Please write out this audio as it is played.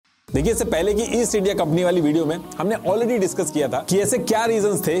देखिए, इससे पहले की ईस्ट इंडिया कंपनी वाली वीडियो में हमने ऑलरेडी डिस्कस किया था कि ऐसे क्या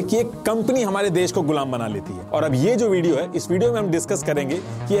रीजंस थे कि एक कंपनी हमारे देश को गुलाम बना लेती है। और अब ये जो वीडियो है, इस वीडियो में हम डिस्कस करेंगे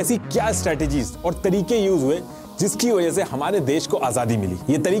कि ऐसी क्या स्ट्रेटेजीज और तरीके यूज हुए जिसकी वजह से हमारे देश को आजादी मिली।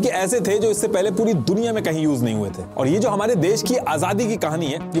 ये तरीके ऐसे थे जो इससे पहले पूरी दुनिया में कहीं यूज नहीं हुए थे। और ये जो हमारे देश की आजादी की कहानी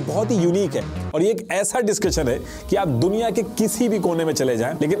है, ये बहुत ही यूनिक है और ये एक ऐसा डिस्कशन है कि आप दुनिया के किसी भी कोने में चले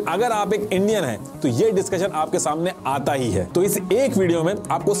जाएं, लेकिन अगर आप एक इंडियन हैं तो ये डिस्कशन आपके सामने आता ही है। तो इस एक वीडियो में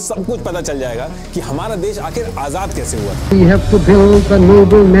आपको सब कुछ पता चल जाएगा कि हमारा देश आखिर आजाद कैसे हुआ। We have to build the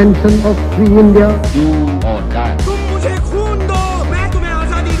noble nation of free India. Do or die. तुम मुझे खून दो, मैं तुम्हें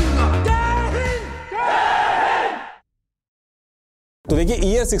आजादी दूंगा। तो देखिए,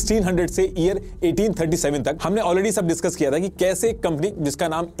 ईयर 1600 से ईयर 1837 तक हमने ऑलरेडी सब डिस्कस किया था कि कैसे एक कंपनी जिसका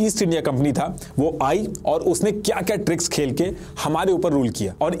नाम ईस्ट इंडिया कंपनी था वो आई और उसने क्या क्या ट्रिक्स खेल के हमारे ऊपर रूल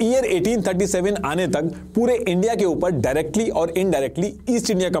किया। और ईयर 1837 आने तक पूरे इंडिया के ऊपर डायरेक्टली और इनडायरेक्टली ईस्ट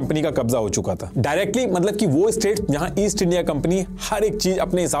इंडिया कंपनी का कब्जा हो चुका था। डायरेक्टली मतलब कि वो स्टेट जहां ईस्ट इंडिया कंपनी हर एक चीज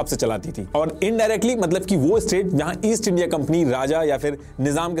अपने हिसाब से चलाती थी, और इनडायरेक्टली मतलब कि वो स्टेट जहां ईस्ट इंडिया कंपनी राजा या फिर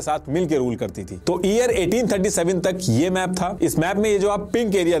निजाम के साथ मिलकर रूल करती थी। तो ईयर 1837 तक ये मैप था। इस मैप में ये जो आप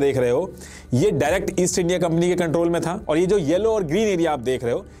पिंक एरिया देख रहे हो, ये डायरेक्ट ईस्ट इंडिया कंपनी के कंट्रोल में था, और ये जो येलो और ग्रीन एरिया आप देख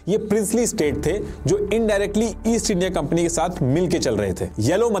रहे हो, ये प्रिंसली स्टेट थे जो इनडायरेक्टली ईस्ट इंडिया कंपनी के साथ मिलके चल रहे थे।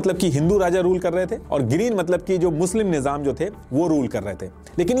 येलो मतलब कि हिंदू राजा रूल कर रहे थे, और ग्रीन मतलब कि जो मुस्लिम निजाम जो थे वो रूल कर रहे थे।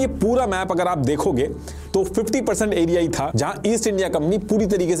 लेकिन ये पूरा मैप अगर आप देखोगे तो 50% एरिया ही था जहां ईस्ट इंडिया कंपनी पूरी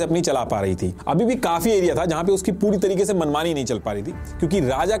तरीके से अपनी चला पा रही थी। अभी भी काफी एरिया था जहां पे उसकी पूरी तरीके से मनमानी नहीं चल पा रही थी, क्योंकि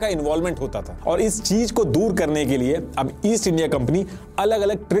राजा का इन्वॉल्वमेंट होता था। और इस चीज को दूर करने के लिए अब ईस्ट इंडिया कंपनी अलग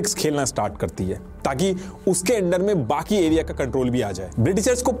अलग ट्रिक्स खेलना स्टार्ट करती है ताकि उसके अंडर में बाकी एरिया का कंट्रोल भी आ जाए।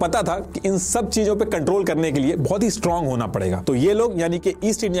 ब्रिटिशर्स को पता था कि इन सब चीजों पे कंट्रोल करने के लिए बहुत ही स्ट्रांग होना पड़ेगा। तो ये लोग यानी कि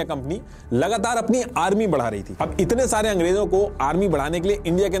ईस्ट इंडिया कंपनी लगातार अपनी आर्मी बढ़ा रही थी। अब इतने सारे अंग्रेजों को आर्मी बढ़ाने के लिए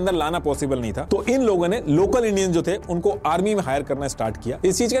इंडिया के अंदर लाना पॉसिबल नहीं था, तो इन लोगों ने लोकल इंडियन जो थे उनको आर्मी में हायर करना स्टार्ट किया।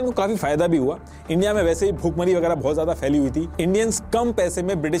 इस चीज का इनको काफी फायदा भी हुआ। इंडिया में वैसे ही भूखमरी वगैरह बहुत ज्यादा फैली हुई थी। इंडियंस कम पैसे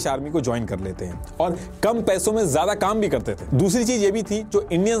में ब्रिटिश आर्मी को ज्वाइन कर लेते हैं और कम पैसों में ज्यादा काम भी करते थे। दूसरी चीज ये भी थी, जो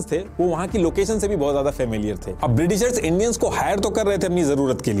इंडियंस थे वो वहां की लोकेशन से भी बहुत ज्यादा फेमिलियर थे। अब ब्रिटिशर्स इंडियंस को हायर तो कर रहे थे अपनी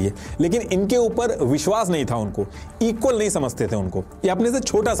जरूरत के लिए, लेकिन इनके ऊपर विश्वास नहीं था, उनको इक्वल नहीं समझते थे, उनको ये अपने से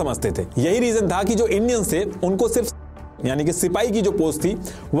छोटा समझते थे। यही रीजन था कि जो इंडियंस थे उनको सिर्फ यानी कि सिपाही की जो पोस्ट थी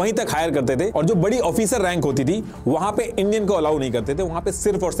वहीं तक हायर करते थे, और जो बड़ी ऑफिसर रैंक होती थी वहां पे इंडियन को अलाउ नहीं करते थे। वहां पे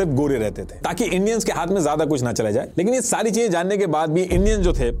सिर्फ और सिर्फ गोरे रहते थे ताकि इंडियंस के हाथ में ज्यादा कुछ ना चले जाए। लेकिन ये सारी चीजें जानने के बाद भी इंडियन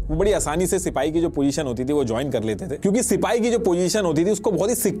जो थे वो बड़ी आसानी से सिपाही की जो पोजीशन होती थी वो ज्वाइन कर लेते थे, क्योंकि सिपाही की जो पोजीशन होती थी उसको बहुत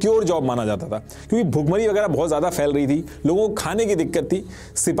ही सिक्योर जॉब माना जाता था। क्योंकि भुखमरी वगैरह बहुत ज्यादा फैल रही थी, लोगों को खाने की दिक्कत थी।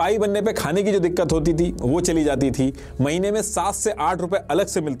 सिपाही बनने पर खाने की जो दिक्कत होती थी वो चली जाती थी। महीने में 7 से 8 रुपए अलग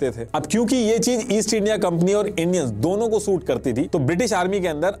से मिलते थे। अब क्योंकि ये चीज ईस्ट इंडिया कंपनी और इंडियंस दोनों को सूट करती थी, तो ब्रिटिश आर्मी के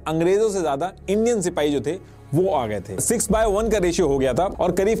अंदर अंग्रेजों से ज्यादा इंडियन सिपाही जो थे वो आ गए थे। 6:1 का रेशियो हो गया था,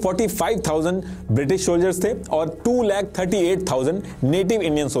 और करीब 45,000 ब्रिटिश सोल्जर्स थे और 2,38,000 नेटिव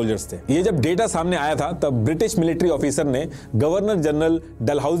इंडियन सोल्जर्स थे। ये जब डेटा सामने आया था तब ब्रिटिश मिलिट्री ऑफिसर ने गवर्नर जनरल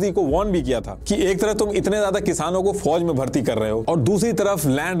डलहौजी को वार्न भी किया था कि एक तरफ तुम इतने ज्यादा किसानों को फौज में भर्ती कर रहे हो और दूसरी तरफ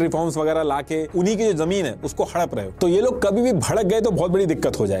लैंड रिफॉर्म्स वगैरह लाके उन्हीं की जो जमीन है उसको हड़प रहे हो, तो ये लोग कभी भी भड़क गए तो बहुत बड़ी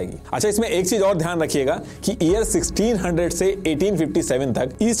दिक्कत हो जाएगी। अच्छा, इसमें एक चीज और ध्यान रखिएगा कि ईयर 1600 से 1857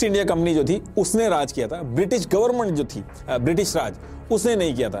 तक ईस्ट इंडिया कंपनी जो थी उसने राज किया था। ब्रिटिश गवर्नमेंट जो थी, ब्रिटिश राज, उसने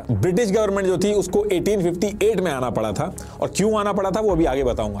नहीं किया था। ब्रिटिश गवर्नमेंट जो थी उसको 1858 में आना पड़ा था, और क्यों आना पड़ा था वो अभी आगे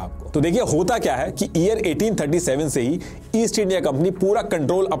बताऊंगा आपको। तो देखिए, होता क्या है कि ईयर 1837 से ही ईस्ट इंडिया कंपनी पूरा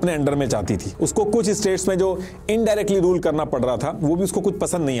कंट्रोल अपने अंडर में चाहती थी। उसको कुछ स्टेट्स में जो इनडायरेक्टली रूल करना पड़ रहा था वो भी उसको कुछ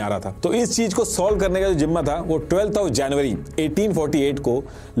पसंद नहीं आ रहा था। तो इस चीज को सॉल्व करने का जो जिम्मा था वो 12 जनवरी 1848 को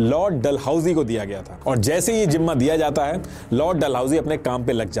लॉर्ड डलहौजी को दिया गया था। और जैसे ये जिम्मा दिया जाता है, लॉर्ड डलहौजी अपने काम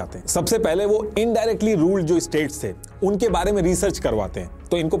पे लग जाते हैं। सबसे पहले वो इनडायरेक्टली रूल्ड जो स्टेट्स थे उनके बारे में रिसर्च करवाते हैं।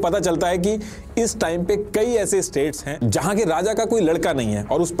 तो इनको पता चलता है कि इस टाइम पे कई ऐसे स्टेट्स हैं जहां के राजा का कोई लड़का नहीं है,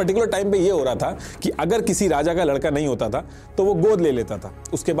 और उस पर्टिकुलर टाइम पे ये हो रहा था कि अगर किसी राजा का लड़का नहीं होता था तो वो गोद ले लेता था,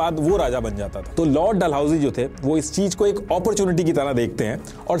 उसके बाद वो राजा बन जाता था। तो लॉर्ड डलहौजी जो थे वो इस चीज को एक अपॉर्चुनिटी की तरह देखते हैं,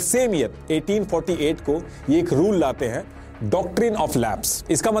 और सेम ईयर 1848 को ये एक रूल लाते हैं, डॉक्ट्रिन ऑफ लैप्स।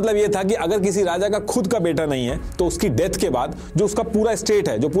 इसका मतलब यह था कि अगर किसी राजा का खुद का बेटा नहीं है तो उसकी डेथ के बाद जो उसका पूरा स्टेट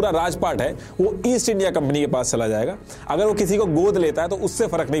है, जो पूरा राजपाट है, वो ईस्ट इंडिया कंपनी के पास चला जाएगा। अगर वो किसी को गोद लेता है तो उससे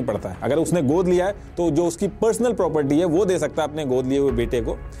फर्क नहीं पड़ता है। अगर उसने गोद लिया है तो जो उसकी पर्सनल प्रॉपर्टी है वो दे सकता है अपने गोद लिए हुए बेटे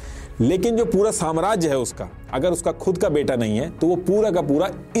को, लेकिन जो पूरा साम्राज्य है उसका, अगर उसका खुद का बेटा नहीं है तो वो पूरा का पूरा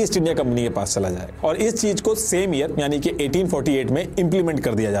ईस्ट इंडिया कंपनी के पास चला जाएगा। और इस चीज को सेम ईयर यानी कि 1848 में इंप्लीमेंट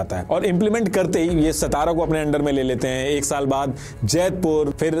कर दिया जाता है। और इंप्लीमेंट करते ही ये सतारा को अपने अंडर में ले लेते हैं। एक साल बाद जैतपुर,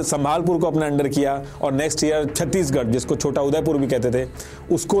 फिर संभालपुर को अपने अंडर किया, और नेक्स्ट ईयर छत्तीसगढ़, जिसको छोटा उदयपुर भी कहते थे,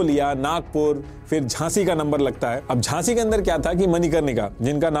 उसको लिया, नागपुर, फिर झांसी का नंबर लगता है। अब झांसी के अंदर क्या था कि मणिकर्णिका,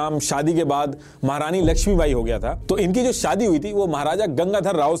 जिनका नाम शादी के बाद महारानी लक्ष्मीबाई हो गया था, तो इनकी जो शादी हुई थी वो महाराजा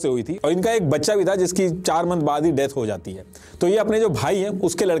गंगाधर राव से हुई थी, और इनका एक बच्चा भी था जिसकी 4 मंथ बाद ही डेथ हो जाती है। तो ये अपने जो भाई हैं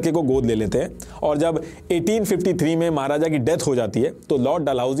उसके लड़के को गोद ले लेते हैं। और जब 1853 में महाराजा की डेथ हो जाती है तो लॉर्ड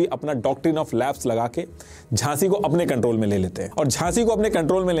डलहौजी अपना डॉक्ट्रिन ऑफ लैप्स लगा के झांसी को अपने कंट्रोल में ले लेते हैं। और झांसी को अपने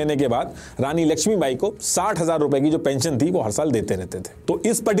कंट्रोल में लेने के बाद रानी लक्ष्मीबाई को 60,000 रुपए की जो पेंशन थी वो हर साल देते रहते थे। तो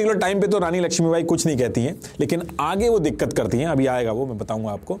इस पर्टिकुलर टाइम पे तो रानी लक्ष्मीबाई कुछ नहीं कहती हैं, लेकिन आगे वो दिक्कत करती हैं, अभी आएगा वो, मैं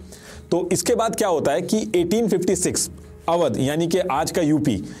बताऊंगा आपको। तो इसके बाद क्या होता है कि 1856 अवध यानी कि आज का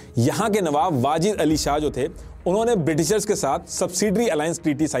यूपी, यहां के नवाब वाजिद अली शाह जो थे, उन्होंने ब्रिटिशर्स के साथ सब्सिडरी अलायंस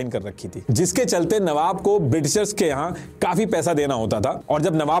ट्रीटी साइन कर रखी थी, जिसके चलते नवाब को ब्रिटिशर्स के यहां काफी पैसा देना होता था। और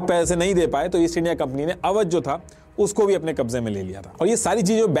जब नवाब पैसे नहीं दे पाए तो ईस्ट इंडिया कंपनी ने अवध जो था उसको भी अपने कब्जे में ले लिया था। और ये सारी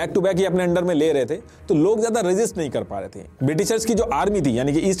चीजें बैक टू बैक ये अपने अंडर में ले रहे थे, तो लोग ज्यादा रेजिस्ट नहीं कर पा रहे थे। ब्रिटिशर्स की जो आर्मी थी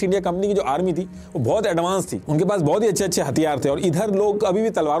यानी कि ईस्ट इंडिया कंपनी की जो आर्मी थी वो बहुत एडवांस थी, उनके पास बहुत ही अच्छे अच्छे हथियार थे, और इधर लोग अभी भी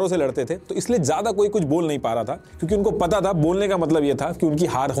तलवारों से लड़ते थे, तो इसलिए ज्यादा कोई कुछ बोल नहीं पा रहा था, क्योंकि उनको पता था बोलने का मतलब ये था कि उनकी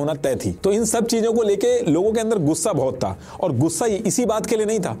हार होना तय थी। तो इन सब चीजों को लेके लोगों के अंदर गुस्सा बहुत था, और गुस्सा इसी बात के लिए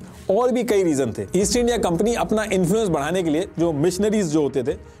नहीं था, और भी कई रीजन थे। ईस्ट इंडिया कंपनी अपना इन्फ्लुएंस बढ़ाने के लिए जो मिशनरीज जो होते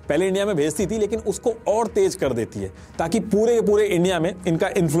थे पहले इंडिया में भेजती थी, लेकिन उसको और तेज कर देती है ताकि पूरे के पूरे इंडिया में इनका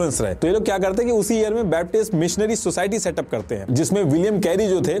इन्फ्लुएंस रहे। तो ये लोग क्या करते हैं कि उसी ईयर में बैप्टिस्ट मिशनरी सोसाइटी सेटअप करते हैं, जिसमें विलियम कैरी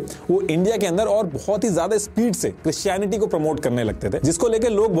जो थे वो इंडिया के अंदर और बहुत ही ज्यादा स्पीड से क्रिश्चियनिटी को प्रमोट करने लगते थे, जिसको लेकर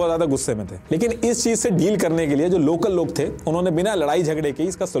लोग बहुत ज्यादा गुस्से में थे। लेकिन इस चीज से डील करने के लिए जो लोकल लोग थे उन्होंने बिना लड़ाई झगड़े के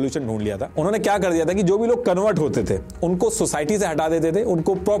इसका सोल्यूशन ढूंढ लिया था। उन्होंने क्या कर दिया था कि जो भी लोग कन्वर्ट होते थे उनको सोसाइटी से हटा देते थे,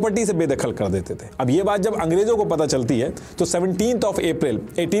 उनको प्रॉपर्टी से बेदखल कर देते थे। अब ये बात जब अंग्रेजों को पता चलती है तो 17 अप्रैल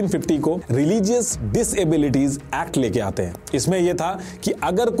 1850 को रिलीजियस डिसेबिलिटीज एक्ट लेके आते हैं। इसमें यह था कि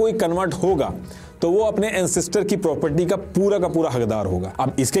अगर कोई कन्वर्ट होगा तो वो अपने एंसेस्टर की प्रॉपर्टी का पूरा हकदार होगा।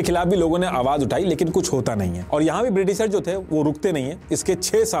 अब इसके खिलाफ भी लोगों ने आवाज उठाई, लेकिन कुछ होता नहीं है। और यहां भी ब्रिटिशर जो थे वो रुकते नहीं है। इसके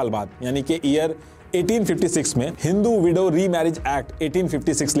 6 साल बाद यानी कि ईयर 1856 में हिंदू विडो रीमैरिज एक्ट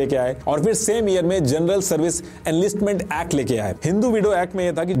 1856 लेके आए, और फिर सेम ईयर में जनरल सर्विस एनलिस्टमेंट एक्ट लेके आए। हिंदू विडो एक्ट में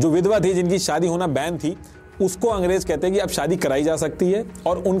यह था कि जो विधवा थी जिनकी शादी होना बैन थी, उसको अंग्रेज कहते हैं कि अब शादी कराई जा सकती है,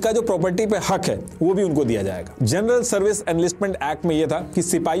 और उनका जो प्रॉपर्टी पे हक है वो भी उनको दिया जाएगा। जनरल सर्विस एनलिस्टमेंट एक्ट में यह था कि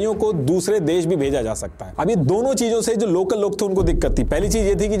सिपाहियों को दूसरे देश भी भेजा जा सकता है। अब ये दोनों चीजों से जो लोकल लोग थे उनको दिक्कत थी। पहली चीज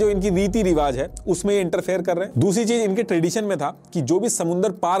ये थी कि जो इनकी रीति रिवाज है उसमें ये इंटरफेयर कर रहे हैं। दूसरी चीज इनके ट्रेडिशन में था कि जो भी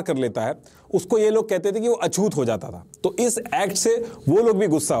समुद्र पार कर लेता है उसको ये लोग कहते थे कि वो अछूत हो जाता था। तो इस एक्ट से वो लोग भी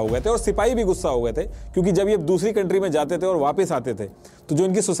गुस्सा हो गए थे और सिपाही भी गुस्सा हो गए थे, क्योंकि जब ये दूसरी कंट्री में जाते थे और वापस आते थे तो जो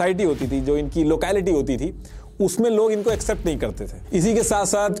इनकी सोसाइटी होती थी, जो इनकी लोकेलिटी होती थी, उसमें लोग इनको एक्सेप्ट नहीं करते थे। इसी के साथ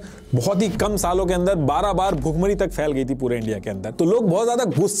साथ बहुत ही कम सालों के अंदर 12 बार भूखमरी तक फैल गई थी पूरे इंडिया के अंदर। तो लोग बहुत ज्यादा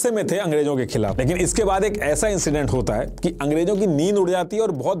गुस्से में थे अंग्रेजों के खिलाफ। लेकिन इसके बाद एक ऐसा इंसिडेंट होता है कि अंग्रेजों की नींद उड़ जाती है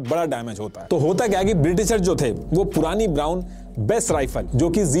और बहुत बड़ा डैमेज होता है। तो होता क्या कि ब्रिटिशर जो थे वो पुरानी ब्राउन बेस्ट राइफल, जो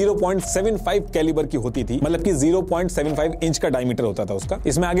कि 0.75 कैलिबर की होती थी, मतलब कि 0.75 इंच का डायमीटर होता था उसका,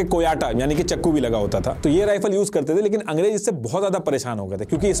 इसमें आगे कोयाटा यानी कि चक्कू भी लगा होता था। तो ये राइफल यूज करते थे, लेकिन अंग्रेज इससे बहुत ज्यादा परेशान हो गए थे,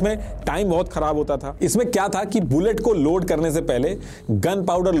 क्योंकि इसमें टाइम बहुत खराब होता था। इसमें क्या था कि बुलेट को लोड करने से पहले गन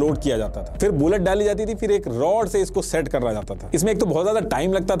पाउडर लोड किया जाता था, फिर बुलेट डाली जाती थी, फिर एक रॉड से इसको सेट करा जाता था। इसमें एक तो बहुत ज्यादा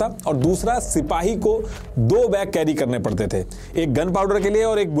टाइम लगता था, और दूसरा सिपाही को 2 बैग कैरी करने पड़ते थे, एक गन पाउडर के लिए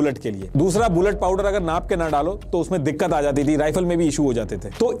और एक बुलेट के लिए। दूसरा, बुलेट पाउडर अगर नाप के ना डालो तो उसमें दिक्कत आ जाती थी, राइफल में भी इशू हो जाते थे।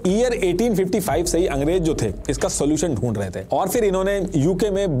 तो ईयर 1855 से ही अंग्रेज जो थे इसका सॉल्यूशन ढूंढ रहे थे, और फिर इन्होंने यूके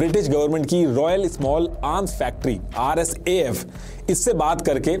में ब्रिटिश गवर्नमेंट की royal small arms factory RSAF, इससे बात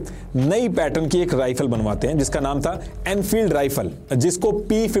करके नई पैटर्न की एक राइफल बनवाते हैं जिसका नाम था एनफील्ड राइफल, जिसको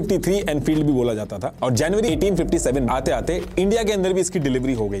P53 एनफील्ड भी बोला जाता था। और जनवरी 1857 आते आते इंडिया के अंदर भी इसकी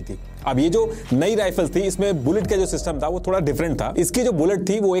डिलीवरी हो गई थी। अब ये जो नई राइफल थी इसमें बुलेट का जो सिस्टम था वो थोड़ा डिफरेंट था। इसकी जो बुलेट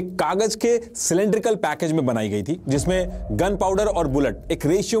थी वो एक कागज के सिलेंड्रिकल पैकेज में बनाई गई थी, जिसमें गन पाउडर और बुलेट एक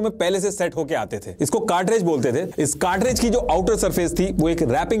रेशियो में पहले से सेट होके आते थे। इसको कार्ट्रिज बोलते थे। इस कार्ट्रिज की जो आउटर सरफेस थी वो एक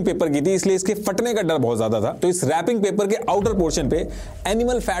रैपिंग पेपर की थी, इसलिए इसके फटने का डर बहुत ज्यादा था। तो इस रैपिंग पेपर के आउटर पोर्शन पे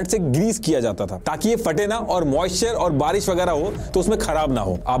एनिमल फैट से ग्रीस किया जाता था ताकि ये फटे ना, और मॉइस्चर और बारिश वगैरह हो तो उसमें खराब ना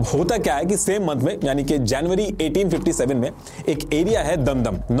हो। अब होता क्या है कि सेम मंथ में यानी कि जनवरी 1857 में एक एरिया है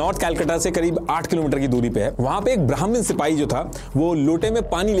दमदम, नॉर्थ कैलकाटा से करीब 8 किलोमीटर की दूरी पे है। वहां पे एक ब्राह्मण सिपाही जो था वो लोटे में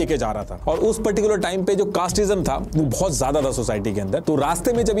पानी लेके जा रहा था, और उस पर्टिकुलर टाइम पे जो कास्टिज्म था वो बहुत ज्यादा होता था सोसाइटी के अंदर। तो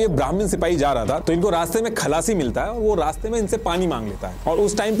रास्ते में जब ये ब्राह्मण सिपाही जा रहा था तो इनको रास्ते में खलासी मिलता है और वो रास्ते में इनसे पानी मांग लेता है। और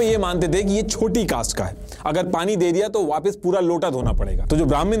उस टाइम पे ये मानते थे कि ये छोटी कास्ट का है, अगर पानी दे दिया तो वापस पूरा लोटा धोना पड़ेगा। तो जो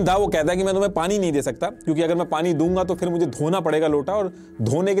ब्राह्मण था वो कहता है कि मैं तुम्हें पानी नहीं दे सकता, क्योंकि अगर मैं पानी दूंगा तो फिर मुझे धोना पड़ेगा लोटा, और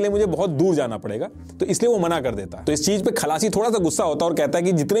धोने के लिए मुझे बहुत दूर जाना पड़ेगा, तो इसलिए वो मना कर देता है। तो इस चीज पे खलासी थोड़ा सा गुस्सा होता है और कहता है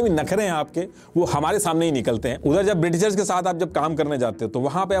कि जितने भी नखरे हैं आपके वो हमारे सामने ही निकलते हैं। उधर जब ब्रिटिशर्स के साथ आप जब काम करने जाते हो तो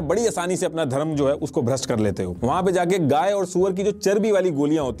वहां पे आप बड़ी आसानी से अपना धर्म जो है उसको भ्रष्ट कर लेते हो। वहां पे जाके गाय और सुअर की जो चर्बी वाली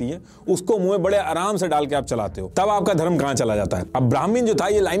गोलियां होती हैं उसको मुंह में बड़े आराम से डाल के आप चलाते हो, तब आपका धर्म कहां चला जाता है। अब ब्राह्मण जो था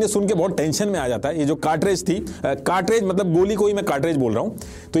ये लाइनें सुन के बहुत टेंशन में आ जाता है। ये जो कार्ट्रेज थी, कार्ट्रेज मतलब गोली को ही मैं कार्ट्रेज बोल रहा हूं,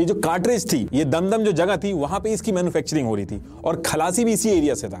 तो ये जो कार्ट्रेज थी, ये दमदम जो जगह थी वहां पे इसकी मैन्युफैक्चरिंग हो रही थी और खलासी भी इसी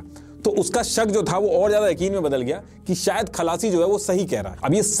एरिया से था। तो उसका शक जो था वो और ज्यादा यकीन में बदल गया कि शायद खलासी जो है वो सही कह रहा है।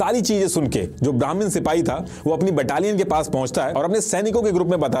 अब ये सारी चीजें सुन के जो ब्राह्मण सिपाही था वो अपनी बटालियन के पास पहुंचता है और अपने सैनिकों के ग्रुप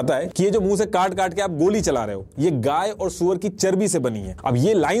में बताता है कि ये जो मुंह से काट काट के आप गोली चला रहे हो ये गाय और सुअर की चर्बी से बनी है। अब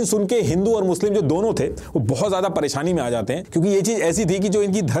ये लाइन सुन के हिंदू और मुस्लिम जो दोनों थे वो बहुत ज्यादा परेशानी में आ जाते हैं, क्योंकि ये चीज ऐसी थी कि जो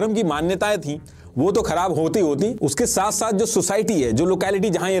इनकी धर्म की मान्यताएं थी वो तो खराब होती होती, उसके साथ साथ जो सोसाइटी है, जो लोकेलिटी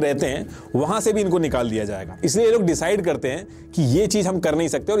जहां ये रहते हैं वहां से भी इनको निकाल दिया जाएगा। इसलिए ये लोग डिसाइड करते हैं कि ये चीज हम कर नहीं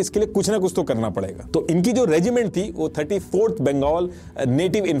सकते और इसके लिए कुछ ना कुछ तो करना पड़ेगा। तो इनकी जो रेजिमेंट थी वो 34th बंगाल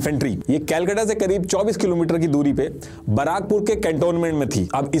नेटिव इन्फेंट्री, ये कैलकाटा से करीब 24 किलोमीटर की दूरी पे बराकपुर के कैंटोनमेंट में थी।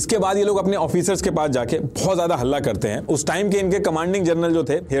 अब इसके बाद ये लोग अपने ऑफिसर्स के पास जाके बहुत ज्यादा हल्ला करते हैं। उस टाइम के इनके कमांडिंग जनरल जो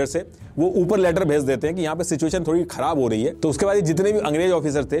थे हेयर से, वो ऊपर लेटर भेज देते हैं कि यहाँ पे सिचुएशन थोड़ी खराब हो रही है। तो उसके बाद जितने भी अंग्रेज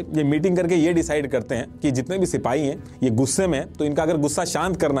ऑफिसर थे ये मीटिंग करके ये डिसाइड करते हैं कि जितने भी सिपाही हैं ये गुस्से में, तो इनका अगर गुस्सा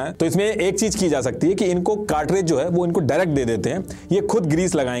शांत करना है तो इसमें एक चीज की जा सकती है कि इनको कार्ट्रेज जो है वो इनको डायरेक्ट दे देते हैं, ये खुद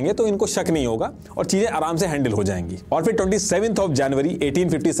ग्रीस लगाएंगे तो इनको शक नहीं होगा और चीजें आराम से हैंडल हो जाएंगी। और फिर 27 जनवरी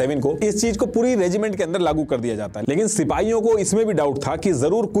 1857 को इस चीज को पूरी रेजिमेंट के अंदर लागू कर दिया जाता है। लेकिन सिपाहियों को इसमें भी डाउट था कि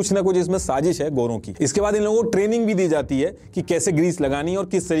जरूर कुछ ना कुछ इसमें साजिश है गोरों की। इसके बाद इन लोगों को ट्रेनिंग भी दी जाती है कि कैसे ग्रीस लगानी है और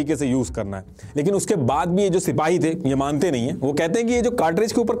किस तरीके से यूज करना है। लेकिन उसके बाद भी ये जो सिपाही थे ये मानते नहीं है। वो कहते हैं कि ये जो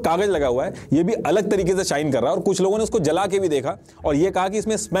कार्ट्रेज के ऊपर कागज लगा हुआ है ये भी अलग तरीके से शाइन कर रहा है, और कुछ लोगों ने उसको जला के भी देखा और ये कहा कि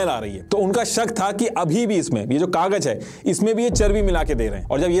इसमें स्मेल आ रही है। तो उनका शक था कि अभी भी इसमें ये जो कागज है इसमें भी ये चर्बी मिला के दे रहे हैं।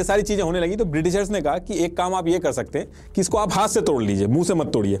 और जब ये सारी चीजें होने लगी तो ब्रिटिशर्स ने कहा कि एक काम आप ये कर सकते हैं कि इसको आप हाथ से तोड़ लीजिए, मुंह से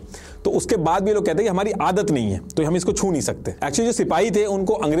मत तोड़िए। तो उसके बाद भी लोग कहते हैं कि हमारी आदत नहीं है तो हम इसको छू नहीं सकते। एक्चुअली जो सिपाही थे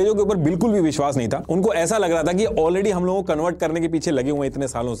उनको अंग्रेजों के ऊपर बिल्कुल भी विश्वास नहीं था। उनको ऐसा लग रहा था कि ऑलरेडी हम लोगों को कन्वर्ट करने के पीछे लगे हुए इतने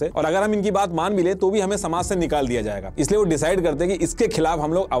सालों से, और अगर हम इनकी बात मान भी ले तो भी हमें समाज से निकाल दिया जाएगा। इसलिए वो डिसाइड करते हैं कि इसके खिलाफ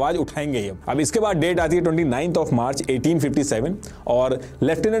हम लोग आवाज उठाएंगे ही। अब इसके बाद डेट आती है 29 मार्च 1857 और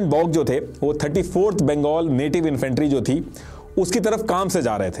लेफ्टिनेंट बॉग जो थे वो 34th बंगाल नेटिव इन्फेंट्री जो थी उसकी तरफ काम से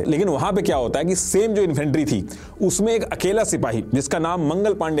जा रहे थे। लेकिन वहां पे क्या होता है कि सेम जो इन्फेंट्री थी उसमें एक अकेला सिपाही जिसका नाम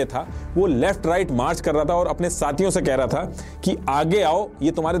मंगल पांडे था वो लेफ्ट राइट मार्च कर रहा था और अपने साथियों से कह रहा था कि आगे आओ,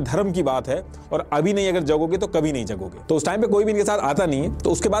 ये तुम्हारे धर्म की बात है और अभी नहीं अगर जगोगे तो कभी नहीं जगोगे। तो उस टाइम पे कोई भी इनके साथ आता नहीं है।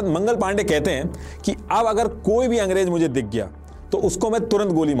 तो उसके बाद मंगल पांडे कहते हैं कि अब अगर कोई भी अंग्रेज मुझे दिख गया तो उसको मैं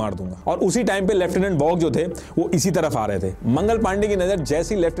तुरंत गोली मार दूंगा। और उसी टाइम पे लेफ्टिनेंट बॉग जो थे वो इसी तरफ आ रहे थे। मंगल पांडे की नजर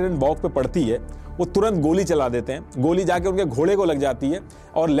जैसी लेफ्टिनेंट बॉग पे पड़ती है वो तुरंत गोली चला देते हैं। गोली जाके उनके घोड़े को लग जाती है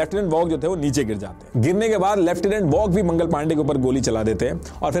और लेफ्टिनेंट बॉग जो थे वो नीचे गिर जाते हैं। गिरने के बाद लेफ्टिनेंट बॉग भी मंगल पांडे के ऊपर गोली चला देते हैं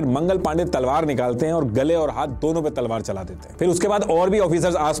और फिर मंगल पांडे तलवार निकालते हैं और गले और हाथ दोनों पे तलवार चला देते हैं। फिर उसके बाद और भी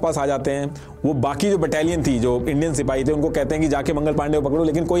ऑफिसर्स आसपास आ जाते हैं। वो बाकी जो बटालियन थी, जो इंडियन सिपाही थे, उनको कहते हैं कि जाके मंगल पांडे को पकड़ो,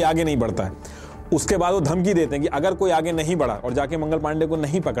 लेकिन कोई आगे नहीं बढ़ता है। उसके बाद वो धमकी देते हैं कि अगर कोई आगे नहीं बढ़ा और जाके मंगल पांडे को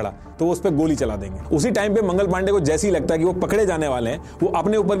नहीं पकड़ा तो वो उस पर गोली चला देंगे। उसी टाइम पे मंगल पांडे को जैसे ही लगता है कि वो पकड़े जाने वाले हैं वो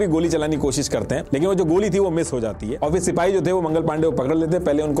अपने ऊपर भी गोली चलाने की कोशिश करते हैं, लेकिन वो जो गोली थी वो मिस हो जाती है। और फिर सिपाही जो थे वो मंगल पांडे को पकड़ लेते हैं।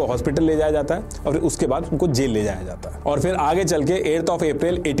 पहले उनको हॉस्पिटल ले जाया जाता है और फिर उसके बाद उनको जेल ले जाया जाता है। और फिर आगे चल के 8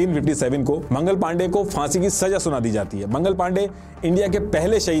 अप्रैल 1857 को मंगल पांडे को फांसी की सजा सुना दी जाती है। मंगल पांडे इंडिया के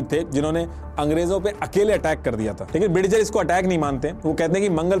पहले शहीद थे जिन्होंने अंग्रेजों पे अकेले अटैक कर दिया था। लेकिन ब्रिटिशर इसको अटैक नहीं मानते। वो कहते हैं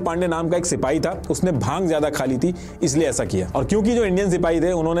कि मंगल पांडे नाम का एक सिपाही था, उसने भांग ज्यादा खा ली थी इसलिए ऐसा किया। और क्योंकि जो इंडियन सिपाही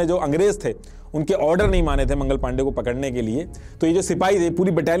थे उन्होंने जो अंग्रेज थे उनके ऑर्डर नहीं माने थे मंगल पांडे को पकड़ने के लिए, तो ये जो सिपाही थे,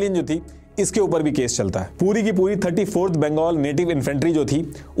 पूरी बटालियन जो थी, इसके ऊपर भी केस चलता है। पूरी की पूरी 34th बंगाल नेटिव इन्फेंट्री जो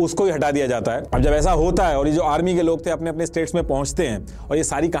थी उसको ही हटा दिया जाता है। अब जब ऐसा होता है और ये जो आर्मी के लोग थे अपने अपने स्टेट्स में पहुंचते हैं और ये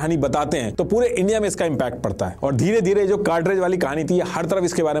सारी कहानी बताते हैं तो पूरे इंडिया में इसका इंपैक्ट पड़ता है। और धीरे धीरे जो कार्ट्रेज वाली कहानी थी हर तरफ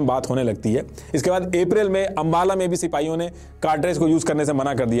इसके बारे में बात होने लगती है। इसके बाद अप्रैल में अंबाला में भी सिपाहियों ने कार्ट्रेज को यूज करने से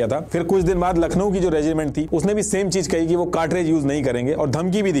मना कर दिया था। फिर कुछ दिन बाद लखनऊ की जो रेजिमेंट थी उसने भी सेम चीज कही कि वो कार्ट्रेज यूज नहीं करेंगे और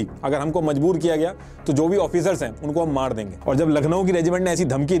धमकी भी दी, अगर हमको मजबूर किया गया तो जो भी ऑफिसर्स हैं उनको हम मार देंगे। और जब लखनऊ की रेजिमेंट ने ऐसी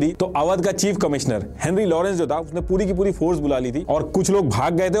धमकी दी तो अवध का चीफ कमिश्नर हेनरी लॉरेंस जो था उसने पूरी की पूरी फोर्स बुला ली थी और कुछ लोग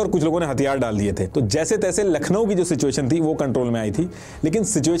भाग गए थे और कुछ लोगों ने हथियार डाल दिए थे। तो जैसे तैसे लखनऊ की जो सिचुएशन थी वो कंट्रोल में आई थी, लेकिन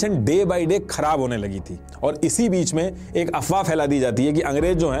सिचुएशन डे बाय डे खराब होने लगी थी। और इसी बीच में एक अफवाह फैला दी जाती है कि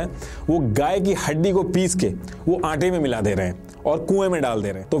अंग्रेज जो हैं वो गाय की हड्डी को पीस के वो आटे में मिला दे रहे हैं और कुएं में डाल दे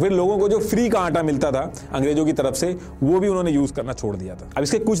रहे हैं। तो फिर लोगों को जो फ्री का आटा मिलता था अंग्रेजों की तरफ से वो भी उन्होंने यूज करना छोड़ दिया था। अब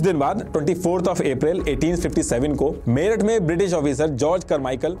इसके कुछ दिन बाद 24 अप्रैल 1857 को मेरठ में ब्रिटिश ऑफिसर जॉर्ज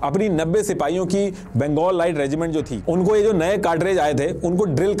करमाइकल अपनी 90 सिपाहियों की बंगाल लाइट रेजिमेंट जो थी उनको ये जो नए कार्ट्रिज आए थे उनको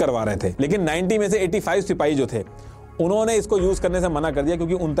ड्रिल करवा रहे थे, लेकिन 90 में से 85 सिपाही जो थे उन्होंने इसको यूज करने से मना कर दिया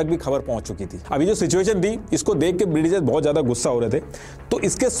क्योंकि उन तक भी खबर पहुंच चुकी थी। अभी जो सिचुएशन थी इसको देख के ब्रिटिशर्स बहुत ज्यादा गुस्सा हो रहे थे। तो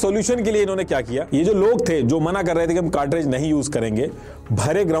इसके सॉल्यूशन के लिए इन्होंने क्या किया, ये जो लोग थे जो मना कर रहे थे कि हम कार्ट्रिज नहीं यूज करेंगे,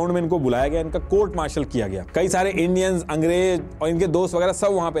 भरे ग्राउंड में इनको बुलाया गया, इनका कोर्ट मार्शल किया गया। कई सारे इंडियंस, अंग्रेज और इनके दोस्त वगैरह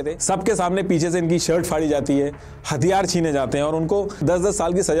सब वहां पे थे। सबके सामने पीछे से इनकी शर्ट फाड़ी जाती है, हथियार छीने जाते हैं और उनको 10-10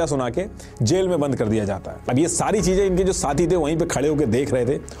 साल की सजा सुना के जेल में बंद कर दिया जाता है। अब ये सारी चीजें इनके जो साथी थे वहीं पे खड़े होकर देख रहे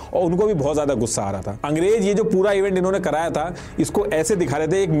थे और उनको भी बहुत ज्यादा गुस्सा आ रहा था। अंग्रेज ये जो पूरा इवेंट इन्होंने कराया था इसको ऐसे दिखा रहे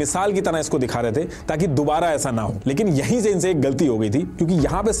थे, एक मिसाल की तरह इसको दिखा रहे थे ताकि दोबारा ऐसा ना हो। लेकिन यहीं से इनसे एक गलती हो गई थी क्योंकि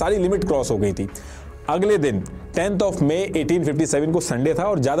यहां पे सारी लिमिट क्रॉस हो गई थी। अगले दिन 10 मई 1857 को संडे था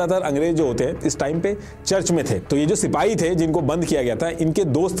और ज्यादातर अंग्रेज जो होते हैं इस टाइम पे चर्च में थे। तो ये जो सिपाही थे जिनको बंद किया गया था इनके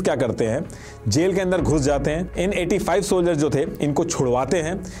दोस्त क्या करते हैं, जेल के अंदर घुस जाते हैं। इन 85 सोल्जर्स जो थे इनको छुड़वाते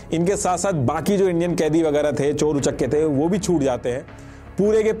हैं। इनके साथ साथ बाकी जो इंडियन कैदी वगैरह थे, चोर उचक्के थे, वो भी छूट जाते हैं।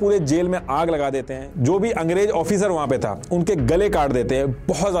 पूरे के पूरे जेल में आग लगा देते हैं। जो भी अंग्रेज ऑफिसर वहां पे था उनके गले काट देते हैं।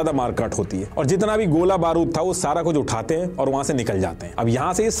 बहुत ज्यादा मारकाट होती है और जितना भी गोला बारूद था वो सारा कुछ उठाते हैं और वहां से निकल जाते हैं। अब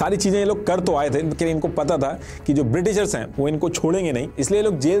यहां से ये सारी चीजें ये लोग कर तो आए थे, लेकिन इनको पता था कि जो ब्रिटिशर्स हैं वो इनको छोड़ेंगे नहीं, इसलिए ये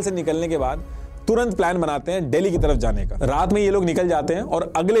लोग जेल से निकलने के बाद तुरंत प्लान बनाते हैं दिल्ली की तरफ जाने का। रात में ये लोग निकल जाते हैं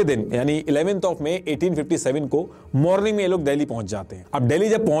और अगले दिन यानी 11 मई 1857 को मॉर्निंग में ये लोग दिल्ली पहुंच जाते हैं। अब दिल्ली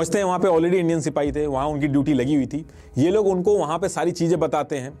जब पहुंचते हैं वहां पे ऑलरेडी इंडियन सिपाही थे, वहां उनकी ड्यूटी लगी हुई थी। ये लोग उनको वहां पे सारी चीजें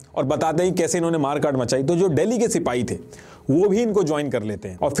बताते हैं और बताते हैं कैसे इन्होंने मारकाट मचाई। तो जो दिल्ली के सिपाही थे वो भी इनको ज्वाइन कर लेते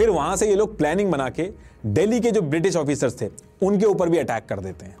हैं और फिर वहां से ये लोग प्लानिंग बना के दिल्ली के जो ब्रिटिश ऑफिसर्स थे उनके ऊपर भी अटैक कर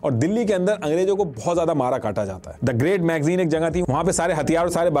देते हैं और दिल्ली के अंदर अंग्रेजों को बहुत ज्यादा मारा काटा जाता है। द ग्रेट मैगजीन एक जगह थी, वहां पे सारे हथियार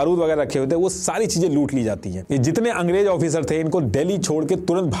और सारे बारूद वगैरह रखे हुए थे, वो सारी चीजें लूट ली जाती है। ये जितने अंग्रेज ऑफिसर थे इनको दिल्ली छोड़ के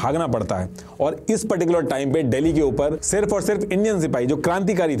तुरंत भागना पड़ता है और इस पर्टिकुलर टाइम पे दिल्ली के ऊपर सिर्फ और सिर्फ इंडियन सिपाही जो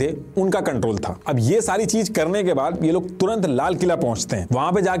क्रांतिकारी थे उनका कंट्रोल था। अब ये सारी चीज करने के बाद ये लोग तुरंत लाल किला पहुंचते हैं।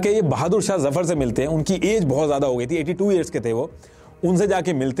 वहां पे जाके ये बहादुर शाह जफर से मिलते हैं। उनकी एज बहुत ज्यादा हो गई थी, 82 ईयर्स के थे वो। उनसे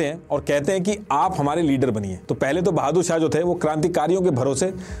जाके मिलते हैं और कहते हैं कि आप हमारे लीडर बनिए। तो पहले तो बहादुर शाह जो थे वो क्रांतिकारियों के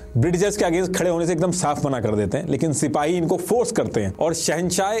भरोसे ब्रिटिशर्स के अगेंस्ट खड़े होने से एकदम साफ मना कर देते हैं, लेकिन सिपाही इनको फोर्स करते हैं और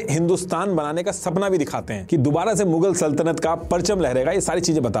शहंशाह हिंदुस्तान बनाने का सपना भी दिखाते हैं कि दोबारा से मुगल सल्तनत का परचम लहरेगा। ये सारी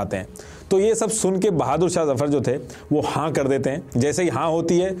चीजें बताते हैं। तो ये सब सुन के बहादुर शाह जफर जो थे वो हाँ कर देते हैं। जैसे ही हाँ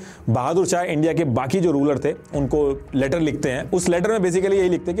होती है, बहादुर शाह इंडिया के बाकी जो रूलर थे उनको लेटर लिखते हैं। उस लेटर में बेसिकली यही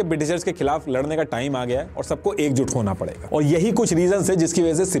लिखते हैं कि ब्रिटिशर्स के खिलाफ लड़ने का टाइम आ गया है और सबको एकजुट होना पड़ेगा। और यही कुछ रीजन है जिसकी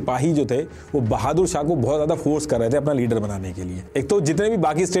वजह से सिपाही जो थे वो बहादुर शाह को बहुत ज्यादा फोर्स कर रहे थे अपना लीडर बनाने के लिए। एक तो जितने भी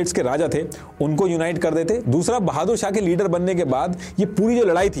बाकी स्टेट्स के राजा थे उनको यूनाइट कर देते, दूसरा बहादुर शाह के लीडर बनने के बाद ये पूरी जो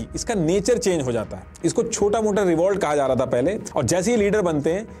लड़ाई थी इसका नेचर चेंज हो जाता है। इसको छोटा मोटा रिवॉल्ट कहा जा रहा था पहले, और जैसे ही लीडर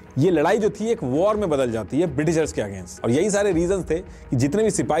बनते हैं ये लड़ाई जो थी एक वॉर में बदल जाती है ब्रिटिशर्स के अगेंस्ट। और यही सारे रीजंस थे कि जितने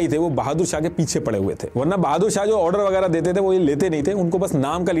भी सिपाही थे वो बहादुर शाह के पीछे पड़े हुए थे। वरना बहादुर शाह जो ऑर्डर वगैरह देते थे वो ये लेते नहीं थे, उनको बस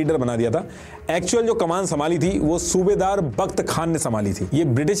नाम का लीडर बना दिया था। एक्चुअल जो कमान संभाली थी वो सूबेदार बख्त खान ने संभाली थी। ये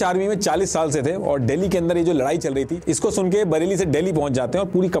ब्रिटिश आर्मी में 40 साल से थे और दिल्ली के अंदर ये जो लड़ाई चल रही थी इसको सुन के बरेली से दिल्ली पहुंच जाते हैं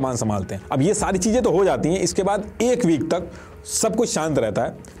और पूरी कमान संभालते हैं। अब ये सारी चीजें तो हो जाती हैं। इसके बाद एक वीक तक सब कुछ शांत रहता है।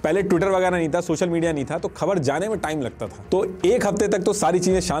 पहले ट्विटर वगैरह नहीं था, सोशल मीडिया नहीं था, तो खबर जाने में टाइम लगता था। तो एक हफ्ते तक तो सारी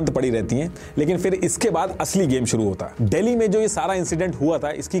चीजें शांत पड़ी रहती हैं, लेकिन फिर इसके बाद असली गेम शुरू होता है। दिल्ली में जो ये सारा इंसिडेंट हुआ था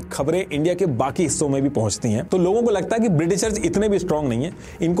इसकी खबरें इंडिया के बाकी हिस्सों में भी पहुंचती हैं। तो लोगों को लगता है कि ब्रिटिशर्स इतने भी स्ट्रांग नहीं है,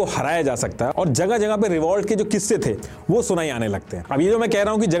 इनको हराया जा सकता है। और जगह जगह पे रिवॉल्ट के जो किस्से थे वो सुनाई आने लगते हैं। अब ये जो मैं कह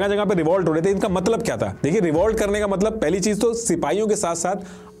रहा हूं कि जगह जगह पे रिवॉल्ट हो रहे थे, इनका मतलब क्या था? देखिए, रिवॉल्ट करने का मतलब पहली चीज तो सिपाहियों के साथ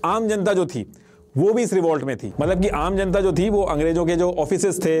साथ आम जनता जो थी वो भी इस रिवॉल्ट में थी। मतलब कि आम जनता जो थी वो अंग्रेजों के जो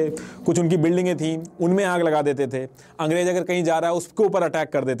ऑफिसेस थे, कुछ उनकी बिल्डिंगें थी, उनमें आग लगा देते थे। अंग्रेज अगर कहीं जा रहा है उसके ऊपर अटैक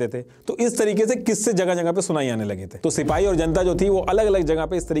कर देते थे। तो इस तरीके से किस्से जगह जगह पे सुनाई आने लगे थे। तो सिपाही और जनता जो थी वो अलग अलग जगह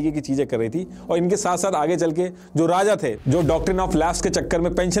पे इस तरीके की चीजें कर रही थी। और इनके साथ साथ आगे चल के जो राजा थे, जो डॉक्ट्रिन ऑफ लैप्स के चक्कर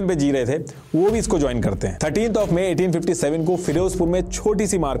में पेंशन पे जी रहे थे, वो भी इसको ज्वाइन करते हैं। 13 मई 1857 को फिरोजपुर में छोटी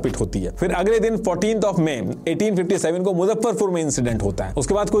सी मारपीट होती है। फिर अगले दिन 14 मई 1857 को मुजफ्फरपुर में इंसिडेंट होता है।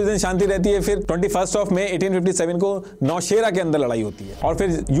 उसके बाद कुछ दिन शांति रहती है। फिर 21 मई 1857 को नौशेरा के अंदर लड़ाई होती है। और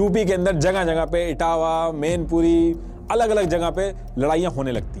फिर यूपी के अंदर जगह जगह पे इटावा, मैनपुरी, अलग अलग जगह पे लड़ाइयां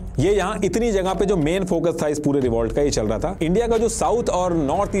होने लगती हैं। ये यहाँ इतनी जगह पे जो मेन फोकस था इस पूरे रिवॉल्ट का ये चल रहा था। इंडिया का जो साउथ और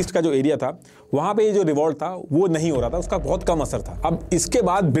नॉर्थ ईस्ट का जो एरिया था वहां पे ये जो रिवॉल्ट था वो नहीं हो रहा था, उसका बहुत कम असर था। अब इसके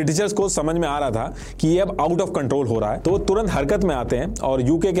बाद ब्रिटिशर्स को समझ में आ रहा था कि ये अब आउट ऑफ कंट्रोल हो रहा है, तो तुरंत हरकत में आते हैं और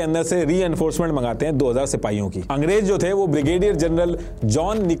यूके के अंदर से रीएनफोर्समेंट मंगाते हैं 2000 सिपाहियों की। अंग्रेज जो थे वो ब्रिगेडियर जनरल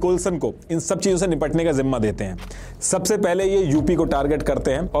जॉन निकोलसन को इन सब चीजों से निपटने का जिम्मा देते हैं। सबसे पहले ये यूपी को टारगेट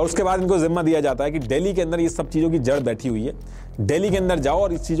करते हैं और उसके बाद इनको जिम्मा दिया जाता है कि दिल्ली के अंदर ये सब चीजों की जड़ बैठी हुई है, दिल्ली के अंदर जाओ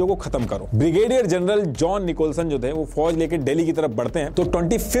और इस चीजों को खत्म करो। ब्रिगेडियर जनरल जॉन निकोलसन जो थे वो फौज लेकर दिल्ली की तरफ बढ़ते हैं। तो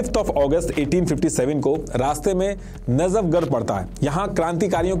 25 अगस्त 1857 को रास्ते में नजफगढ़ पड़ता है। यहाँ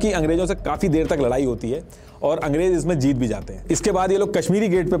क्रांतिकारियों की अंग्रेजों से काफी देर तक लड़ाई होती है और अंग्रेज इसमें जीत भी जाते हैं। इसके बाद ये लोग कश्मीरी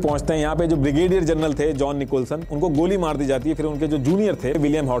गेट पे पहुंचते हैं। यहाँ पे जो ब्रिगेडियर जनरल थे जॉन निकोलसन, उनको गोली मार दी जाती है। फिर उनके जो जूनियर थे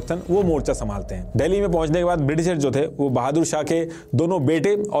विलियम हॉटसन, वो मोर्चा संभालते हैं। दिल्ली में पहुंचने के बाद ब्रिटिशर जो थे वो बहादुर शाह के दोनों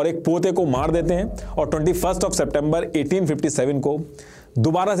बेटे और एक पोते को मार देते हैं और 21 सितंबर 1857 को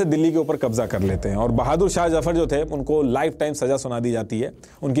दोबारा से दिल्ली के ऊपर कब्जा कर लेते हैं। और बहादुर शाह जफर जो थे उनको लाइफ टाइम सजा सुना दी जाती है।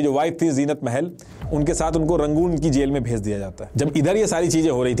 उनकी जो वाइफ थी जीनत महल, उनके साथ उनको रंगून की जेल में भेज दिया जाता है। जब इधर ये सारी चीजें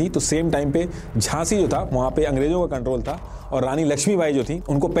हो रही थी तो सेम टाइम पे झांसी जो था वहां पे अंग्रेजों का कंट्रोल था और रानी लक्ष्मीबाई जो थी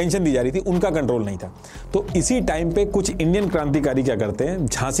उनको पेंशन दी जा रही थी, उनका कंट्रोल नहीं था। तो इसी टाइम पे कुछ इंडियन क्रांतिकारी क्या करते हैं,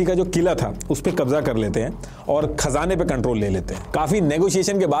 झांसी का जो किला था उस पर कब्जा कर लेते हैं और खजाने पे कंट्रोल ले लेते हैं। काफी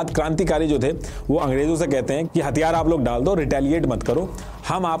नेगोशिएशन के बाद क्रांतिकारी जो थे वो अंग्रेजों से कहते हैं कि हथियार आप लोग डाल दो, रिटेलिएट मत करो,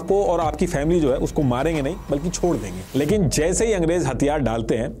 हम आपको और आपकी फैमिली जो है उसको मारेंगे नहीं बल्कि छोड़ देंगे। लेकिन जैसे ही अंग्रेज हथियार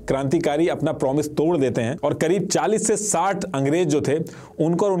डालते हैं क्रांतिकारी अपना प्रॉमिस तोड़ देते हैं और करीब 40 से 60 अंग्रेज जो थे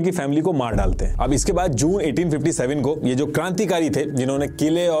उनको और उनकी फैमिली को मार डालते हैं। अब इसके बाद जून 1857 को ये जो क्रांतिकारी थे जिन्होंने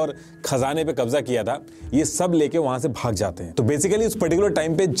किले और खजाने पे कब्जा किया था ये सब लेके वहां से भाग जाते हैं। तो बेसिकली उस पर्टिकुलर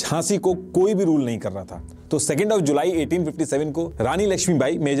टाइम पे झांसी को कोई भी रूल नहीं कर रहा था। तो 2 जुलाई 1857 को रानी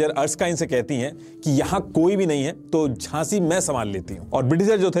लक्ष्मीबाई मेजर अर्स्काइन से कहती हैं कि यहाँ कोई भी नहीं है तो झांसी मैं संभाल लेती हूँ। और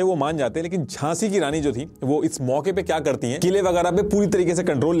ब्रिटिशर जो थे वो मान जाते हैं। लेकिन झांसी की रानी जो थी वो इस मौके पे क्या करती हैं, किले वगैरह पे पूरी तरीके से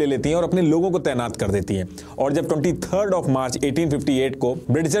कंट्रोल ले लेती हैं और अपने लोगों को तैनात कर देती हैं। और जब 23 मार्च 1858 को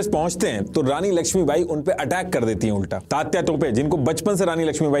ब्रिटिशर्स पहुंचते हैं तो रानी लक्ष्मीबाई उन पे अटैक कर देती हैं उल्टा। तात्या तोपे जिनको बचपन से रानी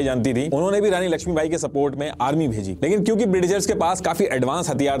लक्ष्मीबाई जानती थी उन्होंने भी रानी लक्ष्मीबाई के सपोर्ट में आर्मी भेजी। लेकिन क्योंकि ब्रिटिशर्स के पास काफी एडवांस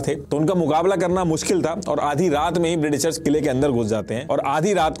हथियार थे तो उनका मुकाबला करना मुश्किल था और आधी रात में ही ब्रिटिशर्स किले के अंदर घुस जाते हैं और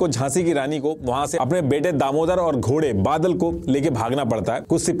आधी रात को झांसी की रानी को वहां से अपने बेटे दामोदर और घोड़े बादल को लेके भागना पड़ता है।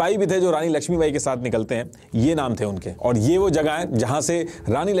 कुछ सिपाही भी थे जो रानी लक्ष्मीबाई के साथ निकलते हैं, ये नाम थे उनके। और ये वो जगह है जहां से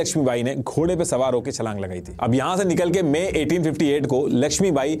रानी लक्ष्मीबाई ने घोड़े पे सवार होकर छलांग लगाई थी। अब यहां से निकल के मई 1858 को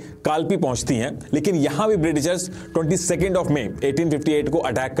लक्ष्मीबाई कालपी पहुंचती हैं। लेकिन यहां भी ब्रिटिशर्स 22 मई 1858 को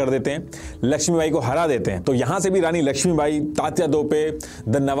अटैक कर देते हैं, लक्ष्मीबाई को हरा देते हैं। तो यहां से भी रानी लक्ष्मीबाई तात्या तोपे,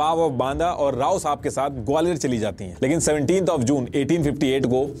 द नवाब ऑफ बांदा और राव साहब के साथ ग्वालियर चली जाती हैं। लेकिन 17 जून 1858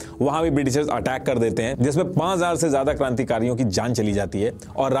 को वहां भी ब्रिटिशर्स अटैक कर देते हैं जिसमें 5000 से ज्यादा क्रांतिकारियों की जान चली जाती है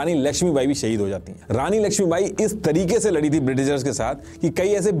और रानी लक्ष्मीबाई भी शहीद हो जाती हैं। रानी लक्ष्मीबाई इस तरीके से लड़ी थी ब्रिटिशर्स के साथ कि कई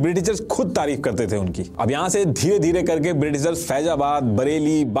ऐसे ब्रिटिशर्स खुद तारीफ करते थे उनकी। अब यहां से धीरे धीरे करके ब्रिटिशर्स फैजाबाद,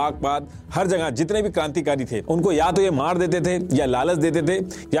 बरेली, बागपत, हर जगह जितने भी क्रांतिकारी थे उनको या तो ये मार देते थे या लालच देते थे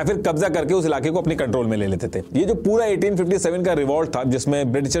या फिर कब्जा करके उस इलाके को अपने कंट्रोल में ले लेते थे। ये जो पूरा 1857 का रिवॉल्ट था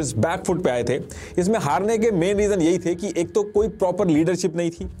जिसमें ब्रिटिशर्स बैकफुट पे आए थे, इसमें हारने के मेन रीजन यही थे कि एक तो कोई प्रॉपर लीडरशिप नहीं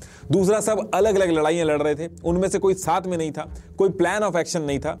थी, दूसरा सब अलग अलग लड़ाइयां लड़ रहे थे, उनमें से कोई साथ में नहीं था, कोई प्लान ऑफ एक्शन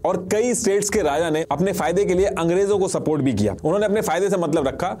नहीं था और कई स्टेट्स के राजा ने अपने फायदे के लिए अंग्रेजों को सपोर्ट भी किया। उन्होंने अपने फायदे से मतलब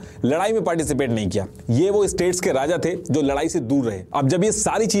रखा, लड़ाई में पार्टिसिपेट नहीं किया। ये वो स्टेट्स के राजा थे जो लड़ाई से दूर रहे। अब जब ये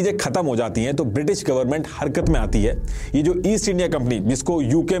सारी चीजें खत्म हो जाती हैं तो ब्रिटिश गवर्नमेंट हरकत में आती है। ये जो ईस्ट इंडिया कंपनी जिसको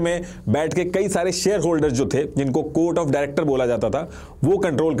यूके में बैठ के कई सारे शेयर होल्डर्स जो थे जिनको कोर्ट ऑफ डायरेक्टर बोला जाता था वो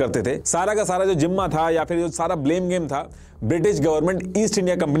कंट्रोल करते थे, सारा का सारा जो जिम्मा था या फिर जो सारा ब्लेम गेम था British government east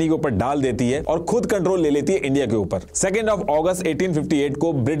India company के ऊपर डाल देती है और खुद कंट्रोल ले लेती है इंडिया के ऊपर। 2 अगस्त 1858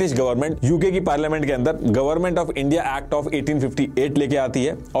 को ब्रिटिश गवर्नमेंट यूके की पार्लियामेंट के अंदर government of India act of 1858 लेके आती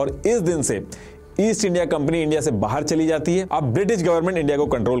है और इस दिन से ईस्ट इंडिया कंपनी इंडिया से बाहर चली जाती है। अब ब्रिटिश गवर्नमेंट इंडिया को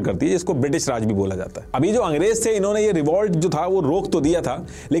कंट्रोल करती है, जिसको ब्रिटिश राज भी बोला जाता है। अभी जो अंग्रेज थे इन्होंने ये रिवॉल्ट जो था वो रोक तो दिया था,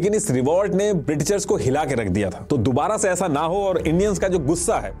 लेकिन इस रिवॉल्ट ने ब्रिटिशर्स को हिला के रख दिया था। तो दोबारा से ऐसा ना हो और इंडियंस का जो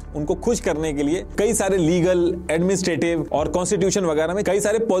गुस्सा है उनको खुश करने के लिए कई सारे लीगल, एडमिनिस्ट्रेटिव और कॉन्स्टिट्यूशन वगैरह में कई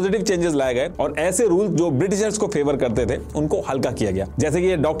सारे पॉजिटिव चेंजेस लाए गए और ऐसे रूल जो ब्रिटिशर्स को फेवर करते थे उनको हल्का किया गया। जैसे कि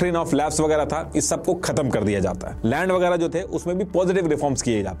ये डॉक्ट्रिन ऑफ लैप्स वगैरह था, इस सबको खत्म कर दिया जाता है। लैंड वगैरह जो थे उसमें भी पॉजिटिव रिफॉर्म्स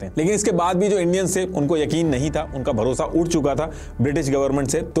किए जाते हैं। लेकिन इसके बाद भी जो इंडियंस थे उनको यकीन नहीं था, उनका भरोसा उठ चुका था ब्रिटिश गवर्नमेंट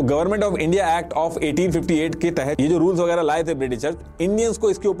से। तो government of India act of 1858 के तहत ये जो रूल्स वगैरह लाए थे ब्रिटिशर्स, इंडियंस को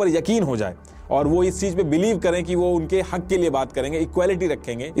इसके ऊपर यकीन हो जाए और वो इस चीज पे बिलीव करें कि वो उनके हक के लिए बात करेंगे, इक्वालिटी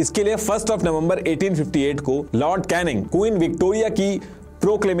रखेंगे। इसके लिए 1 नवंबर 1858 को लॉर्ड कैनिंग क्वीन विक्टोरिया की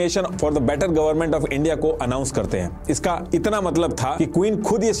proclamation for the better government of India को अनाउंस करते हैं। इसका इतना मतलब था कि क्वीन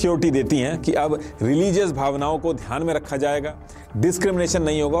खुद ये श्योरिटी देती हैं कि अब रिलीजियस भावनाओं को ध्यान में रखा जाएगा, डिस्क्रिमिनेशन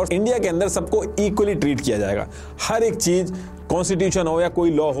नहीं होगा और इंडिया के अंदर सबको इक्वली ट्रीट किया जाएगा। हर एक चीज, कॉन्स्टिट्यूशन हो या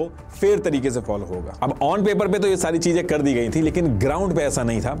कोई लॉ हो, फेयर तरीके से फॉलो होगा। अब ऑन पेपर पे तो ये सारी चीजें कर दी गई थी, लेकिन ग्राउंड पे ऐसा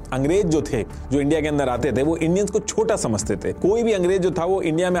नहीं था। अंग्रेज जो थे, जो इंडिया के अंदर आते थे, वो इंडियंस को छोटा समझते थे। कोई भी अंग्रेज जो था वो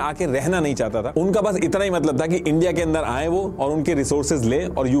इंडिया में आके रहना नहीं चाहता था। उनका बस इतना ही मतलब था कि इंडिया के अंदर आए वो और उनके रिसोर्सेज ले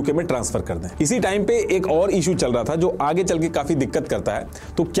और यूके में ट्रांसफर कर दें। इसी टाइम पे एक और इशू चल रहा था जो आगे चल के काफी दिक्कत करता है।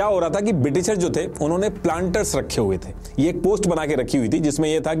 तो क्या हो रहा था कि ब्रिटिशर जो थे उन्होंने प्लांटर्स रखे हुए थे। ये एक पोस्ट बना के रखी हुई थी जिसमें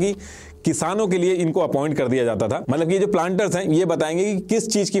यह था कि किसानों के लिए इनको अपॉइंट कर दिया जाता था। मतलब कि ये जो प्लांटर्स हैं ये बताएंगे कि किस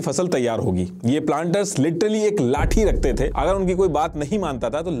चीज की फसल तैयार होगी। ये प्लांटर्स लिटरली एक लाठी रखते थे, अगर उनकी कोई बात नहीं मानता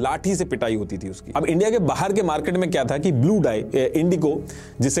था तो लाठी से पिटाई होती थी उसकी। अब इंडिया के बाहर के मार्केट में क्या था कि ब्लू डाई, इंडिगो,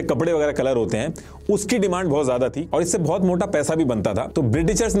 जिससे कपड़े वगैरह कलर होते हैं, उसकी डिमांड बहुत ज्यादा थी और इससे बहुत मोटा पैसा भी बनता था। तो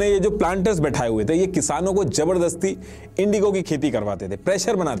ब्रिटिशर्स ने ये जो प्लांटर्स बैठाए हुए थे, ये किसानों को जबरदस्ती इंडिगो की खेती करवाते थे,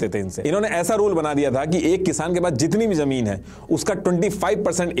 प्रेशर बनाते थे इनसे। इन्होंने ऐसा रूल बना दिया था कि एक किसान के पास जितनी भी जमीन है उसका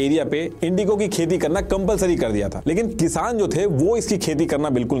 25% एरिया पे इंडिगो की खेती करना कंपलसरी कर दिया था। लेकिन किसान जो थे वो इसकी खेती करना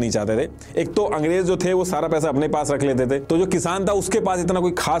बिल्कुल नहीं चाहते थे। एक तो अंग्रेज जो थे वो सारा पैसा अपने पास रख लेते थे, तो जो किसान था उसके पास इतना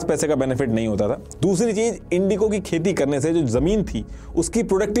कोई खास पैसे का बेनिफिट नहीं होता था। दूसरी चीज, इंडिगो की खेती करने से जो जमीन थी उसकी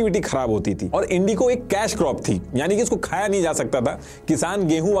प्रोडक्टिविटी खराब होती थी और इंडिगो एक कैश क्रॉप थी, यानी कि इसको खाया नहीं जा सकता था। किसान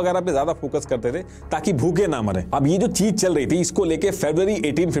गेहूं वगैरह पे ज्यादा फोकस करते थे ताकि भूखे ना मरे। अब ये जो चीज चल रही थी, इसको लेके फरवरी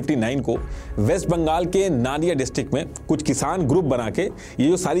 1859 को वेस्ट बंगाल के नादिया डिस्ट्रिक्ट में कुछ किसान ग्रुप बना के ये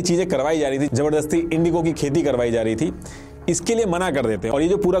जो सारी चीजें करवाई जा रही थी, जबरदस्ती इंडिगो की खेती करवाई जा रही थी, इसके लिए मना कर देते हैं। और ये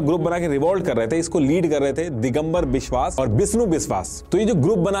जो पूरा ग्रुप बना के रिवोल्ट कर रहे थे, इसको लीड कर रहे थे दिगंबर बिश्वास और विष्णु बिश्वास। तो ये जो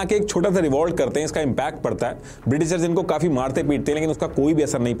ग्रुप बना के एक छोटा सा रिवोल्ट करते हैं, इसका इंपैक्ट पड़ता है। ब्रिटिशर्स इनको काफी मारते पीटते हैं, लेकिन उसका कोई भी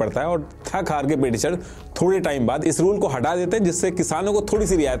असर नहीं पड़ता है और थक हार के ब्रिटिशर थोड़े टाइम बाद इस रूल को हटा देते हैं, जिससे किसानों को थोड़ी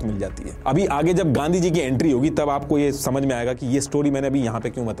सी रियायत मिल जाती है। अभी आगे जब गांधी जी की एंट्री होगी तब आपको ये समझ में आएगा कि ये स्टोरी मैंने अभी यहाँ पे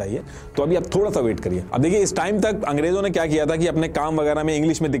क्यों बताई है। तो अभी आप थोड़ा सा वेट करिए। अब देखिए, इस टाइम तक अंग्रेजों ने क्या किया था कि अपने काम वगैरह में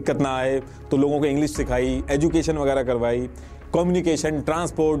इंग्लिश में दिक्कत ना आए तो लोगों को इंग्लिश सिखाई, एजुकेशन वगैरह करवाई, कम्युनिकेशन,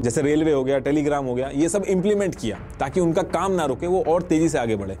 ट्रांसपोर्ट जैसे रेलवे हो गया, टेलीग्राम हो गया, ये सब इंप्लीमेंट किया ताकि उनका काम ना रुके, वो और तेजी से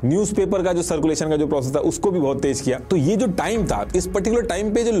आगे बढ़े। न्यूज़पेपर का जो सर्कुलेशन का जो प्रोसेस था उसको भी बहुत तेज किया। तो ये जो टाइम था, इस पर्टिकुलर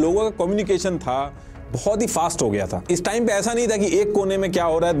टाइम पे जो लोगों का कम्युनिकेशन था बहुत ही फास्ट हो गया था। इस टाइम पे ऐसा नहीं था कि एक कोने में क्या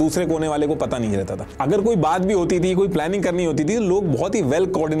हो रहा है दूसरे कोने वाले को पता नहीं रहता था। अगर कोई बात भी होती थी, कोई प्लानिंग करनी होती थी, तो लोग बहुत ही वेल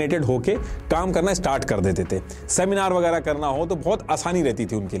कोऑर्डिनेटेड होके काम करना स्टार्ट कर देते थे। सेमिनार वगैरह करना हो तो बहुत आसानी रहती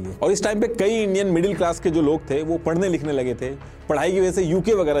थी उनके लिए। और इस टाइम पे कई इंडियन मिडिल क्लास के जो लोग थे वो पढ़ने लिखने लगे थे, पढ़ाई की वजह से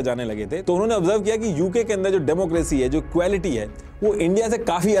यूके वगैरह जाने लगे थे। तो उन्होंने ऑब्जर्व किया कि यूके के अंदर जो डेमोक्रेसी है, जो इक्वालिटी है, वो इंडिया से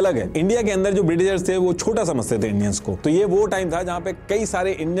काफी अलग है। इंडिया के अंदर जो ब्रिटिशर्स थे वो छोटा समझते थे इंडियंस को। तो ये वो टाइम था जहां पे कई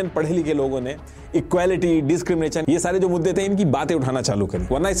सारे इंडियन पढ़े लिखे लोगों ने इक्वालिटी, डिस्क्रिमिनेशन, ये सारे जो मुद्दे थे इनकी बातें उठाना चालू करी।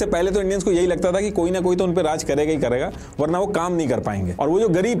 वरना इससे पहले तो इंडियंस को यही लगता था कि कोई ना कोई तो उन पे राज करेगा ही करेगा, वरना वो काम नहीं कर पाएंगे। और वो जो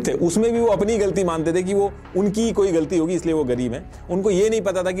गरीब थे उसमें भी वो अपनी गलती मानते थे कि वो उनकी कोई गलती होगी इसलिए वो गरीब है। उनको ये नहीं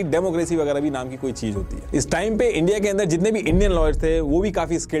पता था कि डेमोक्रेसी वगैरह भी नाम की कोई चीज होती है। इस टाइम पे इंडिया के अंदर जितने भी इंडियन लॉयर्स थे वो भी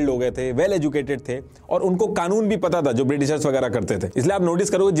काफी स्किल्ड हो गए थे, वेल एजुकेटेड थे और उनको कानून भी पता था जो ब्रिटिशर्स वगैरह करते थे। इसलिए आप नोटिस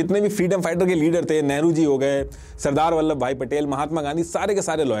करोगे जितने भी फ्रीडम फाइटर के लीडर थे, नेहरू जी हो गए, सरदार वल्लभ भाई पटेल, महात्मा गांधी, सारे के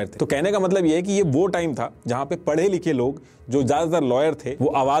सारे लॉयर थे। तो कहने का मतलब ये है कि ये वो टाइम था जहां पे पढ़े लिखे लोग जो ज्यादातर लॉयर थे वो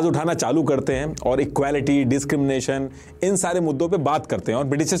आवाज उठाना चालू करते हैं और इक्वालिटी, डिस्क्रिमिनेशन, इन सारे मुद्दों पे बात करते हैं और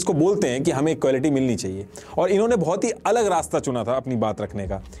ब्रिटिशर्स को बोलते हैं कि हमें इक्वालिटी मिलनी चाहिए। और इन्होंने बहुत ही अलग रास्ता चुना था अपनी बात रखने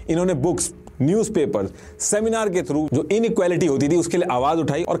का। इन्होंने बुक्स, न्यूज़पेपर, सेमिनार के थ्रू जो इनइक्वालिटी होती थी उसके लिए आवाज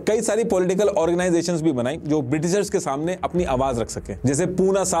उठाई और कई सारी पॉलिटिकल ऑर्गेनाइजेशंस भी बनाई जो ब्रिटिशर्स के सामने अपनी आवाज रख सके, जैसे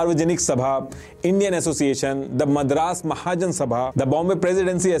पूना सार्वजनिक सभा, इंडियन एसोसिएशन, द मद्रास महाजन सभा, द बॉम्बे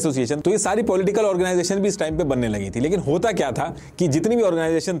प्रेसिडेंसी एसोसिएशन। तो ये सारी पॉलिटिकल ऑर्गेनाइजेशन भी इस टाइम पे बनने लगी थी। लेकिन होता क्या था कि जितनी भी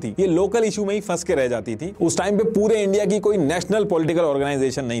ऑर्गेनाइजेशन थी ये लोकल इशू में ही फंस के रह जाती थी। उस टाइम पे पूरे इंडिया की कोई नेशनल पॉलिटिकल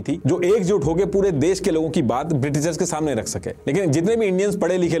ऑर्गेनाइजेशन नहीं थी जो एकजुट होकर पूरे देश के लोगों की बात ब्रिटिशर्स के सामने रख सके। लेकिन जितने भी इंडियंस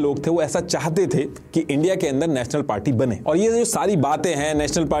पढ़े लिखे लोग थे वो ऐसा चाहते थे कि इंडिया के अंदर नेशनल पार्टी बने। और ये जो सारी बातें हैं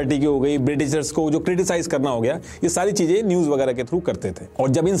नेशनल पार्टी की हो गई, ब्रिटिशर्स को जो क्रिटिसाइज करना हो गया, ये सारी चीजें न्यूज वगैरह के थ्रू करते थे। और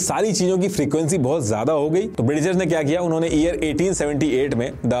जब इन सारी चीजों की फ्रीक्वेंसी बहुत ज्यादा हो गई तो ब्रिटिशर्स ने क्या किया, उन्होंने ईयर 1878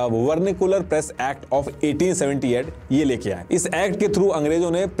 में the vernacular press act of 1878 ये लेके आए। इस एक्ट के थ्रू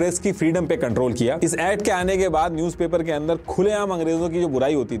अंग्रेजों ने प्रेस की फ्रीडम पे कंट्रोल किया। इस एक्ट के आने के बाद न्यूज़पेपर के अंदर खुलेआम अंग्रेजों की जो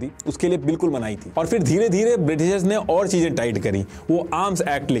बुराई होती थी उसके लिए बिल्कुल मनाही थी। और फिर धीरे धीरे ब्रिटिशर्स ने और चीजें टाइट करी। वो आर्म्स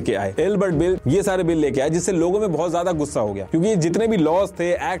एक्ट लेके आए, एल्बर्ट बिल, ये सारे बिल लेके आए, जिससे लोगों में बहुत ज्यादा गुस्सा हो गया, क्योंकि जितने भी लॉज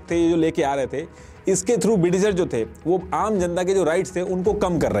थे, एक्ट थे, जो लेके आ रहे थे, इसके थ्रू ब्रिटिशर जो थे वो आम जनता के जो राइट्स थे उनको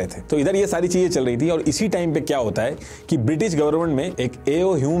कम कर रहे थे। तो इधर ये सारी चीजें चल रही थी और इसी टाइम पे क्या होता है कि ब्रिटिश गवर्नमेंट में एक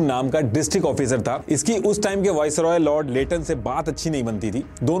एओ ह्यूम नाम का डिस्ट्रिक्ट ऑफिसर था। इसकी उस टाइम के वाइसरॉय लॉर्ड लेटन से बात अच्छी नहीं बनती थी,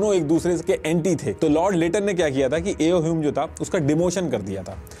 दोनों एक दूसरे के एंटी थे। तो लॉर्ड लेटन ने क्या किया था कि एओ ह्यूम जो था उसका डिमोशन कर दिया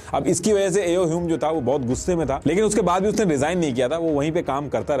था। अब इसकी वजह से एओ ह्यूम जो था वो बहुत गुस्से में था, लेकिन उसके बाद भी उसने रिजाइन नहीं किया था, वो वहीं पे काम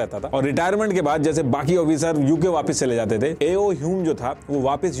करता रहता था। और रिटायरमेंट के बाद जैसे बाकी ऑफिसर यूके वापस चले जाते थे, एओ ह्यूम जो था वो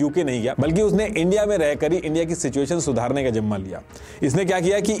वापस यूके नहीं गया, बल्कि उसने इंडिया में रहकर ही इंडिया की सिचुएशन सुधारने का जिम्मा लिया। इसने क्या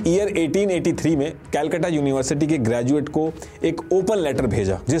किया कि ईयर 1883 में कैलकाटा यूनिवर्सिटी के ग्रेजुएट को एक ओपन लेटर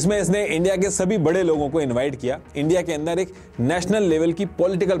भेजा, जिसमें इसने इंडिया के सभी बड़े लोगों को इनवाइट किया इंडिया के अंदर एक नेशनल लेवल की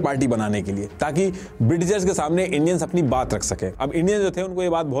पॉलिटिकल पार्टी बनाने के लिए, ताकि ब्रिटिशर्स के सामने इंडियंस अपनी बात रख सके। अब इंडियन जो थे उनको ये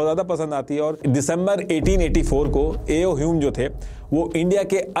बात बहुत ज्यादा पसंद आती है और दिसंबर 1884 को एओ ह्यूम जो थे वो इंडिया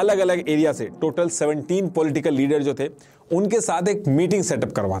के अलग अलग एरिया से टोटल 17 पॉलिटिकल लीडर जो थे उनके साथ एक मीटिंग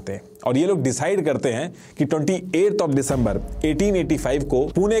सेटअप करवाते हैं और ये लोग डिसाइड करते हैं कि 28 दिसंबर 1885 को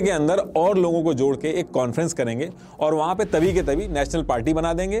पुणे के अंदर और लोगों को जोड़ के एक कॉन्फ्रेंस करेंगे और वहां पे तभी के तभी नेशनल पार्टी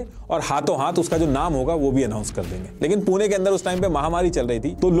बना देंगे और हाथों हाथ उसका जो नाम होगा वो भी अनाउंस कर देंगे। लेकिन पुणे के अंदर उस टाइम पे महामारी चल रही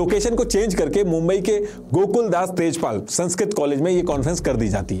थी, तो लोकेशन को चेंज करके मुंबई के गोकुलदास तेजपाल संस्कृत कॉलेज में ये कॉन्फ्रेंस कर दी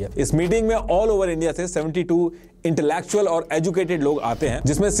जाती है। इस मीटिंग में ऑल ओवर इंडिया से 72 इंटेलेक्चुअल और एजुकेटेड लोग आते हैं,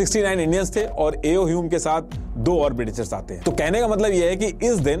 जिसमें 69 इंडियंस थे और एओ ह्यूम के साथ 2 और ब्रिटिशर्स आते हैं। तो कहने का मतलब यह है कि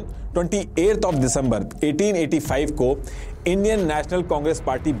इस दिन 28 दिसंबर 1885 को इंडियन नेशनल कांग्रेस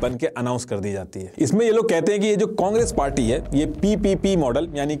पार्टी बन के अनाउंस कर दी जाती है। इसमें ये लोग कहते हैं कि ये जो कांग्रेस पार्टी है ये पीपीपी मॉडल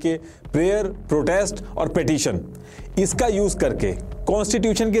यानी कि प्रेयर, प्रोटेस्ट और पिटीशन, इसका यूज करके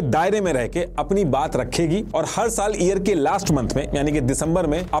कॉन्स्टिट्यूशन के दायरे में रह के अपनी बात रखेगी और हर साल ईयर के लास्ट मंथ में यानी कि दिसंबर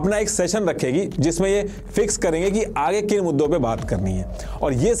में अपना एक सेशन रखेगी जिसमें ये फिक्स करेंगे कि आगे किन मुद्दों पे बात करनी है।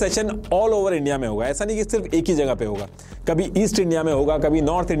 और ये सेशन ऑल ओवर इंडिया में होगा, ऐसा नहीं कि सिर्फ एक ही जगह पे होगा, कभी ईस्ट इंडिया में होगा, कभी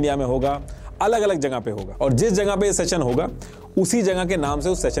नॉर्थ इंडिया में होगा, अलग अलग जगह पे होगा। और जिस जगह पे ये सेशन होगा उसी जगह के नाम से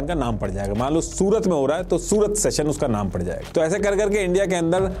उस सेशन का नाम पड़ जाएगा। मान लो सूरत में हो रहा है तो सूरत सेशन उसका नाम पड़ जाएगा। तो ऐसे कर करके इंडिया के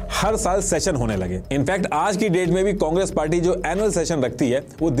अंदर हर साल सेशन होने लगे। इनफैक्ट आज की डेट में भी कांग्रेस पार्टी जो एनुअल सेशन रखती है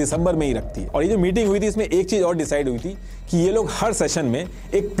वो दिसंबर में ही रखती है। और ये जो मीटिंग हुई थी इसमें एक चीज और डिसाइड हुई थी कि ये लोग हर सेशन में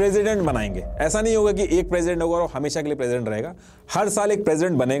एक प्रेसिडेंट बनाएंगे। ऐसा नहीं होगा कि एक प्रेसिडेंट होगा और हमेशा के लिए प्रेसिडेंट रहेगा, हर साल एक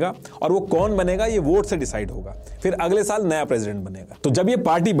प्रेसिडेंट बनेगा और वो कौन बनेगा ये वोट से डिसाइड होगा, फिर अगले साल नया प्रेसिडेंट बनेगा। तो जब ये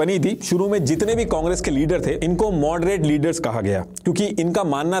पार्टी बनी थी शुरू में जितने भी कांग्रेस के लीडर थे इनको मॉडरेट लीडर्स कहा गया, क्योंकि इनका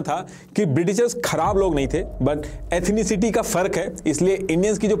मानना था कि ब्रिटिशर्स खराब लोग नहीं थे, बट एथनिसिटी का फर्क है, इसलिए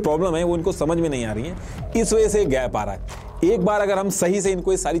इंडियंस की जो प्रॉब्लम है वो इनको समझ में नहीं आ रही है, इस वजह से गैप आ रहा है। एक बार अगर हम सही से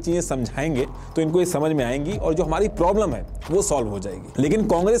इनको ये सारी चीजें समझाएंगे तो इनको ये समझ में आएंगी और जो हमारी प्रॉब्लम है वो सॉल्व हो जाएगी। लेकिन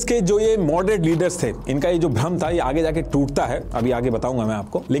कांग्रेस के जो ये मॉडरेट लीडर्स थे इनका ये जो भ्रम था ये आगे जाके टूटता है, अभी आगे बताऊंगा मैं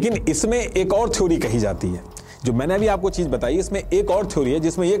आपको। लेकिन इसमें एक और थ्योरी कही जाती है, जो मैंने अभी आपको चीज बताई, इसमें एक और थ्योरी है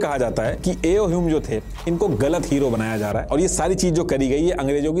जिसमें यह कहा जाता है कि एओ ह्यूम जो थे इनको गलत हीरो बनाया जा रहा है और ये सारी चीज जो करी गई ये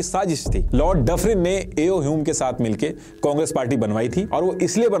अंग्रेजों की साजिश थी। लॉर्ड डफरिन ने एओ ह्यूम के साथ मिलकर कांग्रेस पार्टी बनवाई थी और वो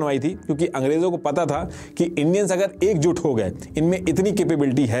इसलिए बनवाई थी क्योंकि अंग्रेजों को पता था कि इंडियंस अगर एकजुट हो गए, इनमें इतनी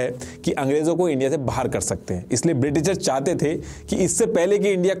कैपेबिलिटी है कि अंग्रेजों को इंडिया से बाहर कर सकते हैं। इसलिए ब्रिटिशर्स चाहते थे कि इससे पहले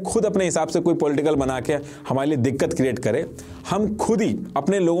कि इंडिया खुद अपने हिसाब से कोई पॉलिटिकल बना के हमारे लिए दिक्कत क्रिएट करे, हम खुद ही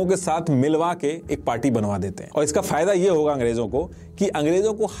अपने लोगों के साथ मिलवा के एक पार्टी बनवा देते हैं। और इसका फायदा ये होगा अंग्रेजों को कि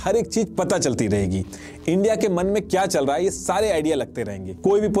अंग्रेजों को हर एक चीज पता चलती रहेगी, इंडिया के मन में क्या चल रहा है ये सारे आइडिया लगते रहेंगे।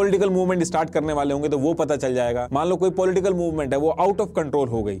 कोई भी पॉलिटिकल मूवमेंट स्टार्ट करने वाले होंगे तो वो पता चल जाएगा। मान लो कोई पॉलिटिकल मूवमेंट है वो आउट ऑफ कंट्रोल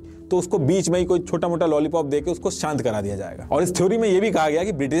हो गई तो उसको बीच में ही कोई छोटा मोटा लॉलीपॉप देके उसको शांत करा दिया जाएगा। और इस थ्योरी में ये भी कहा गया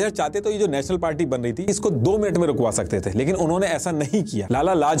कि ब्रिटिशर चाहते तो ये जो नेशनल पार्टी बन रही थी इसको 2 मिनट में रुकवा सकते थे, लेकिन उन्होंने ऐसा नहीं किया।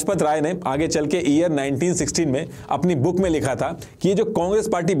 लाला लाजपत राय ने आगे चल के ईयर 1916 में अपनी बुक में लिखा था कि ये जो कांग्रेस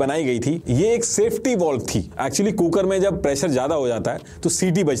पार्टी बनाई गई थी ये एक सेफ्टी वॉल्व थी। एक्चुअली कुकर में जब प्रेशर ज्यादा हो जाता है तो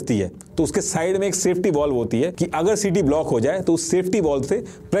सीटी बजती है, तो उसके साइड में एक सेफ्टी वॉल्व होती है कि अगर सीटी ब्लॉक हो जाए तो उस सेफ्टी वॉल्व से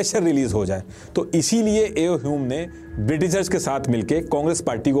प्रेशर रिलीज हो जाए। तो इसीलिए एओ ह्यूम ने ब्रिटिशर्स के साथ मिलकर कांग्रेस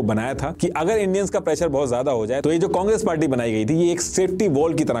पार्टी को बनाया था कि अगर इंडियंस का प्रेशर बहुत ज्यादा हो जाए तो ये जो कांग्रेस पार्टी बनाई गई थी ये एक सेफ्टी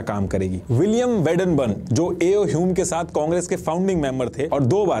वॉल की तरह काम करेगी। विलियम वेडनबर्न जो एओ ह्यूम के साथ कांग्रेस के फाउंडिंग मेंबर थे और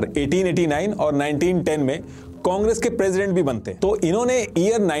 2 बार 1889 और 1910 में कांग्रेस के प्रेसिडेंट भी बनते, तो इन्होंने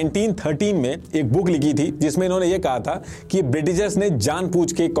ईयर 1913 में एक बुक लिखी थी जिसमें इन्होंने ये कहा था कि ब्रिटिशर्स ने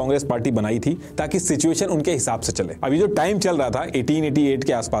जानबूझ के कांग्रेस पार्टी बनाई थी ताकि सिचुएशन उनके हिसाब से चले। अभी जो टाइम चल रहा था 1888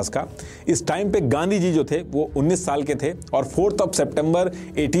 के आसपास का, इस टाइम पे गांधी जी जो थे वो 19 साल के थे और 4 सितंबर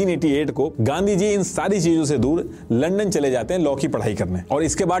 1888 को गांधी जी इन सारी चीजों से दूर लंदन चले जाते हैं लॉ की पढ़ाई करने। और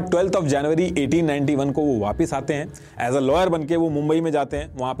इसके बाद 12 जनवरी 1891 को वो वापिस आते हैं एज अ लॉयर बन के, वो मुंबई में जाते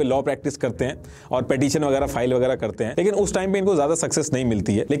हैं, वहां पे लॉ प्रैक्टिस करते हैं और पिटीशन वगैरह फाइल फाइल वगैरह करते हैं, लेकिन उस टाइम पे इनको ज्यादा सक्सेस नहीं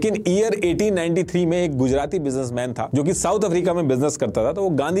मिलती है। लेकिन ईयर 1893 में एक गुजराती बिजनेसमैन था जो कि साउथ अफ्रीका में बिजनेस करता था, तो वो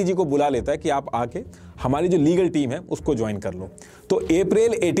गांधी जी को बुला लेता है कि आप आके हमारी जो लीगल टीम है उसको ज्वाइन कर लो। तो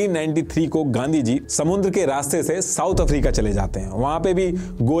अप्रैल 1893 को गांधी जी समुद्र के रास्ते से साउथ अफ्रीका चले जाते हैं। वहां पे भी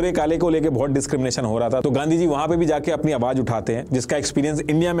गोरे काले को लेके बहुत डिस्क्रिमिनेशन हो रहा था, तो गांधी जी वहां पे भी जाके अपनी आवाज उठाते हैं, जिसका एक्सपीरियंस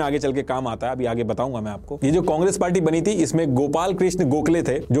इंडिया में आगे चल के काम आता है। अभी आगे बताऊंगा मैं आपको। ये जो कांग्रेस पार्टी बनी थी, इसमें गोपाल कृष्ण गोखले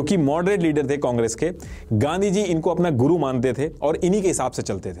थे जो कि मॉडरेट लीडर थे कांग्रेस के। गांधी जी इनको अपना गुरु मानते थे और इन्हीं के हिसाब से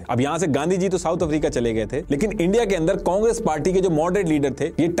चलते थे। अब यहां से गांधी जी तो साउथ अफ्रीका चले गए थे, लेकिन इंडिया के अंदर कांग्रेस पार्टी के जो मॉडरेट लीडर थे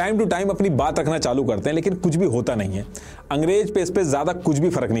ये टाइम टू टाइम अपनी बात रखना चालू करते हैं, लेकिन कुछ भी होता नहीं है। अंग्रेज पे इस पे ज्यादा कुछ भी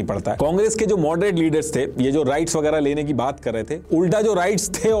फर्क नहीं पड़ता है। कांग्रेस के जो मॉडरेट लीडर्स थे, ये जो राइट्स वगैरह लेने की बात कर रहे थे, उल्टा जो राइट्स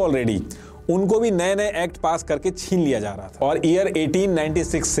थे ऑलरेडी उनको भी नए नए एक्ट पास करके छीन लिया जा रहा था। और ईयर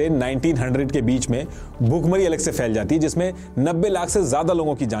 1896 से 1900 के बीच में भूखमरी अलग से फैल जाती है, जिसमें 90 लाख से ज्यादा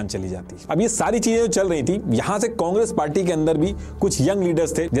लोगों की जान चली जाती है। अब ये सारी चीजें जो चल रही थी, यहां से कांग्रेस पार्टी के अंदर भी कुछ यंग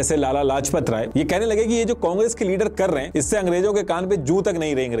लीडर्स थे, जैसे लाला लाजपत राय। ये कहने लगे कि ये जो कांग्रेस के लीडर कर रहे हैं, इससे अंग्रेजों के कान पे जूं तक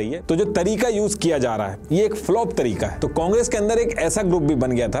नहीं रेंग रही है, तो जो तरीका यूज किया जा रहा है ये एक फ्लॉप तरीका है। तो कांग्रेस के अंदर एक ऐसा ग्रुप भी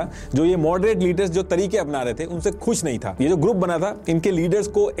बन गया था जो ये मॉडरेट लीडर्स जो तरीके अपना रहे थे उनसे खुश नहीं था। ये जो ग्रुप बना था, इनके लीडर्स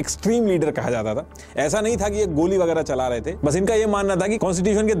को एक्सट्रीम लीडर कहा जाता था। ऐसा नहीं था कि ये गोली वगैरह चला रहे थे, बस इनका ये मानना था कि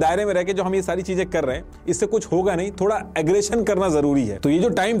कॉन्स्टिट्यूशन के दायरे में रहकर जो हम ये सारी चीजें कर रहे हैं इससे कुछ होगा नहीं, थोड़ा एग्रेशन करना जरूरी है। तो ये जो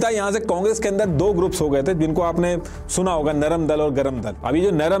टाइम था, यहां से कांग्रेस के अंदर दो ग्रुप्स हो गए थे जिनको आपने सुना होगा, नरम दल और गरम दल। अभी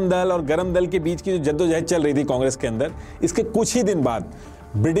जो नरम दल और गरम दल के बीच की जो जद्दोजहद चल रही थी कांग्रेस के अंदर, इसके कुछ ही दिन बाद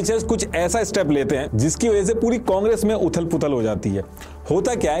ब्रिटिशर्स कुछ ऐसा स्टेप लेते हैं जिसकी वजह से पूरी कांग्रेस में उथल पुथल हो जाती है।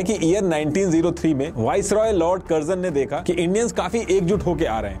 होता क्या है कि ईयर 1903 में वाइसरॉय लॉर्ड कर्जन ने देखा कि इंडियंस काफी एकजुट होकर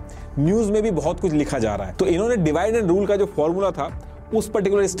आ रहे हैं, न्यूज में भी बहुत कुछ लिखा जा रहा है, तो इन्होंने डिवाइड एंड रूल का जो फॉर्मूला था उस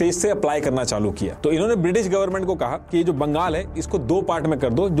पर्टिकुलर स्टेज से अप्लाई करना चालू किया। तो इन्होंने ब्रिटिश गवर्नमेंट को कहा कि ये जो बंगाल है इसको दो पार्ट में कर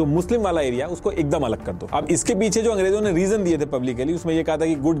दो, जो मुस्लिम वाला एरिया उसको एकदम अलग कर दो। अब इसके पीछे जो अंग्रेजों ने रीजन दिए थे पब्लिकली, उसमें ये कहा था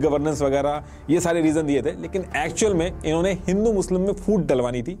कि गुड गवर्नेंस वगैरह ये सारे रीजन दिए थे, लेकिन एक्चुअल में इन्होंने हिंदू मुस्लिम में फूट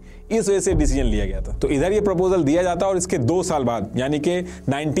डलवानी थी, इस वजह से डिसीजन लिया गया था। तो इधर ये प्रपोजल दिया जाता और इसके 2 साल बाद यानी कि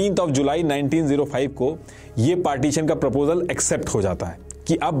 19 जुलाई 1905 को ये पार्टीशन का प्रपोजल एक्सेप्ट हो जाता है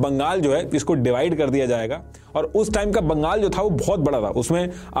कि अब बंगाल जो है इसको डिवाइड कर दिया जाएगा। और उस टाइम का बंगाल जो था वो बहुत बड़ा था, उसमें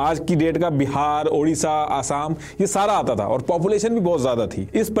आज की डेट का बिहार, ओडिशा, आसाम ये सारा आता था और पॉपुलेशन भी बहुत ज्यादा थी।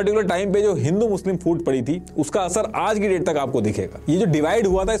 इस पर्टिकुलर टाइम पे जो हिंदू मुस्लिम फूट पड़ी थी उसका असर आज की डेट तक आपको दिखेगा। ये जो डिवाइड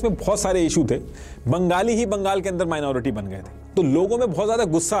हुआ था इसमें बहुत सारे इशू थे, बंगाली ही बंगाल के अंदर माइनॉरिटी बन गए थे, तो लोगों में बहुत ज्यादा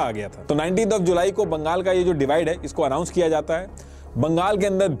गुस्सा आ गया था। तो 19 जुलाई को बंगाल का ये जो डिवाइड है इसको अनाउंस किया जाता है। बंगाल के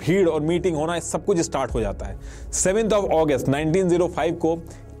अंदर भीड़ और मीटिंग होना सब कुछ स्टार्ट हो जाता है। 7 अगस्त 1905 को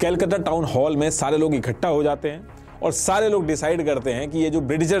कलकत्ता टाउन हॉल में सारे लोग इकट्ठा हो जाते हैं और सारे लोग डिसाइड करते हैं कि ये जो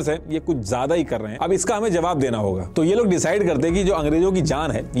ब्रिटिशर्स हैं ये कुछ ज्यादा ही कर रहे हैं, अब इसका हमें जवाब देना होगा। तो ये लोग डिसाइड करते हैं कि जो अंग्रेजों की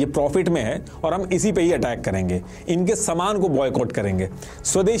जान है ये प्रॉफिट में है और हम इसी पे ही अटैक करेंगे, इनके सामान को बॉयकॉट करेंगे,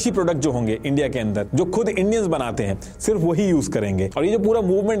 स्वदेशी प्रोडक्ट जो होंगे इंडिया के अंदर जो खुद इंडियंस बनाते हैं सिर्फ वही यूज करेंगे। और ये जो पूरा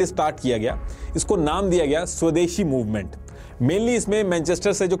मूवमेंट स्टार्ट किया गया इसको नाम दिया गया स्वदेशी मूवमेंट। मेनली इसमें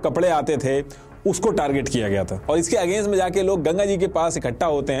मैनचेस्टर से जो कपड़े आते थे उसको टारगेट किया गया था और इसके अगेंस्ट में जाके लोग गंगा जी के पास इकट्ठा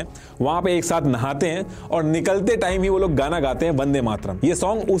होते हैं, वहां पे एक साथ नहाते हैं और निकलते टाइम ही वो लोग गाना गाते हैं, वंदे मातरम। ये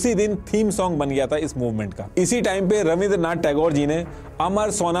सॉन्ग उसी दिन थीम सॉन्ग बन गया था इस मूवमेंट का। इसी टाइम पे रविंद्रनाथ टैगोर जी ने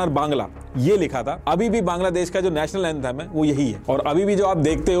अमर सोनार बांग्ला ये लिखा था। अभी भी बांग्लादेश का जो नेशनल एंथम है वो यही है। और अभी भी जो आप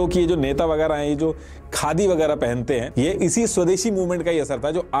देखते हो कि ये जो नेता वगैरह हैं, ये जो खादी वगैरह पहनते हैं, ये इसी स्वदेशी मूवमेंट का ही असर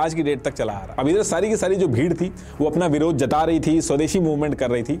था जो आज की डेट तक चला आ रहा। अब इधर सारी की सारी जो भीड़ थी वो अपना विरोध जता रही थी, स्वदेशी मूवमेंट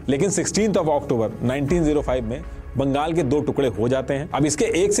कर रही थी, लेकिन 16 अक्टूबर 1905 में बंगाल के 2 टुकड़े हो जाते हैं। अब इसके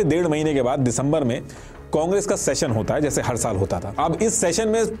 1 से 1.5 महीने के बाद दिसंबर में कांग्रेस का सेशन होता है, जैसे हर साल होता था। अब इस सेशन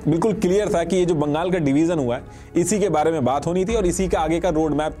में बिल्कुल क्लियर था कि ये जो बंगाल का डिवीजन हुआ है इसी के बारे में बात होनी थी और इसी का आगे का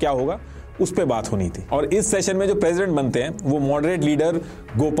रोड मैप क्या होगा उस पे बात होनी थी। और इस सेशन में जो प्रेसिडेंट बनते हैं वो मॉडरेट लीडर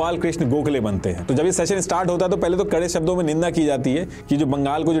गोपाल कृष्ण गोखले बनते हैं। तो जब ये सेशन स्टार्ट होता है तो पहले तो कड़े शब्दों में निंदा की जाती है कि जो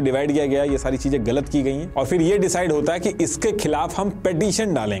बंगाल को जो डिवाइड किया गया ये सारी चीजें गलत की गई हैं, और फिर ये डिसाइड होता है कि इसके खिलाफ हम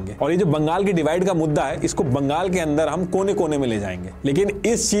पेटिशन डालेंगे और ये जो बंगाल की डिवाइड का मुद्दा है इसको बंगाल के अंदर हम कोने कोने में ले जाएंगे। लेकिन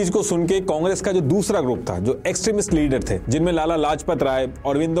इस चीज को सुन के कांग्रेस का जो दूसरा ग्रुप था, जो एक्सट्रीमिस्ट लीडर थे, जिनमें लाला लाजपत राय,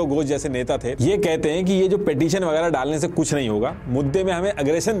 अरविंदो घोष जैसे नेता थे, ये कहते हैं कि ये जो पेटिशन वगैरह डालने से कुछ नहीं होगा, मुद्दे में हमें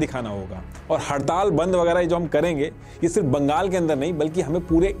अग्रेशन दिखाना होगा और हड़ताल बंद वगैरह जो हम करेंगे ये सिर्फ बंगाल के अंदर नहीं बल्कि हमें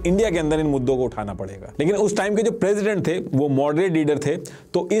पूरे इंडिया के अंदर इन मुद्दों को उठाना पड़ेगा। लेकिन उस टाइम के जो प्रेसिडेंट थे वो मॉडरेट लीडर थे,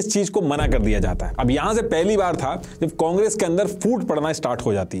 तो इस चीज को मना कर दिया जाता है। अब यहां से पहली बार था जब कांग्रेस के अंदर फूट पड़ना स्टार्ट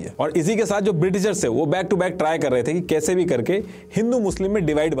हो जाती है और इसी के साथ जो ब्रिटिशर्स थे वो बैक टू बैक ट्राई कर रहे थे कि कैसे भी करके हिंदू मुस्लिम में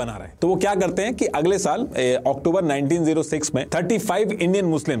डिवाइड बना रहे। तो वो क्या करते हैं कि अगले साल अक्टूबर 1906 में 35 इंडियन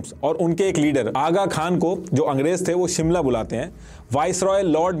मुस्लिम्स और उनके एक लीडर आगा खान को, जो अंग्रेज थे, वो शिमला बुलाते हैं। वाइसरॉय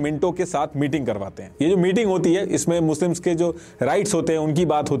लॉर्ड मिंटो के साथ मीटिंग करवाते हैं। ये जो मीटिंग होती है इसमें मुस्लिम्स के जो राइट्स होते हैं उनकी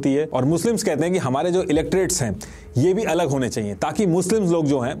बात होती है, और मुस्लिम्स कहते हैं कि हमारे जो इलेक्टरेट्स हैं ये भी अलग होने चाहिए ताकि मुस्लिम्स लोग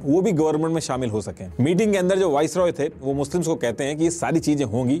जो हैं वो भी गवर्नमेंट में शामिल हो सकें। मीटिंग के अंदर जो वाइसरॉय थे वो मुस्लिम्स को कहते हैं कि ये सारी चीजें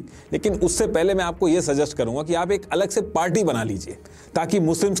होंगी, लेकिन उससे पहले मैं आपको ये सजेस्ट करूंगा कि आप एक अलग से पार्टी बना लीजिए ताकि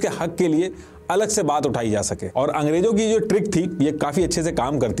मुस्लिम्स के हक के लिए अलग से बात उठाई जा सके। और अंग्रेजों की जो ट्रिक थी ये काफी अच्छे से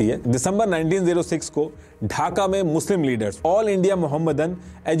काम करती है। दिसंबर 1906 को ढाका में Muslim leaders all India Mohammedan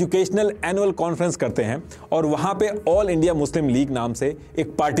educational annual conference करते हैं और वहां पे ऑल इंडिया मुस्लिम लीग नाम से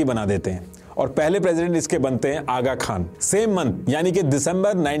एक पार्टी बना देते हैं, और पहले प्रेसिडेंट इसके बनते हैं आगा खान। सेम मंथ यानी कि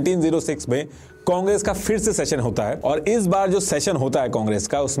दिसंबर 1906 में कांग्रेस का फिर से सेशन होता है, और इस बार जो सेशन होता है कांग्रेस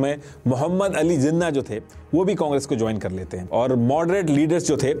का उसमें मोहम्मद अली जिन्ना जो थे वो भी कांग्रेस को ज्वाइन कर लेते हैं और मॉडरेट लीडर्स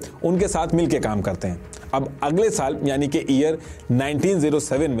जो थे उनके साथ मिलकर काम करते हैं। अब अगले साल यानी कि ईयर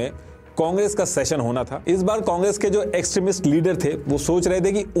 1907 में कांग्रेस का सेशन होना था। इस बार कांग्रेस के जो एक्सट्रीमिस्ट लीडर थे वो सोच रहे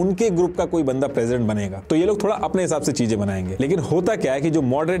थे कि उनके ग्रुप का कोई बंदा प्रेसिडेंट बनेगा, तो ये लोग थोड़ा अपने हिसाब से चीजें बनाएंगे। लेकिन होता क्या है कि जो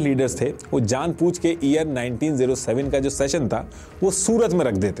मॉडरेट लीडर्स थे वो जानबूझ के ईयर 1907 का जो सेशन था वो सूरत में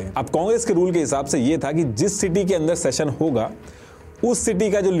रख देते हैं। अब कांग्रेस के रूल के हिसाब से ये था कि जिस सिटी के अंदर सेशन होगा उस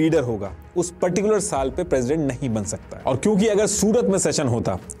सिटी का जो लीडर होगा उस पर्टिकुलर साल पे प्रेसिडेंट नहीं बन सकता। और क्योंकि अगर सूरत में सेशन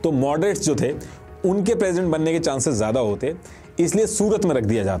होता तो मॉडरेट्स जो थे उनके प्रेसिडेंट बनने के चांसेस ज्यादा होते, इसलिए सूरत में रख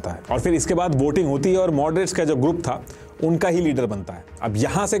दिया जाता है। और फिर इसके बाद वोटिंग होती है और मॉडरेट्स का जो ग्रुप था उनका ही लीडर बनता है। अब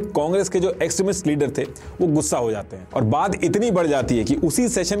यहां से कांग्रेस के जो एक्सट्रीमिस्ट लीडर थे वो गुस्सा हो जाते हैं और बात इतनी बढ़ जाती है कि उसी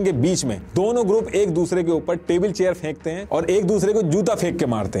सेशन के बीच में दोनों ग्रुप एक दूसरे के ऊपर टेबल चेयर फेंकते हैं और एक दूसरे को जूता फेंक के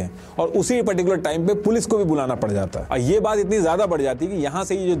मारते हैं, और उसी पर्टिकुलर टाइम पे पुलिस को भी बुलाना पड़ जाता है। और ये बात इतनी ज्यादा बढ़ जाती है कि यहां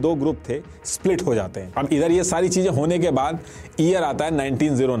से ये जो दो ग्रुप थे स्प्लिट हो जाते हैं। अब इधर ये सारी चीजें होने के बाद ईयर आता है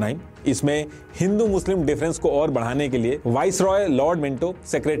 1909। इसमें हिंदू मुस्लिम डिफरेंस को और बढ़ाने के लिए viceroy Lord Minto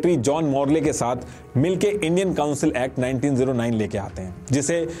secretary John Morley के साथ मिलके इंडियन काउंसिल एक्ट 1909 लेके आते हैं,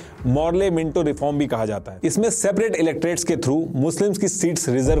 जिसे मॉर्ले मिंटो रिफॉर्म भी कहा जाता है। इसमें सेपरेट इलेक्टरेट्स के थ्रू मुस्लिम्स की सीट्स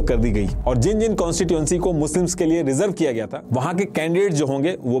रिजर्व कर दी गई, और जिन जिन कॉन्स्टिट्यूएंसी को मुस्लिम्स के लिए रिजर्व किया गया था वहां के कैंडिडेट जो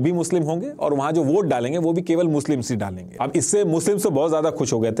होंगे वो भी मुस्लिम होंगे, और वहां जो वोट डालेंगे वो भी केवल मुस्लिम्स ही डालेंगे। अब इससे मुस्लिम्स तो बहुत ज्यादा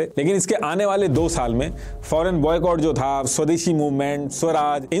खुश हो गए थे, लेकिन इसके आने वाले 2 साल में फॉरेन बॉयकॉट जो था, स्वदेशी मूवमेंट,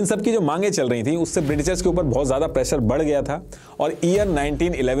 स्वराज, इन सब की जो मांगे चल रही थी उससे ब्रिटिशर्स के ऊपर बहुत ज्यादा प्रेशर बढ़ गया था, और ईयर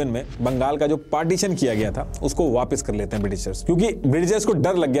 1911 में बंगाल का जो पार्टीशन किया गया था उसको वापस कर लेते हैं ब्रिटिशर्स, क्योंकि ब्रिटिशर्स को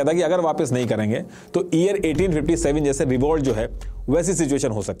डर लग गया था कि अगर वापस नहीं करेंगे तो ईयर 1857 जैसे रिवोल्ट जो है वैसी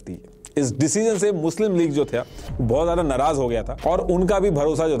सिचुएशन हो सकती है। इस डिसीजन से मुस्लिम लीग जो था बहुत ज्यादा नाराज हो गया था और उनका भी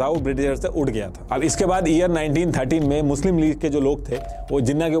भरोसा जो था वो ब्रिटिशर्स से उड़ गया था। अब इसके बाद ईयर 1913 में मुस्लिम लीग के जो लोग थे वो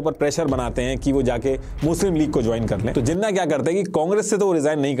जिन्ना के ऊपर प्रेशर बनाते हैं कि वो जाके मुस्लिम लीग को ज्वाइन कर लें। तो जिन्ना क्या करते हैं कि कांग्रेस से तो वो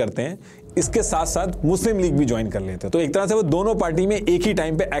रिजाइन नहीं करते हैं, इसके साथ साथ मुस्लिम लीग भी ज्वाइन कर लेते हैं। तो एक तरह से वो दोनों पार्टी में एक ही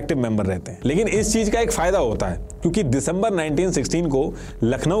टाइम पे एक्टिव मेंबर रहते हैं। लेकिन इस चीज का एक फायदा होता है, क्योंकि दिसंबर 1916 को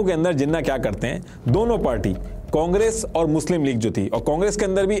लखनऊ के अंदर जिन्ना क्या करते हैं, दोनों पार्टी कांग्रेस और मुस्लिम लीग जो थी, और कांग्रेस के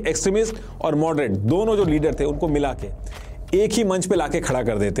अंदर भी एक्सट्रीमिस्ट और मॉडरेट दोनों जो लीडर थे उनको मिला के एक ही मंच पे लाके खड़ा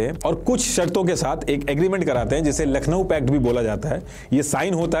कर देते हैं और कुछ शर्तों के साथ एक एग्रीमेंट कराते हैं जिसे लखनऊ पैक्ट भी बोला जाता है। ये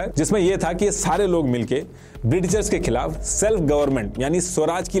साइन होता है जिसमें यह था कि ये सारे लोग मिलके ब्रिटिशर्स के खिलाफ सेल्फ गवर्नमेंट यानी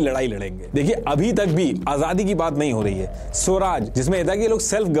स्वराज की लड़ाई लड़ेंगे। देखिए अभी तक भी आजादी की बात नहीं हो रही है, स्वराज जिसमें यह था कि ये लोग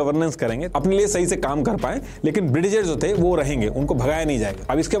सेल्फ गवर्नेंस करेंगे, अपने लिए सही से काम कर पाए, लेकिन ब्रिटिशर्स जो थे वो रहेंगे, उनको भगाया नहीं जाएगा।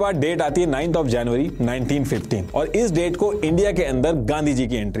 अब इसके बाद डेट आती है 9 जनवरी 1915 और इस डेट को इंडिया के अंदर गांधी जी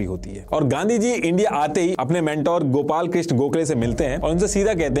की एंट्री होती है। और गांधी जी इंडिया आते ही अपने मेंटोर गोपाल कृष्ण गोखले से मिलते हैं और उनसे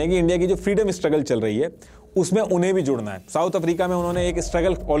सीधा कहते हैं कि इंडिया की जो फ्रीडम स्ट्रगल चल रही है उसमें उन्हें भी जुड़ना है। साउथ अफ्रीका में उन्होंने एक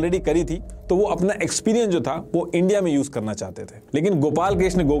स्ट्रगल ऑलरेडी करी थी, तो वो अपना एक्सपीरियंस जो था वो इंडिया में यूज करना चाहते थे। लेकिन गोपाल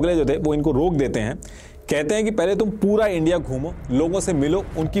कृष्ण गोखले जो थे वो इनको रोक देते हैं, कहते हैं कि पहले तुम पूरा इंडिया घूमो, लोगों से मिलो,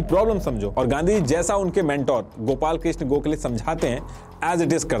 उनकी प्रॉब्लम समझो। और गांधी जी जैसा उनके मेंटोर गोपाल कृष्ण गोखले समझाते हैं एज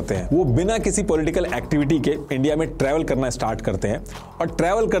इट इज करते हैं। वो बिना किसी पॉलिटिकल एक्टिविटी के इंडिया में ट्रैवल करना स्टार्ट करते हैं और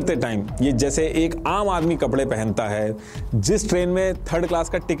ट्रैवल करते टाइम ये जैसे एक आम आदमी कपड़े पहनता है, जिस ट्रेन में 3rd क्लास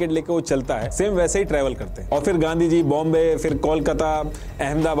का टिकट लेके वो चलता है, सेम वैसे ही ट्रैवल करते हैं। और फिर गांधी जी बॉम्बे, फिर कोलकाता,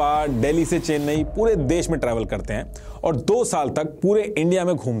 अहमदाबाद, दिल्ली से चेन्नई, पूरे देश में ट्रैवल करते हैं और 2 साल तक पूरे इंडिया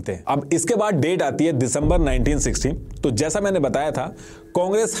में घूमते हैं। अब इसके बाद डेट आती है दिसंबर 1916। तो जैसा मैंने बताया था,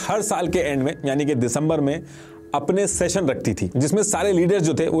 कांग्रेस हर साल के एंड में यानी कि दिसंबर में अपने सेशन रखती थी जिसमें सारे लीडर्स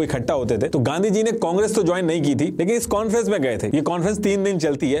जो थे वो इकट्ठा होते थे। तो गांधी जी ने कांग्रेस तो ज्वाइन नहीं की थी, लेकिन इस कॉन्फ्रेंस में गए थे। ये कॉन्फ्रेंस 3 दिन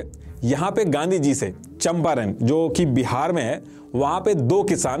चलती है। यहां पे गांधी जी से चंपारण जो कि बिहार में है, वहां पे 2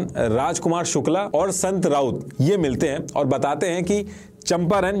 किसान राजकुमार शुक्ला और संत राउत ये मिलते हैं और बताते हैं कि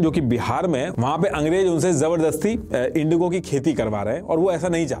चंपारण जो कि बिहार में है, वहां पे अंग्रेज उनसे जबरदस्ती इंडिगो की खेती करवा रहे हैं और वो ऐसा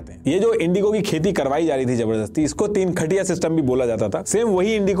नहीं चाहते। ये जो इंडिगो की खेती करवाई जा रही थी जबरदस्ती, इसको तीन खटिया सिस्टम भी बोला जाता था। सेम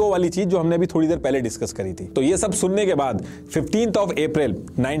वही इंडिगो वाली चीज जो हमने अभी थोड़ी देर पहले डिस्कस करी थी। तो ये सब सुनने के बाद 15 अप्रैल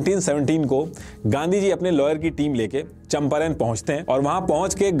 1917 को गांधी जी अपने लॉयर की टीम लेके चंपारण पहुंचते हैं और वहां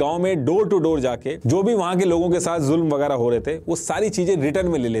पहुंच के गांव में डोर टू डोर जाके जो भी वहां के लोगों के साथ जुल्म वगैरह हो रहे थे वो सारी चीजें रिटर्न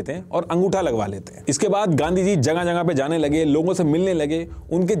में ले लेते हैं और अंगूठा लगवा लेते हैं। इसके बाद गांधी जी जगह जगह पे जाने लगे, लोगों से मिलने लगे।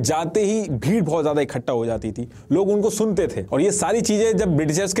 उनके जाते ही भीड़ बहुत ज्यादा इकट्ठा हो जाती थी, लोग उनको सुनते थे। और ये सारी चीजें जब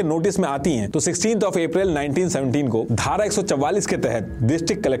ब्रिटिशर्स के नोटिस में आती हैं तो 16 अप्रैल 1917 को धारा 144 के तहत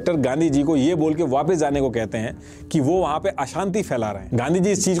डिस्ट्रिक्ट कलेक्टर गांधी जी को ये बोल के वापस जाने को कहते हैं कि वो वहां पे अशांति फैला रहे हैं। गांधी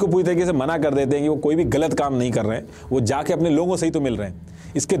जी इस चीज को पूरी तरीके से मना कर देते हैं कि वो कोई भी गलत काम नहीं कर रहे हैं, वो जाके अपने लोगों से ही तो मिल रहे हैं।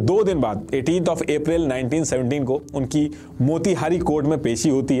 इसके 2 दिन बाद 18 अप्रैल 1917 को उनकी मोतीहारी कोर्ट में पेशी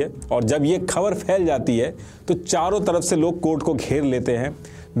होती है और जब ये खबर फैल जाती है तो चारों तरफ से लोग कोर्ट को घेर लेते हैं,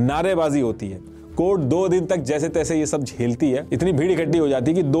 नारेबाजी होती है। कोर्ट 2 दिन तक जैसे तैसे ये सब झेलती है। इतनी भीड़ इकट्ठी हो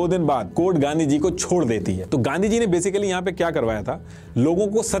जाती है कि 2 दिन बाद कोर्ट गांधी जी को छोड़ देती है। तो गांधी जी ने बेसिकली यहाँ पे क्या करवाया था, लोगों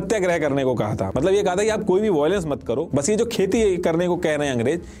को सत्याग्रह करने को कहा था। मतलब ये कहा था कि आप कोई भी वायलेंस मत करो, बस ये जो खेती करने को कह रहे हैं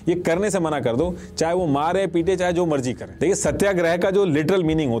अंग्रेज, ये करने से मना कर दो, चाहे वो मारे पीटे, चाहे जो मर्जी करें। देखिए सत्याग्रह का जो लिटरल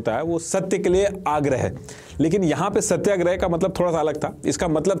मीनिंग होता है वो सत्य के लिए आग्रह है, लेकिन यहाँ पे सत्याग्रह का मतलब थोड़ा सा अलग था। इसका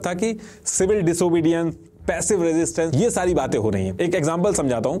मतलब था कि सिविल डिसोबीडियंस, पैसिव रेजिस्टेंस, ये सारी बातें हो रही हैं। एक एग्जांपल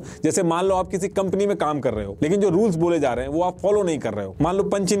समझाता हूं। जैसे मान लो आप किसी कंपनी में काम कर रहे हो, लेकिन जो रूल्स बोले जा रहे हैं वो आप फॉलो नहीं कर रहे हो। मान लो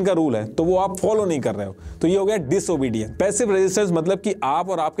पंच इन का रूल है तो वो आप फॉलो नहीं कर रहे हो, तो ये हो गया डिसओबीडियंस। पैसिव रेजिस्टेंस मतलब कि आप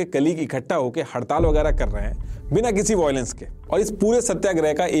और आपके कलीग इकट्ठा होकर हड़ताल वगैरह कर रहे हैं बिना किसी वायलेंस के। और इस पूरे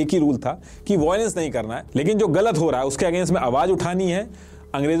सत्याग्रह का एक ही रूल था कि वायलेंस नहीं करना है, लेकिन जो गलत हो रहा है उसके अगेंस्ट में आवाज उठानी है,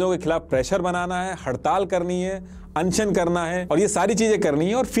 अंग्रेजों के खिलाफ प्रेशर बनाना है, हड़ताल करनी है, अनशन करना है, और ये सारी चीजें करनी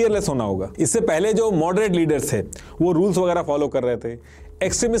है और फियरलेस होना होगा। इससे पहले जो मॉडरेट लीडर्स थे वो रूल्स वगैरह फॉलो कर रहे थे।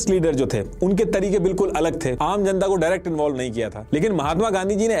 एक्सट्रीमिस्ट लीडर जो थे उनके तरीके बिल्कुल अलग थे, आम जनता को डायरेक्ट इन्वॉल्व नहीं किया था। लेकिन महात्मा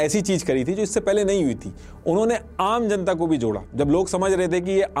गांधी जी ने ऐसी चीज करी थी जो इससे पहले नहीं हुई थी, उन्होंने आम जनता को भी जोड़ा। जब लोग समझ रहे थे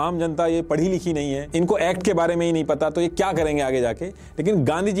कि ये आम जनता ये पढ़ी लिखी नहीं है, इनको एक्ट के बारे में ही नहीं पता, तो ये क्या करेंगे आगे जाके, लेकिन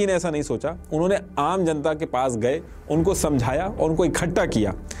गांधी जी ने ऐसा नहीं सोचा। उन्होंने आम जनता के पास गए, उनको समझाया और उनको इकट्ठा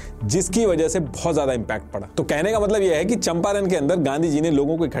किया, जिसकी वजह से बहुत ज्यादा इंपैक्ट पड़ा। तो कहने का मतलब यह है कि चंपारण के अंदर गांधी जी ने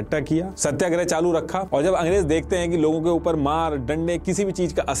लोगों को इकट्ठा किया, सत्याग्रह चालू रखा, और जब अंग्रेज देखते हैं कि लोगों के ऊपर मार डंडे किसी भी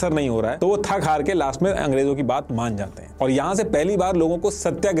चीज का असर नहीं हो रहा है, तो वो थक हार के लास्ट में अंग्रेजों की बात मान जाते हैं। और यहां से पहली बार लोगों को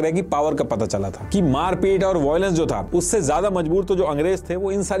सत्याग्रह की पावर का पता चला था कि मारपीट और वायलेंस जो था उससे ज्यादा मजबूर तो जो अंग्रेज थे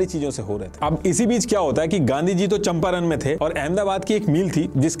वो इन सारी चीजों से हो रहे थे। अब इसी बीच क्या होता है कि गांधी जी तो चंपारण में थे और अहमदाबाद की एक मिल थी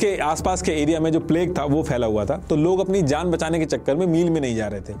जिसके आसपास के एरिया में जो प्लेग था वो फैला हुआ था। तो लोग अपनी जान बचाने के चक्कर में मिल में नहीं जा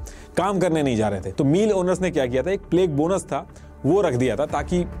रहे थे, काम करने नहीं जा रहे थे। तो मिल ओनर्स ने क्या किया था, एक प्लेग बोनस था वो रख दिया था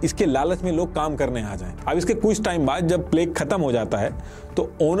ताकि इसके लालच में लोग काम करने आ जाएं। अब इसके कुछ टाइम बाद जब प्लेग खत्म हो जाता है तो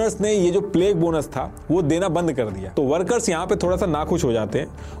ओनर्स ने ये जो प्लेग बोनस था वो देना बंद कर दिया। तो वर्कर्स यहाँ पे थोड़ा सा नाखुश हो जाते हैं,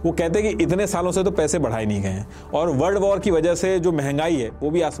 वो कहते हैं कि इतने सालों से तो पैसे बढ़ाए नहीं गए हैं और वर्ल्ड वॉर की वजह से जो महंगाई है वो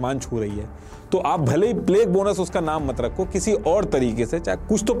भी आसमान छू रही है। तो आप भले ही प्लेग बोनस उसका नाम मत रखो, किसी और तरीके से चाहे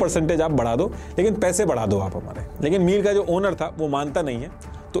कुछ तो परसेंटेज आप बढ़ा दो, लेकिन पैसे बढ़ा दो आप हमारे। लेकिन मिल का जो ओनर था वो मानता नहीं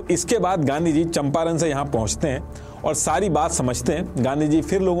है। तो इसके बाद गांधी जी चंपारण से यहाँ पहुंचते हैं और सारी बात समझते हैं। गांधी जी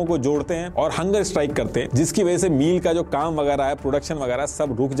फिर लोगों को जोड़ते हैं और हंगर स्ट्राइक करते हैं, जिसकी वजह से मील का जो काम वगैरह है, प्रोडक्शन वगैरह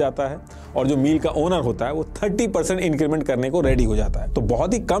सब रुक जाता है और जो मील का ओनर होता है वो 30% इंक्रीमेंट करने को रेडी हो जाता है। तो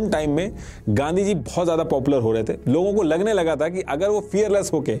बहुत ही कम टाइम में गांधी जी बहुत ज्यादा पॉपुलर हो रहे थे। लोगों को लगने लगा था कि अगर वो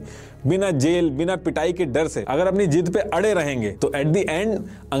फियरलेस होके बिना जेल बिना पिटाई के डर से अगर अपनी जिद पे अड़े रहेंगे तो एट द एंड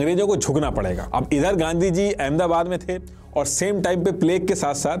अंग्रेजों को झुकना पड़ेगा। अब इधर गांधी जी अहमदाबाद में थे और सेम टाइम पे प्लेग के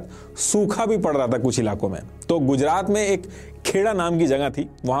साथ साथ सूखा भी पड़ रहा था कुछ इलाकों में। तो गुजरात में एक खेड़ा नाम की जगह थी,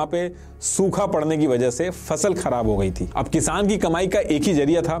 वहां पे सूखा पड़ने की वजह से फसल खराब हो गई थी। अब किसान की कमाई का एक ही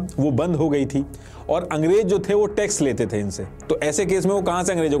जरिया था, वो बंद हो गई थी और अंग्रेज जो थे वो टैक्स लेते थे इनसे। तो ऐसे केस में वो कहां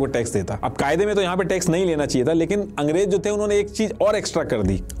से अंग्रेजों को टैक्स देता। अब कायदे में तो यहाँ पे टैक्स नहीं लेना चाहिए था, लेकिन अंग्रेज जो थे उन्होंने एक चीज और एक्स्ट्रा कर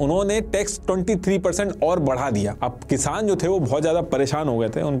दी, उन्होंने टैक्स 23% और बढ़ा दिया। अब किसान जो थे वो बहुत ज्यादा परेशान हो गए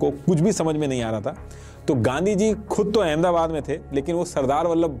थे, उनको कुछ भी समझ में नहीं आ रहा था। तो गांधी जी खुद तो अहमदाबाद में थे, लेकिन वो सरदार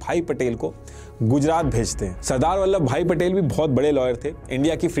वल्लभ भाई पटेल को गुजरात भेजते हैं। सरदार वल्लभ भाई पटेल भी बहुत बड़े लॉयर थे।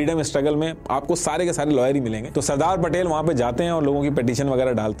 इंडिया की फ्रीडम स्ट्रगल में आपको सारे के सारे लॉयर ही मिलेंगे। तो सरदार पटेल वहां पे जाते हैं और लोगों की पिटीशन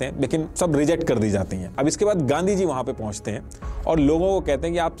वगैरह डालते हैं, लेकिन सब रिजेक्ट कर दी जाती हैं। अब इसके बाद गांधी जी वहां पे पहुंचते हैं और लोगों को कहते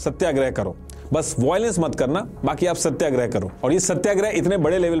हैं कि आप सत्याग्रह करो, बस वायलेंस मत करना, बाकी आप सत्याग्रह करो। और ये सत्याग्रह इतने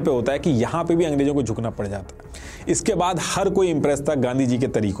बड़े लेवल पे होता है कि यहाँ पे भी अंग्रेजों को झुकना पड़ जाता है। इसके बाद हर कोई इंप्रेस था गांधी जी के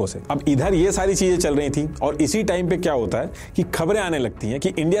तरीकों से। अब इधर ये सारी चीजें चल रही थी और इसी टाइम पे क्या होता है कि खबरें आने लगती हैं कि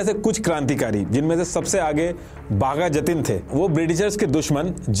इंडिया से कुछ क्रांतिकारी, जिनमें से सबसे आगे बाघा जतिन थे, वो ब्रिटिशर्स के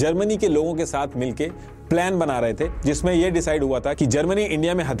दुश्मन जर्मनी के लोगों के साथ मिलके प्लान बना रहे थे जिसमें यह डिसाइड हुआ था कि जर्मनी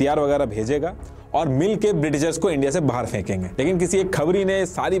इंडिया में हथियार वगैरह भेजेगा और मिल के ब्रिटिशर्स को इंडिया से बाहर फेंकेंगे। लेकिन किसी एक खबरी ने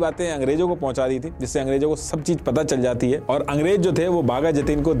सारी बातें अंग्रेजों को पहुंचा दी थी, जिससे अंग्रेजों को सब चीज पता चल जाती है और अंग्रेज जो थे वो बागा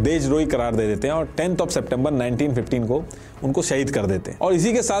जतीन को देशद्रोही करार दे देते हैं और 10 सितंबर 1915 को उनको शहीद कर देते हैं। और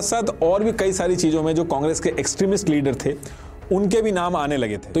इसी के साथ साथ और भी कई सारी चीजों में जो कांग्रेस के एक्सट्रीमिस्ट लीडर थे उनके भी नाम आने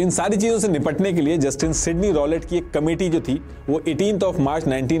लगे थे। तो इन सारी चीजों से निपटने के लिए जस्टिस सिडनी रॉलेट की एक कमेटी जो थी वो 18 मार्च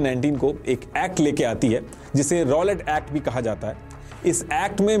 1919 को एक एक्ट लेके आती है जिसे रॉलेट एक्ट भी कहा जाता है। इस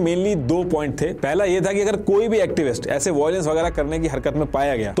एक्ट में मेनली 2 पॉइंट थे। पहला यह था कि अगर कोई भी एक्टिविस्ट ऐसे वायलेंस वगैरह करने की हरकत में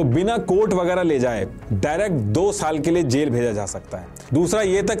पाया गया तो बिना कोर्ट वगैरह ले जाए डायरेक्ट 2 साल के लिए जेल भेजा जा सकता है। दूसरा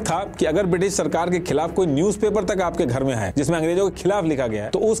यह तक था कि अगर ब्रिटिश सरकार के खिलाफ कोई न्यूज़पेपर तक आपके घर में है जिसमें अंग्रेजों के खिलाफ लिखा गया है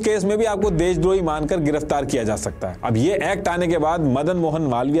तो उस केस में भी आपको देशद्रोही मानकर गिरफ्तार किया जा सकता है। अब ये एक्ट आने के बाद मदन मोहन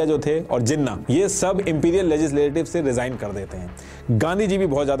मालवीय जो थे और जिन्ना ये सब इंपीरियल लेजिस्लेटिव से रिजाइन कर देते हैं। गांधी जी भी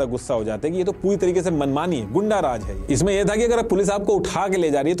बहुत ज्यादा गुस्सा हो जाते हैं कि ये तो पूरी तरीके से मनमानी है, गुंडा राज है। इसमें यह था कि अगर पुलिस आपको उठा के ले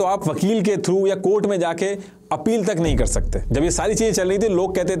जा रही है तो आप वकील के थ्रू या कोर्ट में जाके अपील तक नहीं कर सकते। जब ये सारी चीजें चल रही थी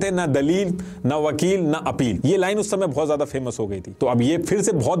लोग कहते थे ना दलील ना वकील ना अपील। ये लाइन उस समय बहुत ज्यादा फेमस हो गई थी। तो अब ये फिर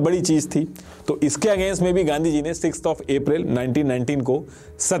से बहुत बड़ी चीज थी। तो इसके अगेंस्ट में भी गांधी जी ने 6 अप्रैल 1919 को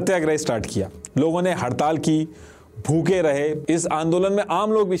सत्याग्रह स्टार्ट किया। लोगों ने हड़ताल की, भूखे रहे। इस आंदोलन में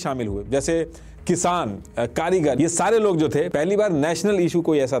आम लोग भी शामिल हुए, जैसे किसान, कारीगर, ये सारे लोग जो थे पहली बार नेशनल इशू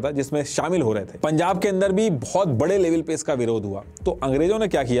कोई ऐसा था जिसमें शामिल हो रहे थे। पंजाब के अंदर भी बहुत बड़े लेवल पे इसका विरोध हुआ। तो अंग्रेजों ने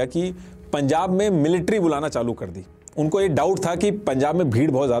क्या किया कि पंजाब में मिलिट्री बुलाना चालू कर दी। उनको ये डाउट था कि पंजाब में भीड़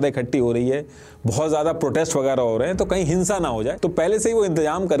बहुत ज्यादा इकट्ठी हो रही है, बहुत ज्यादा प्रोटेस्ट वगैरह हो रहे हैं, तो कहीं हिंसा ना हो जाए। तो पहले से ही वो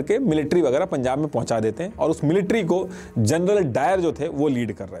इंतजाम करके मिलिट्री वगैरह पंजाब में पहुंचा देते हैं और उस मिलिट्री को जनरल डायर जो थे वो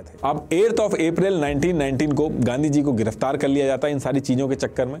लीड कर रहे थे। अब 8 अप्रैल 1919 को गांधी जी को गिरफ्तार कर लिया जाता है इन सारी चीजों के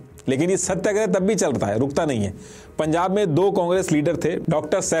चक्कर में। लेकिन ये सत्याग्रह तब भी चलता है, रुकता नहीं है। पंजाब में 2 कांग्रेस लीडर थे,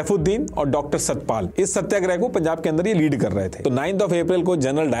 डॉक्टर सैफुद्दीन और डॉक्टर सतपाल। इस सत्याग्रह को पंजाब के अंदर ये लीड कर रहे थे। तो 9 अप्रैल को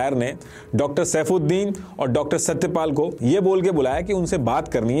जनरल डायर ने डॉक्टर सैफुद्दीन और डॉक्टर सत्यपाल को ये बोल के बुलाया कि उनसे बात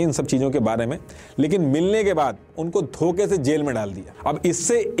करनी है इन सब चीजों के बारे में। लेकिन मिलने के बाद उनको धोखे से जेल में डाल दिया। अब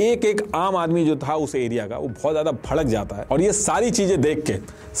इससे एक आम आदमी जो था उस एरिया का वो बहुत ज्यादा भड़क जाता है और ये सारी चीजें देख के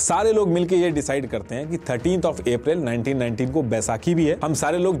सारे लोग मिलकर ये डिसाइड करते हैं कि 13 अप्रैल 1919 को बैसाखी भी है, हम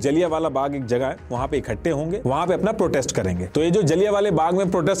सारे लोग जलियांवाला बाग एक जगह है वहां पे इकट्ठे होंगे, वहां पे अपना प्रोटेस्ट करेंगे। तो ये जो जलियांवाला बाग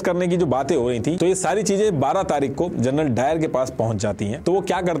में प्रोटेस्ट करने की जो बातें हो रही थी तो ये सारी चीजें 12 तारीख को जनरल डायर के पास पहुंच जाती हैं। तो वो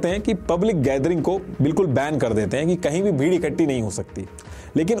क्या करते हैं कि पब्लिक गैदरिंग को बिल्कुल बैन कर देते हैं कि कहीं भी भीड़ इकट्ठी नहीं हो सकती।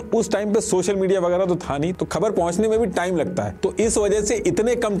 लेकिन उस टाइम पे सोशल मीडिया वगैरह तो था नहीं, तो खबर पहुंचने में भी टाइम लगता है। तो इस वजह से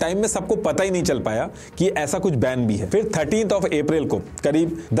इतने कम टाइम में सबको पता ही नहीं चल पाया कि ऐसा कुछ बैन भी है। फिर 13 अप्रैल को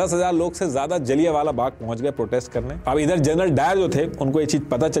करीब 10,000 लोग से ज्यादा जलियांवाला बाग पहुंच गए प्रोटेस्ट करने। अब इधर जनरल डायर जो थे उनको ये चीज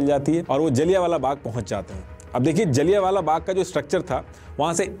पता चल जाती है और वो जलियांवाला बाग पहुंच जाते हैं। अब देखिए जलियांवाला बाग का जो स्ट्रक्चर था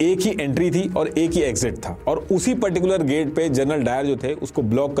वहां से एक ही एंट्री थी और एक ही एग्जिट था और उसी पर्टिकुलर गेट पे जनरल डायर जो थे उसको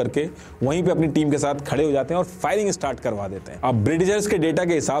ब्लॉक करके वहीं पे अपनी टीम के साथ खड़े हो जाते हैं और फायरिंग स्टार्ट करवा देते हैं। अब ब्रिटिशर्स के डेटा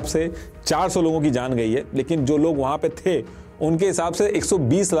के हिसाब से 400 लोगों की जान गई है, लेकिन जो लोग वहां पे थे उनके हिसाब से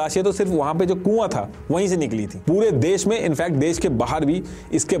 120 लाशें तो सिर्फ वहां पे जो कुआं था वहीं से निकली थी। पूरे देश में, इनफैक्ट देश के बाहर भी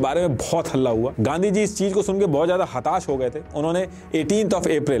इसके बारे में बहुत हल्ला हुआ। गांधी जी इस चीज को सुन के बहुत ज्यादा हताश हो गए थे। उन्होंने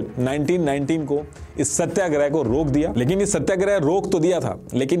 18 अप्रैल 1919 को इस सत्याग्रह को रोक दिया। लेकिन ये सत्याग्रह रोक तो दिया था,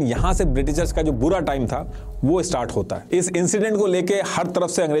 लेकिन यहां से ब्रिटिशर्स का जो बुरा टाइम था वो स्टार्ट होता है। इस इंसिडेंट को लेके हर तरफ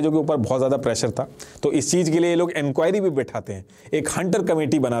से अंग्रेजों के ऊपर बहुत ज्यादा प्रेशर था। तो इस चीज के लिए ये लोग इंक्वायरी भी बैठाते हैं, एक हंटर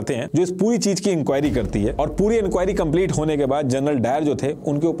कमेटी बनाते हैं जो इस पूरी चीज की इंक्वायरी करती है। और पूरी इंक्वायरी कंप्लीट होने के बाद जनरल डायर जो थे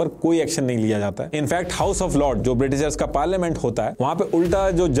उनके ऊपर कोई एक्शन नहीं लिया जाता है। इनफैक्ट हाउस ऑफ लॉर्ड जो ब्रिटिशर्स का पार्लियामेंट होता है वहां पे उल्टा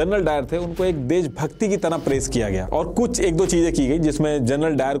जो जनरल डायर थे उनको एक देशभक्ति की तरह प्रेस किया गया और कुछ 1-2 चीजें की गई जिसमें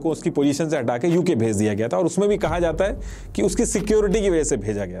जनरल डायर को उसकी पोजीशन से हटा के यूके भेज दिया गया था। और उसमें भी कहा जाता है कि उसकी सिक्योरिटी की वजह से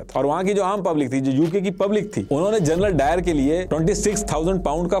भेजा गया था। और वहां की जो आम पब्लिक थी, जो यूके की पब्लिक थी, उन्होंने जनरल डायर के लिए 26,000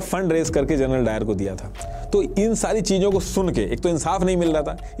 पाउंड का फंड रेज करके जनरल डायर को दिया था। तो इन सारी चीजों को सुन के, एक तो इंसाफ नहीं मिल रहा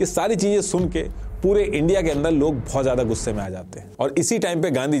था, ये सारी चीजें सुन के पूरे इंडिया के अंदर लोग बहुत ज्यादा गुस्से में आ जाते हैं। और इसी टाइम पे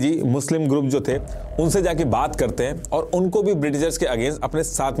गांधी जी मुस्लिम ग्रुप जो थे उनसे जाके बात करते हैं और उनको भी ब्रिटिशर्स के अगेंस्ट अपने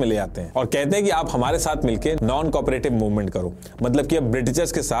साथ में ले आते हैं और कहते हैं कि आप हमारे साथ मिलकर नॉन कोऑपरेटिव मूवमेंट करो। मतलब कि अब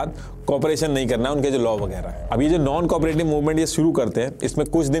ब्रिटिशर्स के साथ कोऑपरेशन नहीं करना है, उनके जो लॉ वगैरह है। अब ये जो नॉन कोऑपरेटिव मूवमेंट ये शुरू करते हैं, इसमें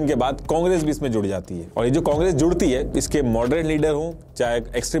कुछ दिन के बाद कांग्रेस भी इसमें जुड़ जाती है। और ये जो कांग्रेस जुड़ती है, इसके मॉडरेट लीडर हो चाहे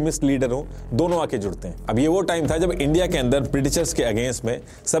एक्सट्रीमिस्ट लीडर हो, दोनों आके जुड़ते हैं। अब ये वो टाइम था जब इंडिया के अंदर ब्रिटिशर्स के अगेंस्ट में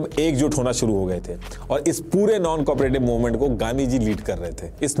सब एकजुट होना शुरू हो गए थे। थे और इस पूरे नॉन कोऑपरेटिव मूवमेंट को गांधी जी लीड कर रहे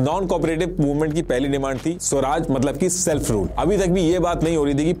थे। इस नॉन कोऑपरेटिव मूवमेंट की पहली डिमांड थी स्वराज, मतलब कि सेल्फ रूल। अभी तक भी ये बात नहीं हो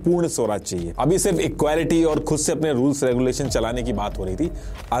रही थी कि पूर्ण स्वराज चाहिए, अभी सिर्फ इक्वालिटी और खुद से अपने रूल्स रेगुलेशन चलाने की बात हो रही थी।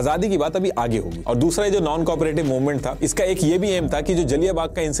 आजादी की बात अभी आगे होगी। और दूसरा जो नॉन कोऑपरेटिव मूवमेंट था, इसका एक ये भी एम था कि जो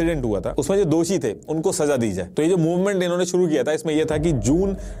जलियांवाला का इंसिडेंट हुआ था उसमें जो दोषी थे उनको सजा दी जाए। तो ये जो मूवमेंट इन्होंने शुरू किया था, इसमें यह था कि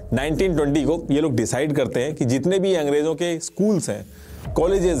जून 1920 को ये लोग डिसाइड करते हैं कि जितने भी अंग्रेजों के स्कूल्स हैं,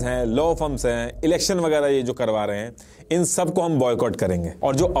 कॉलेजेस हैं, लॉ फर्म्स हैं, इलेक्शन वगैरह ये जो करवा रहे हैं, इन सब को हम बॉयकॉट करेंगे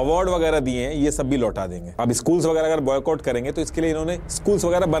और जो अवार्ड वगैरह दिए हैं ये सब भी लौटा देंगे। अब स्कूल्स वगैरह अगर बॉयकॉट करेंगे तो इसके लिए इन्होंने स्कूल्स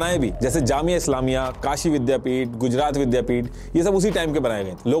वगैरह बनाए भी, जैसे जामिया इस्लामिया, काशी विद्यापीठ, गुजरात विद्यापीठ, ये सब उसी टाइम के बनाए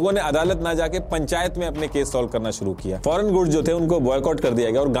गए। लोगों ने अदालत ना जाके पंचायत में अपने केस सॉल्व करना शुरू किया। फॉरेन गुड्स जो थे उनको बॉयकॉट कर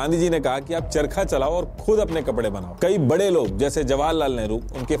दिया गया और गांधी जी ने कहा कि आप चरखा चलाओ और खुद अपने कपड़े बनाओ। कई बड़े लोग जैसे जवाहरलाल नेहरू,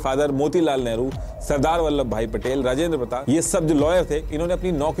 उनके फादर मोतीलाल नेहरू, सरदार वल्लभ भाई पटेल, राजेंद्र प्रताप, ये सब जो लॉयर थे, इन्होंने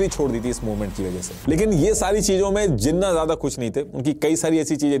अपनी नौकरी छोड़ दी थी इस मूवमेंट की वजह से। लेकिन ये सारी चीजों में जिन्ना ज्यादा खुश नहीं थे, उनकी कई सारी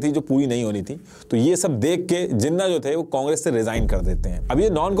ऐसी चीजें थी जो पूरी नहीं होनी थी। तो ये सब देख के जिन्ना जो थे वो कांग्रेस से रिजाइन कर देते हैं। अब ये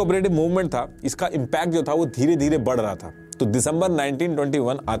नॉन कोऑपरेटिव मूवमेंट था, इसका इंपैक्ट जो था वो धीरे धीरे बढ़ रहा था। तो दिसंबर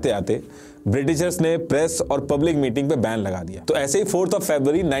 1921 आते आते ब्रिटिशर्स ने प्रेस और पब्लिक मीटिंग पे बैन लगा दिया। तो ऐसे ही 4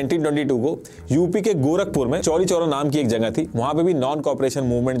 फरवरी 1922 को यूपी के गोरखपुर में चौरी चौरा नाम की एक जगह थी, वहां पे भी नॉन कोऑपरेशन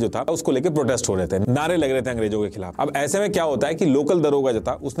मूवमेंट जो था उसको लेकर प्रोटेस्ट हो रहे थे, नारे लग रहे थे अंग्रेजों के खिलाफ। अब ऐसे में क्या होता है कि लोकल दरोगा जो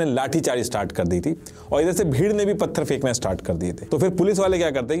था उसने लाठीचार्ज स्टार्ट कर दी थी और इधर से भीड़ ने भी पत्थर फेंकना स्टार्ट कर दिए थे। तो फिर पुलिस वाले क्या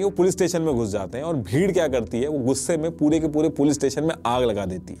करते हैं कि वो पुलिस स्टेशन में घुस जाते हैं और भीड़ क्या करती है, वो गुस्से में पूरे के पूरे पुलिस स्टेशन में आग लगा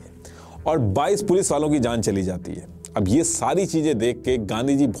देती है और 22 पुलिस वालों की जान चली जाती है। अब ये सारी चीजें देख के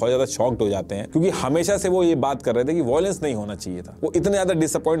गांधी जी बहुत ज्यादा शॉक्ड हो जाते हैं, क्योंकि हमेशा से वो ये बात कर रहे थे कि वायलेंस नहीं होना चाहिए था। वो इतने ज्यादा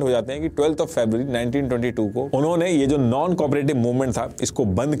डिसअपॉइंट हो जाते हैं कि 12 फरवरी 1922 को उन्होंने ये जो नॉन कोऑपरेटिव मूवमेंट था इसको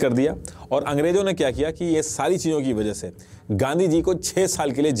बंद कर दिया और अंग्रेजों ने क्या किया कि ये सारी चीजों की वजह से गांधी जी को 6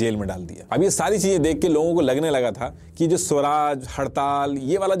 साल के लिए जेल में डाल दिया। अब ये सारी चीजें देख के लोगों को लगने लगा था कि जो स्वराज, हड़ताल,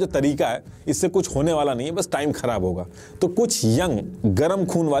 ये वाला जो तरीका है इससे कुछ होने वाला नहीं है, बस टाइम खराब होगा। तो कुछ यंग गर्म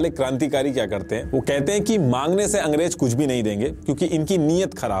खून वाले क्रांतिकारी क्या करते हैं, वो कहते हैं कि मांगने से अंग्रेज कुछ भी नहीं देंगे, क्योंकि इनकी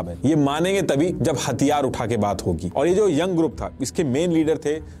नीयत खराब है। ये मानेंगे तभी जब हथियार उठा के बात होगी। और ये जो यंग ग्रुप था, इसके मेन लीडर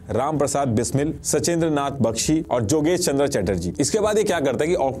थे राम प्रसाद बिस्मिल, सचेंद्र नाथ बख्शी और जोगेश चंद्र चटर्जी। इसके बाद ये क्या करता है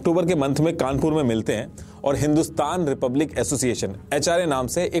कि अक्टूबर के मंथ में कानपुर में मिलते हैं और हिंदुस्तान रिपब्लिक एसोसिएशन HRA नाम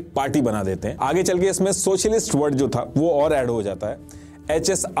से एक पार्टी बना देते हैं। आगे चल के इसमें सोशलिस्ट वर्ड जो था वो और ऐड हो जाता है,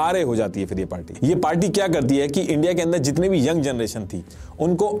 HSRA हो जाती है फिर ये पार्टी क्या करती है कि इंडिया के अंदर जितने भी यंग जनरेशन थी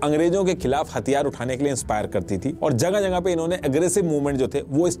उनको अंग्रेजों के खिलाफ हथियार उठाने के लिए इंस्पायर करती थी और जगह जगह पे इन्होंने एग्रेसिव मूवमेंट जो थे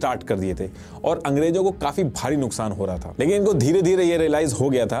वो स्टार्ट कर दिए थे और अंग्रेजों को काफी भारी नुकसान हो रहा था। लेकिन इनको धीरे धीरे ये रियलाइज हो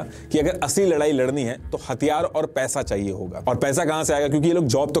गया था कि अगर असली लड़ाई लड़नी है तो हथियार और पैसा चाहिए होगा। और पैसा कहां से आएगा, क्योंकि ये लोग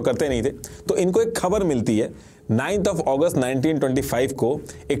जॉब तो करते नहीं थे। तो इनको एक खबर मिलती है 9 अगस्त 1925 को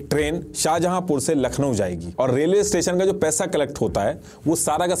एक ट्रेन शाहजहांपुर से लखनऊ जाएगी और रेलवे स्टेशन का जो पैसा कलेक्ट होता है वो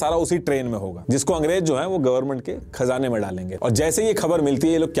सारा का सारा उसी ट्रेन में होगा, जिसको अंग्रेज जो है वो गवर्नमेंट के खजाने में डालेंगे। और जैसे ये खबर मिलती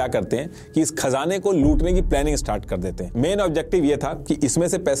है, ये लोग क्या करते हैं कि इस खजाने को लूटने की प्लानिंग स्टार्ट कर देते हैं। मेन ऑब्जेक्टिव ये था कि इसमें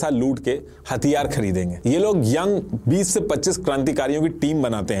से पैसा लूट के हथियार खरीदेंगे। ये लोग यंग 20 से 25 क्रांतिकारियों की टीम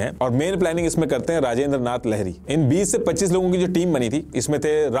बनाते हैं और मेन प्लानिंग इसमें करते हैं राजेंद्र नाथ लहरी। इन 20 से 25 लोगों की जो टीम बनी थी इसमें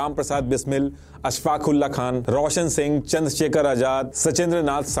थे राम प्रसाद बिस्मिल, अशफाक उल्ला खान, रोशन सिंह, चंद्रशेखर आजाद, सचेंद्र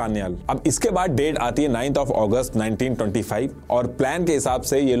नाथ सान्याल। अब इसके बाद डेट आती है 9 अगस्त 1925 और प्लान के हिसाब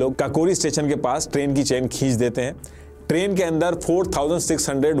से ये लोग काकोरी स्टेशन के पास ट्रेन की चेन खींच देते हैं। ट्रेन के अंदर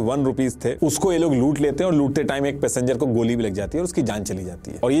 4601 रुपीज थे, उसको ये लोग लूट लेते हैं और लूटते टाइम एक पैसेंजर को गोली भी लग जाती है और उसकी जान चली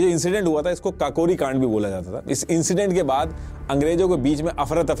जाती है। और ये जो इंसिडेंट हुआ था इसको काकोरी कांड भी बोला जाता था। इस इंसिडेंट के बाद अंग्रेजों के बीच में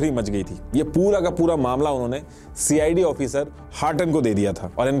अफरा तफरी मच गई थी। ये पूरा का पूरा मामला उन्होंने CID ऑफिसर हार्टन को दे दिया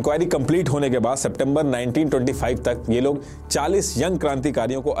था और इंक्वायरी कंप्लीट होने के बाद सितंबर 1925 तक ये लोग 40 यंग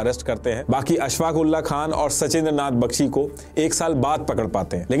क्रांतिकारियों को अरेस्ट करते हैं। बाकी अशफाक उल्ला खान और सचेंद्र नाथ बख्शी को 1 साल बाद पकड़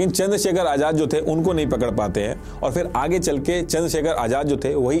पाते हैं, लेकिन चंद्रशेखर आजाद जो थे उनको नहीं पकड़ पाते हैं। और फिर आगे चल के चंद्रशेखर आजाद जो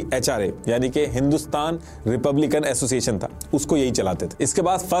थे वही HRA यानी कि हिंदुस्तान रिपब्लिकन एसोसिएशन था, उसको यही चलाते थे। इसके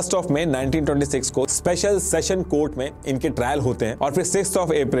बाद 1 मई 1926 को स्पेशल सेशन कोर्ट में इनके ट्रायल होते हैं और फिर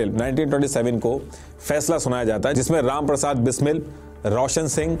 6 अप्रैल 1927 को फैसला सुनाया जाता है, जिसमें राम प्रसाद बिस्मिल, रोशन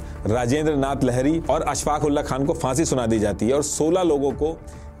सिंह, राजेंद्र नाथ लहरी और अशफाक उल्ला खान को फांसी सुना दी जाती है और 16 लोगों को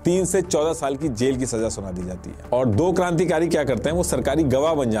 3 से 14 साल की जेल की सजा सुना दी जाती है। और 2 क्रांतिकारी क्या करते हैं, वो सरकारी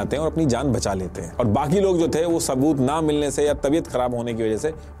गवाह बन जाते हैं और अपनी जान बचा लेते हैं और बाकी लोग जो थे वो सबूत ना मिलने से या तबीयत खराब होने की वजह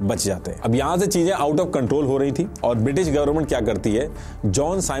से बच जाते हैं। अब यहाँ से चीजें आउट ऑफ कंट्रोल हो रही थी और ब्रिटिश गवर्नमेंट क्या करती है,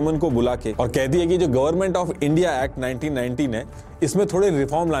 जॉन साइमन को बुला के और कहती है कि जो गवर्नमेंट ऑफ इंडिया एक्ट 1919 है इसमें थोड़े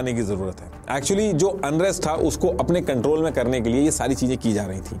रिफॉर्म लाने की जरूरत है। एक्चुअली जो अनरेस्ट था उसको अपने कंट्रोल में करने के लिए ये सारी चीजें की जा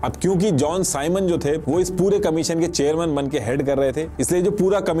रही थी। अब क्योंकि जॉन साइमन जो थे वो इस पूरे कमीशन के चेयरमैन बन के हेड कर रहे थे, इसलिए जो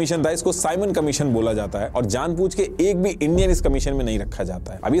पूरा कमीशन था इसको साइमन कमीशन बोला जाता है और जानबूझ के एक भी इंडियन इस कमीशन में नहीं रखा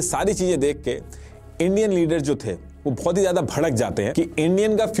जाता है। अब ये सारी चीजें देख के इंडियन लीडर जो थे वो बहुत ही ज्यादा भड़क जाते हैं कि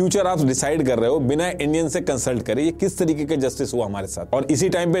इंडियन का फ्यूचर आप डिसाइड कर रहे हो बिना इंडियन से कंसल्ट करे, ये किस तरीके का जस्टिस हुआ हमारे साथ। और इसी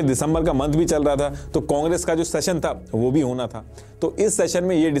टाइम पे दिसंबर का मंथ भी चल रहा था, तो कांग्रेस का जो सेशन था वो भी होना था। तो इस सेशन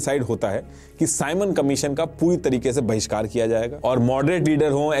में ये डिसाइड होता है कि साइमन कमीशन का पूरी तरीके से बहिष्कार किया जाएगा और मॉडरेट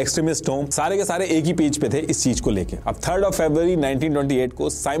लीडर हो, एक्सट्रीमिस्ट हो, सारे के सारे एक ही पेज पे थे इस चीज को लेके। अब 3 फरवरी 1928 को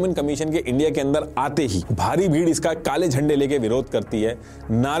साइमन कमीशन के इंडिया के अंदर आते ही भारी भीड़ इसका काले झंडे लेके विरोध करती है,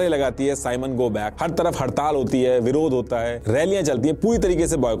 नारे लगाती है साइमन गो बैक, हर तरफ हड़ताल होती है, विरोध होता है, रैलियां चलती हैं, पूरी तरीके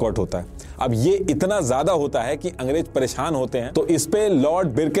से बॉयकॉट होता है। अब ये इतना ज्यादा होता है कि अंग्रेज परेशान होते हैं, तो इस पे लॉर्ड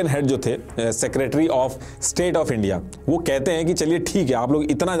बिरकेनहेड जो थे secretary of state of India, वो कहते हैं कि चलिए ठीक है, आप लोग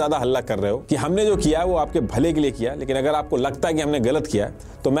इतना ज्यादा हल्ला कर रहे हो कि हमने जो किया वो आपके भले के लिए किया, लेकिन अगर आपको लगता है कि हमने गलत किया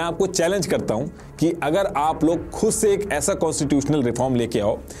तो मैं आपको चैलेंज करता हूं कि अगर आप लोग खुद से एक ऐसा कॉन्स्टिट्यूशनल रिफॉर्म लेके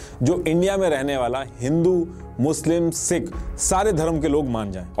आओ जो इंडिया में रहने वाला हिंदू, मुस्लिम, सिख सारे धर्म के लोग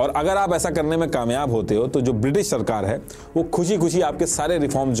मान जाएं, और अगर आप ऐसा करने में कामयाब होते हो तो जो ब्रिटिश सरकार है वो खुशी खुशी आपके सारे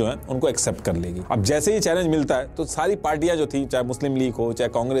रिफॉर्म जो हैं उनको एक्सेप्ट कर लेगी। अब जैसे ही चैलेंज मिलता है तो सारी पार्टियां जो थी, चाहे मुस्लिम लीग हो चाहे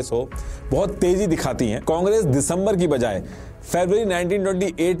कांग्रेस हो, बहुत तेजी दिखाती हैं। कांग्रेस दिसंबर की बजाय फरवरी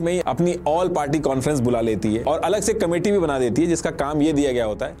 1928 में ही अपनी ऑल पार्टी कॉन्फ्रेंस बुला लेती है और अलग से कमेटी भी बना देती है जिसका काम ये दिया गया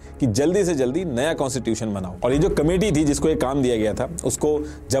होता है कि जल्दी से जल्दी नया कॉन्स्टिट्यूशन बनाओ। और ये जो कमेटी थी जिसको ये काम दिया गया था उसको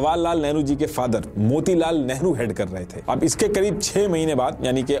जवाहरलाल नेहरू जी के फादर मोतीलाल नेहरू हेड कर रहे थे। अब इसके करीब 6 महीने बाद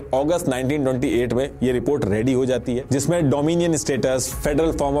यानी कि अगस्त 1928 में ये रिपोर्ट रेडी हो जाती है जिसमें dominion status,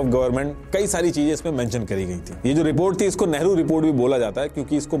 federal form of government, कई सारी चीजें इसमें मेंशन करी गई थी। ये जो रिपोर्ट थी इसको नेहरू रिपोर्ट भी बोला जाता है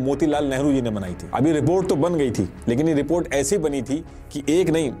क्योंकि इसको मोतीलाल नेहरू जी ने बनाई थी। अब ये रिपोर्ट तो बन गई थी लेकिन ये रिपोर्ट ऐसी बनी थी कि एक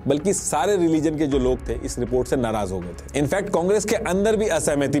नहीं बल्कि सारे रिलीजन के जो लोग थे इस रिपोर्ट से नाराज हो गए थे। इनफैक्ट कांग्रेस के अंदर भी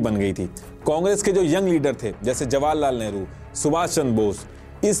असहमति बन गई थी। कांग्रेस के जो यंग लीडर थे जैसे जवाहरलाल नेहरू, सुभाष चंद्र बोस,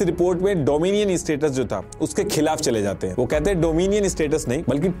 इस रिपोर्ट में डोमिनियन स्टेटस जो था उसके खिलाफ चले जाते हैं। वो कहते हैं डोमिनियन स्टेटस नहीं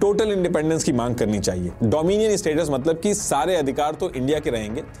बल्कि टोटल इंडिपेंडेंस की मांग करनी चाहिए। डोमिनियन स्टेटस मतलब कि सारे अधिकार तो इंडिया के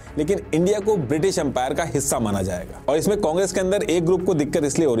रहेंगे लेकिन इंडिया को ब्रिटिश एम्पायर का हिस्सा माना जाएगा। और इसमें कांग्रेस के अंदर एक ग्रुप को दिक्कत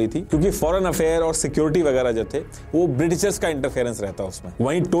इसलिए हो रही थी क्योंकि फॉरेन अफेयर और सिक्योरिटी वगैरह जो थे वो ब्रिटिशर्स का इंटरफेरेंस रहता उसमें।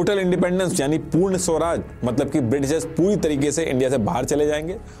 वहीं टोटल इंडिपेंडेंस यानी पूर्ण स्वराज मतलब कि ब्रिटिशर्स पूरी तरीके से इंडिया से बाहर चले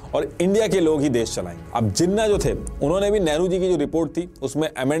जाएंगे और इंडिया के लोग ही देश चलाएंगे। अब जिन्ना जो थे उन्होंने भी नेहरू जी की जो रिपोर्ट थी उसमें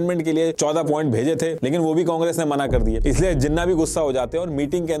अमेंडमेंट के लिए 14 पॉइंट भेजे थे लेकिन वो भी कांग्रेस ने मना कर दिए। इसलिए जिन्ना भी गुस्सा हो जाते हैं और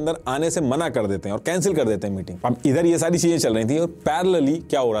मीटिंग के अंदर आने से मना कर देते हैं और कैंसिल कर देते हैं मीटिंग। अब इधर ये सारी चीजें चल रही थी और पैरेलली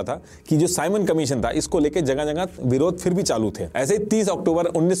क्या हो रहा था कि जो साइमन कमीशन था इसको लेकर जगह जगह विरोध फिर भी चालू थे। ऐसे ही 30 अक्टूबर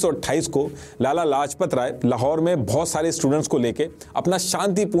 1928 को लाला लाजपत राय लाहौर में बहुत सारे स्टूडेंट्स को लेकर अपना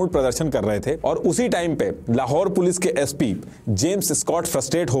शांतिपूर्ण प्रदर्शन कर रहे थे और उसी टाइम पे लाहौर पुलिस के एसपी जेम्स स्कॉट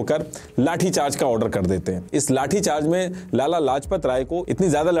फ्रस्ट्रेट होकर लाठीचार्ज का ऑर्डर कर देते हैं। इस लाठीचार्ज में लाला लाजपत राय को इतनी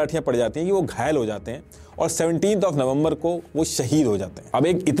ज्यादा लाठियां पड़ जाती हैं कि वो घायल हो जाते हैं और 17 नवंबर को वो शहीद हो जाते हैं। अब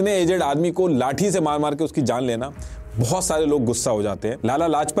एक इतने एजेड आदमी को लाठी से मार मार के उसकी जान लेना, बहुत सारे लोग गुस्सा हो जाते हैं। लाला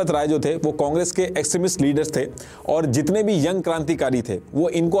लाजपत राय जो थे वो कांग्रेस के एक्सट्रीमिस्ट लीडर्स थे और जितने भी यंग क्रांतिकारी थे वो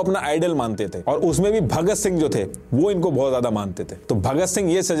इनको अपना आइडल मानते थे और उसमें भी भगत सिंह जो थे वो इनको बहुत ज्यादा मानते थे। तो भगत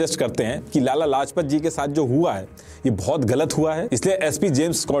सिंह ये सजेस्ट करते हैं कि लाला लाजपत जी के साथ जो हुआ है ये बहुत गलत हुआ है, इसलिए एसपी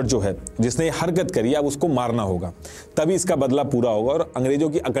जेम्स स्कॉट जो है जिसने ये हरकत करी अब उसको मारना होगा, तभी इसका बदला पूरा होगा और अंग्रेजों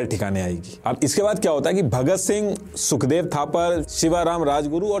की अकल ठिकाने आएगी। अब इसके बाद क्या होता है कि भगत सिंह, सुखदेव थापर, शिवाराम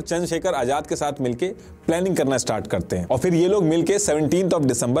राजगुरु और चंद्रशेखर आजाद के साथ मिलकर प्लानिंग करना स्टार्ट करते हैं और फिर ये लोग मिलके 17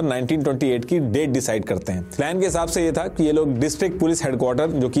 दिसंबर 1928 की डेट डिसाइड करते हैं। प्लान के हिसाब से ये था कि ये लोग डिस्ट्रिक्ट पुलिस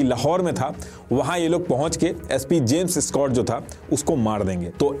हेडक्वार्टर जो कि लाहौर में था वहां ये लोग पहुंच के एसपी जेम्स स्कॉट जो था उसको मार देंगे।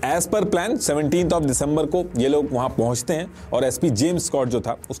 तो एज पर प्लान 17 दिसंबर को ये लोग वहां पहुंचते हैं और एसपी जेम्स स्कॉट जो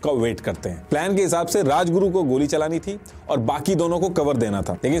था उसका वेट करते हैं। प्लान के हिसाब से राजगुरु को गोली चलानी थी और बाकी दोनों को कवर देना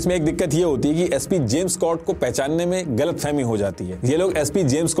था, लेकिन इसमें एक दिक्कत ये होती है कि एसपी जेम्स स्कॉट को पहचानने में गलतफहमी हो जाती है। ये लोग एसपी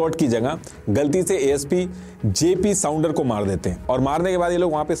जेम्स स्कॉट की जगह गलती से एएसपी जेपी साउंडर को मार देते हैं और मारने के बाद ये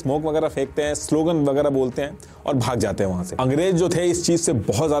लोग वहां पे स्मोक वगैरह फेंकते हैं, स्लोगन वगैरह बोलते हैं और भाग जाते हैं वहां से। अंग्रेज जो थे इस चीज से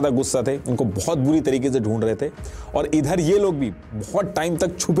बहुत ज्यादा गुस्सा थे, इनको बहुत बुरी तरीके से ढूंढ रहे थे और इधर ये लोग भी बहुत टाइम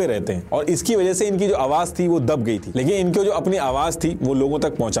तक छुपे रहते हैं और इसकी वजह से इनकी जो आवाज थी वो दब गई थी, लेकिन इनको जो अपनी आवाज थी वो लोगों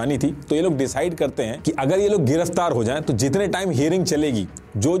तक पहुंचानी थी। तो ये लोग डिसाइड करते हैं कि अगर ये लोग गिरफ्तार हो जाएं तो जितने टाइम हियरिंग चलेगी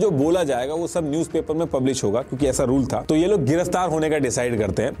जो जो बोला जाएगा वो सब न्यूज़पेपर में पब्लिश होगा, क्योंकि ऐसा रूल था। तो ये लोग गिरफ्तार होने का डिसाइड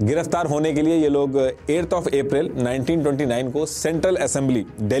करते हैं। गिरफ्तार होने के लिए ये लोग 8 अप्रैल 1929 को सेंट्रल असेंबली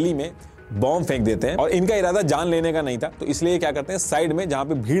दिल्ली में बॉम्ब फेंक देते हैं और इनका इरादा जान लेने का नहीं था, तो इसलिए क्या करते हैं साइड में जहां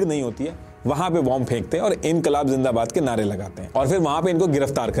पे भीड़ नहीं होती है वहां पे बॉम्ब फेंकते हैं और इनकलाब जिंदाबाद के नारे लगाते हैं और फिर वहां पे इनको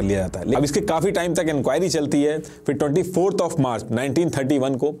गिरफ्तार कर लिया जाता है। अब इसके काफी टाइम तक इंक्वायरी चलती है। फिर 24 मार्च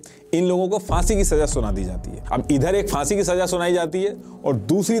 1931 को इन लोगों को फांसी की सजा सुना दी जाती है। अब इधर एक फांसी की सजा सुनाई जाती है और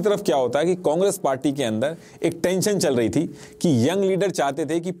दूसरी तरफ क्या होता है कि कांग्रेस पार्टी के अंदर एक टेंशन चल रही थी कि यंग लीडर चाहते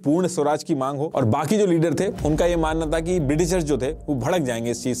थे कि पूर्ण स्वराज की मांग हो और बाकी जो लीडर थे उनका यह मानना था कि ब्रिटिशर्स जो थे वो भड़क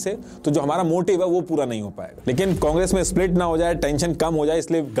जाएंगे इस चीज से, तो जो हमारा मोटिव है वो पूरा नहीं हो पाएगा। लेकिन कांग्रेस में स्प्लिट ना हो जाए, टेंशन कम हो जाए,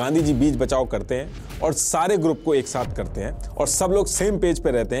 इसलिए गांधी जी बीच बचाव करते हैं और सारे ग्रुप को एक साथ करते हैं और सब लोग सेम पेज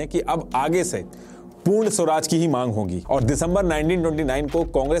पे रहते हैं कि अब आगे से पूर्ण स्वराज की ही मांग होगी। और दिसंबर 1929 को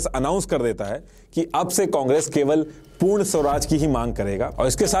कांग्रेस अनाउंस कर देता है कि अब से कांग्रेस केवल पूर्ण स्वराज की ही मांग करेगा। और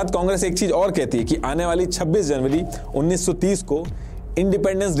इसके साथ कांग्रेस एक चीज और कहती है कि आने वाली 26 जनवरी 1930 को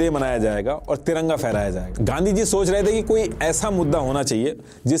इंडिपेंडेंस डे मनाया जाएगा और तिरंगा फहराया जाएगा। गांधी जी सोच रहे थे कि कोई ऐसा मुद्दा होना चाहिए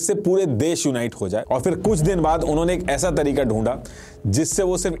जिससे पूरे देश यूनाइट हो जाए और फिर कुछ दिन बाद उन्होंने एक ऐसा तरीका ढूंढा जिससे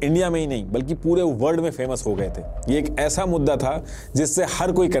वो सिर्फ इंडिया में ही नहीं बल्कि पूरे वर्ल्ड में फेमस हो गए थे। ये एक ऐसा मुद्दा था जिससे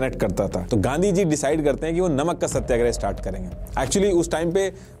हर कोई कनेक्ट करता था। तो गांधी जी डिसाइड करते हैं कि वो नमक का सत्याग्रह स्टार्ट करेंगे। एक्चुअली उस टाइम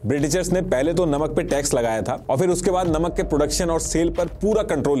पे ब्रिटिशर्स ने पहले तो नमक पे टैक्स लगाया था और फिर उसके बाद नमक के प्रोडक्शन और सेल पर पूरा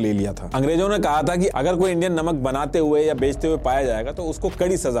कंट्रोल ले लिया था। अंग्रेजों ने कहा था कि अगर कोई इंडियन नमक बनाते हुए या बेचते हुए पाया जाएगा तो उसको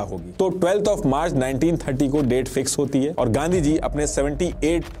कड़ी सजा होगी। तो 12 मार्च 1930 को डेट फिक्स होती है और गांधी जी अपने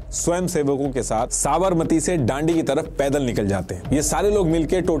 78 स्वयं सेवकों के साथ साबरमती से दांडी की तरफ पैदल निकल जाते हैं। ये सारे लोग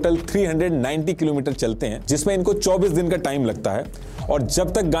मिलकर टोटल 390 किलोमीटर चलते हैं जिसमें इनको 24 दिन का टाइम लगता है। और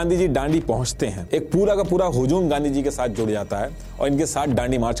जब तक गांधी जी दांडी पहुंचते हैं एक पूरा का पूरा हुजूम गांधी जी के साथ जुड़ जाता है और इनके साथ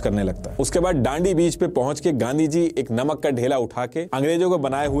दांडी मार्च करने लगता है। उसके बाद दांडी बीच पे पहुंच के गांधी जी एक नमक का ढेला उठा के अंग्रेजों को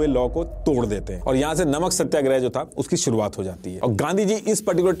बनाए हुए लॉ को तोड़ देते हैं और यहां से नमक सत्याग्रह जो था उसकी शुरुआत हो जाती है। और गांधी जी इस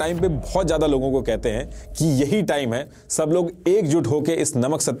पर्टिकुलर टाइम पे बहुत ज्यादा लोगों को कहते हैं कि यही टाइम है, सब लोग एकजुट होकर इस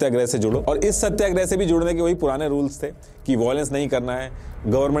नमक सत्याग्रह से जुड़ो। और इस सत्याग्रह से भी जुड़ने के वही पुराने रूल्स थे कि वॉयलेंस नहीं करना है,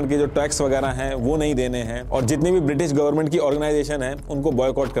 गवर्नमेंट के जो टैक्स वगैरह हैं वो नहीं देने हैं और जितनी भी ब्रिटिश गवर्नमेंट की ऑर्गेनाइजेशन है उनको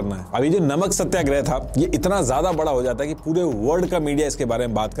बॉयकॉट करना है। अभी जो नमक सत्याग्रह था ये इतना ज्यादा बड़ा हो जाता है कि पूरे वर्ल्ड का मीडिया इसके बारे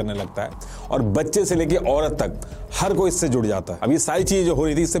में बात करने लगता है और बच्चे से लेकर औरत तक हर कोई इससे जुड़ जाता है। अब ये सारी चीजें जो हो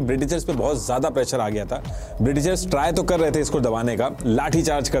रही थी इससे ब्रिटिशर्स पे बहुत ज्यादा प्रेशर आ गया था। ब्रिटिशर्स ट्राई तो कर रहे थे इसको दबाने का, लाठी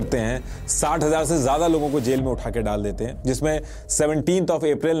चार्ज करते हैं, 60,000 से ज्यादा लोगों को जेल में उठा के डाल देते हैं, जिसमें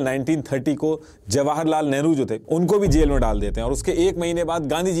 17 अप्रैल 1930 को जवाहरलाल नेहरू जो थे उनको भी जेल में डाल देते हैं और उसके एक महीने बाद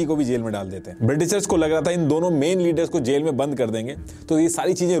गांधी जी को भी जेल में डाल देते हैं। ब्रिटिशर्स को लग रहा था इन दोनों मेन लीडर्स को जेल में बंद कर देंगे तो ये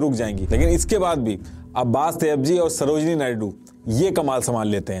सारी चीजें रुक जाएंगी, लेकिन इसके बाद भी अब्बास तैयबजी और सरोजिनी नायडू ये कमाल संभाल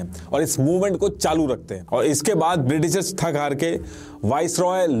लेते हैं और इस मूवमेंट को चालू रखते हैं। और इसके बाद ब्रिटिशर्स थक हार के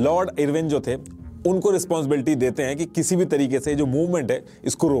वाइसरॉय लॉर्ड इरविन जो थे उनको रिस्पॉन्सिबिलिटी देते हैं कि किसी भी तरीके से जो मूवमेंट है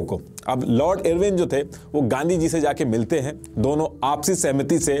इसको रोको। अब लॉर्ड इरविन जो थे वो गांधी जी से जाके मिलते हैं, दोनों आपसी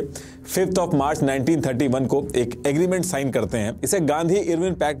सहमति से 5 मार्च 1931 को एक एग्रीमेंट साइन करते हैं। इसे गांधी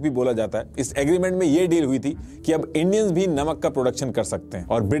इरविन पैक्ट भी बोला जाता है। इस एग्रीमेंट में ये डील हुई थी कि अब इंडियंस भी नमक का प्रोडक्शन कर सकते हैं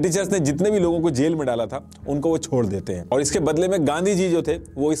और ब्रिटिशर्स ने जितने भी लोगों को जेल में डाला था उनको वो छोड़ देते हैं और इसके बदले में गांधी जी जो थे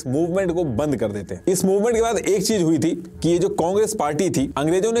वो इस मूवमेंट को बंद कर देते हैं। इस मूवमेंट के बाद एक चीज हुई थी कि ये जो कांग्रेस पार्टी थी,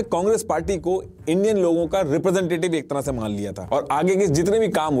 अंग्रेजों ने कांग्रेस पार्टी को इंडियन लोगों का रिप्रेजेंटेटिव एक तरह से मान लिया था और आगे के जितने भी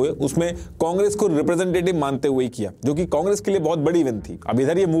काम हुए उसमें कांग्रेस को रिप्रेजेंटेटिव मानते हुए किया, जो कि कांग्रेस के लिए बहुत बड़ी विन थी। अब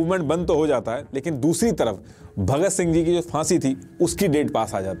इधर ये मूवमेंट बंद तो हो जाता है लेकिन दूसरी तरफ भगत सिंह जी की जो फांसी थी उसकी डेट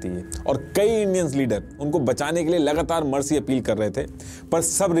पास आ जाती है और कई इंडियंस लीडर उनको बचाने के लिए लगातार मर्सी अपील कर रहे थे पर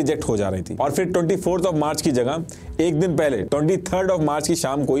सब रिजेक्ट हो जा रही थी। और फिर 24 मार्च की जगह एक दिन पहले 23 मार्च की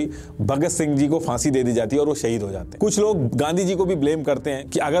शाम को ही भगत सिंह जी को फांसी दे दी जाती है और वो शहीद हो जाते हैं। कुछ लोग गांधी जी को भी ब्लेम करते हैं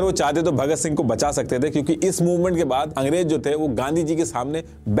कि अगर वो चाहते तो भगत सिंह को बचा सकते थे, क्योंकि इस मूवमेंट के बाद अंग्रेज जो थे वो गांधी जी के सामने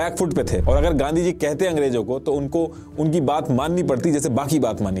बैकफुट पे थे और अगर गांधी जी कहते अंग्रेजों को तो उनको उनकी बात माननी पड़ती जैसे बाकी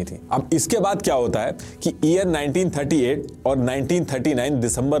बात मानी थी। अब इसके बाद क्या होता है कि ईयर 1938 और 1939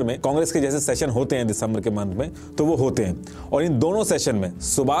 दिसंबर में कांग्रेस के जैसे सेशन होते हैं दिसंबर के मंथ में, तो वो होते हैं और इन दोनों सेशन में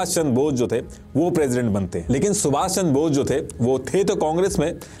सुभाष चंद्र बोस जो थे वो प्रेसिडेंट बनते हैं। लेकिन सुभाष चंद्र बोस जो थे वो थे तो कांग्रेस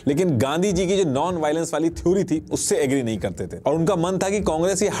में, लेकिन गांधी जी की जो नॉन वायलेंस वाली थ्योरी थी उससे एग्री नहीं करते थे और उनका मन था कि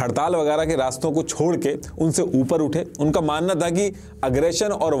कांग्रेस ये हड़ताल वगैरह के रास्तों को छोड़ के उनसे ऊपर उठे। उनका मानना था कि अग्रेशन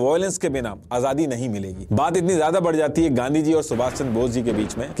और वायलेंस के बिना आजादी नहीं मिलेगी। बात इतनी ज्यादा बढ़ जाती है गांधी जी और सुभाष चंद्र बोस जी के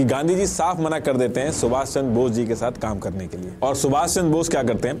बीच में कि गांधी जी साफ मना कर देते हैं सुभाष चंद्र बोस जी के साथ काम करने के लिए और सुभाष चंद्र बोस क्या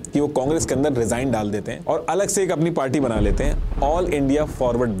करते हैं कि वो कांग्रेस के अंदर रिजाइन डाल देते हैं और अलग से एक अपनी पार्टी बना लेते हैं, ऑल इंडिया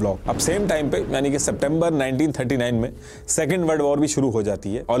फॉरवर्ड ब्लॉक। अब सेम टाइम पे यानी कि सितंबर 1939 में सेकेंड वर्ल्ड वॉर भी शुरू हो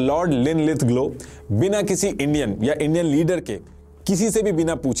जाती है और लॉर्ड लिनलिथ-ग्लो बिना किसी इंडियन या इंडियन लीडर के किसी से भी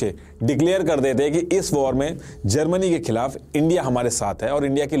बिना पूछे डिक्लेयर कर देते हैं कि इस वॉर में जर्मनी के खिलाफ इंडिया हमारे साथ है और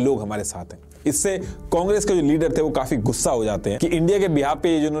इंडिया के लोग हमारे साथ हैं। इससे कांग्रेस के जो लीडर थे वो काफी गुस्सा हो जाते हैं कि इंडिया के बिहाफ पे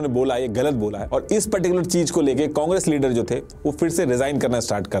ये जो उन्होंने बोला है ये गलत बोला है, और इस पर्टिकुलर चीज को लेके कांग्रेस लीडर जो थे वो फिर से रिजाइन करना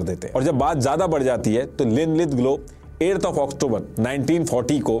स्टार्ट कर देते हैं। और जब बात ज्यादा बढ़ जाती है तो लिन लिथग्लो 8 अक्टूबर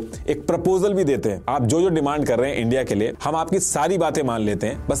 1940 को एक प्रपोजल भी देते हैं, आप जो जो डिमांड कर रहे हैं इंडिया के लिए हम आपकी सारी बातें मान लेते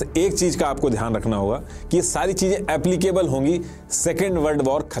हैं, बस एक चीज का आपको ध्यान रखना होगा कि ये सारी चीजें एप्लीकेबल होंगी सेकेंड वर्ल्ड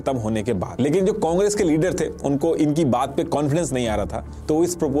वॉर खत्म होने के बाद। लेकिन जो कांग्रेस के लीडर थे उनको इनकी बात पे कॉन्फिडेंस नहीं आ रहा था, तो वो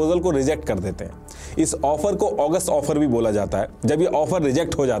इस प्रपोजल को रिजेक्ट कर देते हैं। इस ऑफर को ऑगस्ट ऑफर भी बोला जाता है। जब ये ऑफर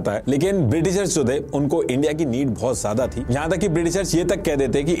रिजेक्ट हो जाता है, लेकिन ब्रिटिशर्स जो थे उनको इंडिया की नीड बहुत ज्यादा थी, यहां तक कि ब्रिटिशर्स ये तक कह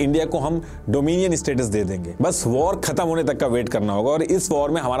देते कि इंडिया को हम डोमिनियन स्टेटस दे देंगे, बस वॉर खत्म होने तक का वेट करना होगा और इस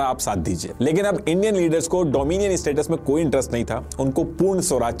वॉर में हमारा आप साथ दीजिए। लेकिन अब इंडियन लीडर्स को डोमिनियन स्टेटस में कोई इंटरेस्ट नहीं था, उनको पूर्ण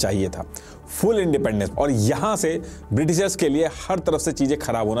स्वराज चाहिए था, फुल इंडिपेंडेंस। और यहां से ब्रिटिशर्स के लिए हर तरफ से चीजें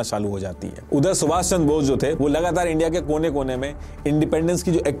खराब होना चालू हो जाती है। उधर सुभाष चंद्र बोस जो थे वो लगातार इंडिया के कोने कोने में इंडिपेंडेंस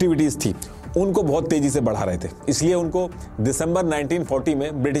की जो एक्टिविटीज थी उनको बहुत तेजी से बढ़ा रहे थे, इसलिए उनको दिसंबर 1940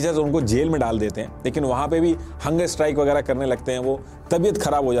 में ब्रिटिशर्स उनको जेल में डाल देते हैं। लेकिन वहां पे भी हंगर स्ट्राइक वगैरह करने लगते हैं, वो तबीयत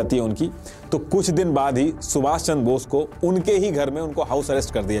खराब हो जाती है उनकी। तो कुछ दिन बाद ही सुभाष चंद्र बोस को उनके ही घर में उनको हाउस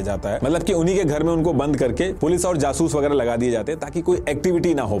अरेस्ट कर दिया जाता है, मतलब कि उन्हीं के घर में उनको बंद करके पुलिस और जासूस वगैरह लगा दिए जाते हैं ताकि कोई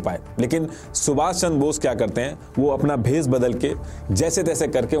एक्टिविटी ना हो पाए। लेकिन सुभाष चंद्र बोस क्या करते हैं, वो अपना भेष बदल के जैसे तैसे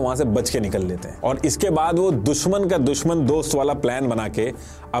करके वहां से बच के निकल लेते हैं और इसके बाद वो दुश्मन का दुश्मन दोस्त वाला प्लान बना के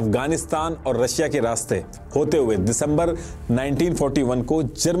अफगानिस्तान और रशिया के रास्ते होते हुए दिसंबर 1941 को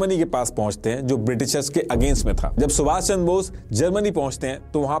जर्मनी के पास पहुंचते हैं, जो ब्रिटिशर्स के अगेंस्ट में था। जब सुभाष चंद्र बोस जर्मनी पहुंचते हैं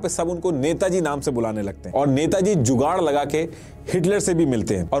तो वहां पे सब उनको नेताजी नाम से बुलाने लगते हैं और नेताजी जुगाड़ लगा के हिटलर से भी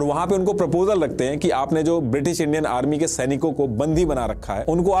मिलते हैं और वहां पे उनको प्रपोजल रखते हैं कि आपने जो ब्रिटिश इंडियन आर्मी के सैनिकों को बंदी बना रखा है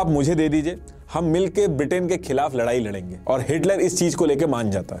उनको आप मुझे दे दीजिए, हम मिलकर ब्रिटेन के खिलाफ लड़ाई लड़ेंगे। और हिटलर इस चीज को लेकर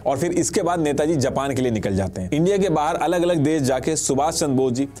मान जाता है और फिर इसके बाद नेताजी जापान के लिए निकल जाते हैं। इंडिया के बाहर अलग अलग देश जाके सुभाष चंद्र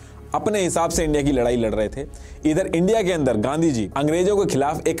बोस जी अपने हिसाब से इंडिया की लड़ाई लड़ रहे थे। इधर इंडिया के अंदर गांधी जी अंग्रेजों के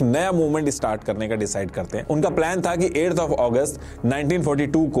खिलाफ एक नया मूवमेंट स्टार्ट करने का डिसाइड करते हैं। उनका प्लान था कि 8 अगस्त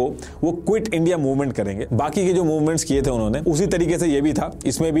 1942 को वो क्विट इंडिया मूवमेंट करेंगे। बाकी के जो मूवमेंट्स किए थे उन्होंने उसी तरीके से ये भी था,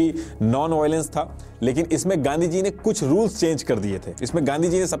 इसमें भी नॉन वायलेंस था, लेकिन इसमें गांधी जी ने कुछ रूल्स चेंज कर दिए थे। इसमें गांधी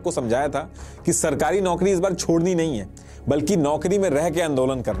जी ने सबको समझाया था कि सरकारी नौकरी इस बार छोड़नी नहीं है, बल्कि नौकरी में रह के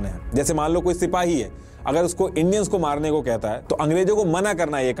आंदोलन करने हैं। जैसे मान लो कोई सिपाही है, अगर उसको इंडियंस को मारने को कहता है तो अंग्रेजों को मना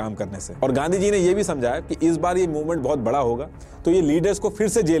करना है ये काम करने से। और गांधी जी ने ये भी समझाया कि इस बार ये मूवमेंट बहुत बड़ा होगा तो ये लीडर्स को फिर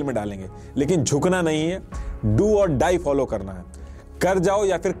से जेल में डालेंगे, लेकिन झुकना नहीं है, डू और डाई फॉलो करना है, कर जाओ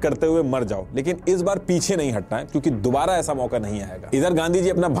या फिर करते हुए मर जाओ, लेकिन इस बार पीछे नहीं हटना है क्योंकि दोबारा ऐसा मौका नहीं आएगा। इधर गांधी जी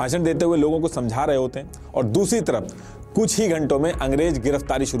अपना भाषण देते हुए लोगों को समझा रहे होते हैं और दूसरी तरफ कुछ ही घंटों में अंग्रेज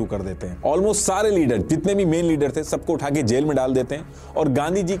गिरफ्तारी शुरू कर देते हैं। ऑलमोस्ट सारे लीडर, जितने भी मेन लीडर थे, सबको उठा के जेल में डाल देते हैं और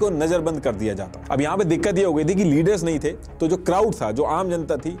गांधी जी को नजरबंद कर दिया जाता। अब यहाँ पे दिक्कत ये हो गई थी कि लीडर्स नहीं थे तो जो क्राउड था, जो आम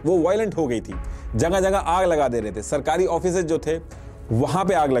जनता थी, वो वायलेंट हो गई थी, जगह जगह आग लगा दे रहे थे, सरकारी ऑफिसर्स जो थे वहां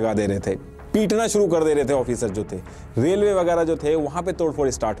पे आग लगा दे रहे थे, पीटना शुरू कर दे रहे थे ऑफिसर जो थे, रेलवे वगैरह जो थे वहां पे तोड़फोड़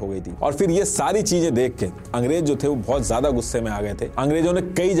स्टार्ट हो गई थी। और फिर ये सारी चीजें देख के अंग्रेज जो थे वो बहुत ज्यादा गुस्से में आ गए थे। अंग्रेजों ने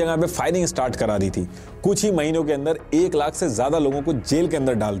कई जगह पे फायरिंग स्टार्ट करा दी थी। कुछ ही महीनों के अंदर 1 लाख से ज्यादा लोगों को जेल के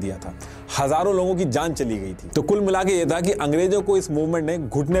अंदर डाल दिया था, हजारों लोगों की जान चली गई थी। तो कुल मिला के ये था कि अंग्रेजों को इस मूवमेंट ने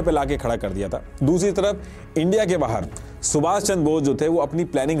घुटने पे लाके खड़ा कर दिया था। दूसरी तरफ इंडिया के बाहर सुभाष चंद्र बोस जो थे वो अपनी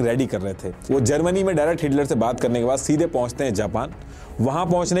प्लानिंग रेडी कर रहे थे। वो जर्मनी में डायरेक्ट हिटलर से बात करने के बाद सीधे पहुंचते हैं जापान। वहां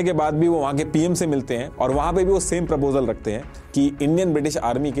पहुंचने के बाद भी वो वहां के पीएम से मिलते हैं और वहां पे भी वो सेम प्रपोजल रखते हैं कि इंडियन ब्रिटिश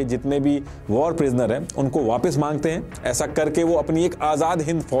आर्मी के जितने भी वॉर प्रिजनर हैं उनको वापस मांगते हैं। ऐसा करके वो अपनी एक आजाद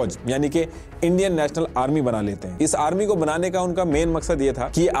हिंद फौज यानी कि इंडियन नेशनल आर्मी बना लेते हैं। इस आर्मी को बनाने का उनका मेन मकसद ये था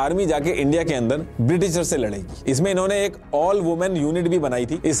कि ये आर्मी जाके इंडिया के अंदर ब्रिटिशर से लड़ेगी। इसमें इन्होंने एक ऑल वुमेन यूनिट भी बनाई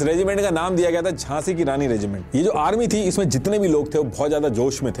थी। इस रेजिमेंट का नाम दिया गया था झांसी की रानी रेजिमेंट। ये जो आर्मी थी इसमें जितने भी लोग थे वो बहुत ज्यादा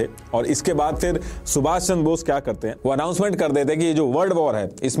जोश में थे। और इसके बाद फिर सुभाष चंद्र बोस क्या करते हैं, वो अनाउंसमेंट कर देते हैं कि ये जो वर्ल्ड वॉर है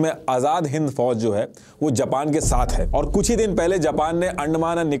इसमें आजाद हिंद फौज जो है वो जापान के साथ है। और कुछ ही दिन पहले जापान ने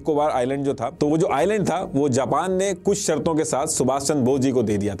अंडमान और निकोबार आइलैंड जो था, तो वो जो आइलैंड था वो जापान ने कुछ शर्तों के साथ सुभाष चंद्र बोस जी को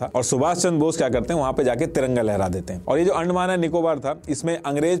दे दिया था। और सुभाष चंद्र बोस क्या करते हैं, वहां पे जाके तिरंगा लहरा देते हैं। और ये जो अंडमान और निकोबार था इसमें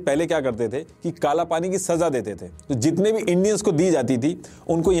अंग्रेज पहले क्या करते थे कि काला पानी की सजा देते थे, तो जितने भी इंडियंस को दी जाती थी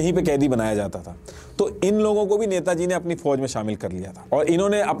उनको यहीं पे कैदी बनाया जाता था। तो इन लोगों को भी नेताजी ने अपनी फौज में शामिल कर लिया था और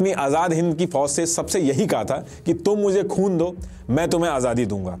इन्होंने अपनी आजाद हिंद की फौज से सबसे यही कहा था कि तुम मुझे खून दो, मैं तुम्हें आजादी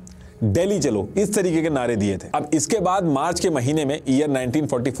दूंगा, दिल्ली चलो, इस तरीके के नारे दिए थे। अब इसके बाद मार्च के महीने में ईयर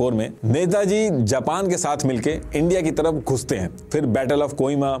 1944 में नेताजी जापान के साथ मिलकर इंडिया की तरफ घुसते हैं। फिर बैटल ऑफ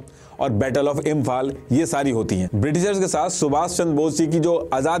कोहिमा और बैटल ऑफ इम्फाल, ये सारी होती हैं। ब्रिटिशर्स के साथ सुभाष चंद्र बोस जी की जो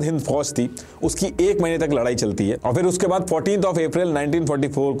आजाद हिंद फौज थी उसकी 1 महीने तक लड़ाई चलती है और फिर उसके बाद 14 अप्रैल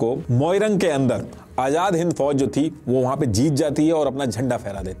 1944 को मोइरंग के अंदर आजाद हिंद फौज जो थी वो वहां पे जीत जाती है और अपना झंडा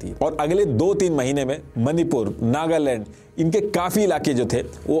फहरा देती है। और अगले 2-3 महीने में मणिपुर, नागालैंड, इनके काफी इलाके जो थे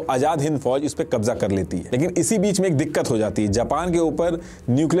वो आजाद हिंद फौज इस पे कब्जा कर लेती है। लेकिन इसी बीच में एक दिक्कत हो जाती है, जापान के ऊपर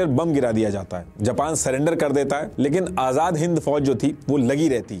न्यूक्लियर बम गिरा दिया जाता है। जापान सरेंडर कर देता है, लेकिन आजाद हिंद फौज जो थी वो लगी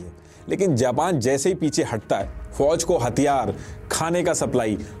रहती है। लेकिन जापान जैसे ही पीछे हटता है, फौज को हथियार, खाने का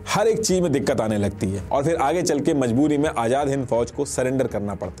सप्लाई, हर एक चीज में दिक्कत आने लगती है और फिर आगे चल के मजबूरी में आजाद हिंद फौज को सरेंडर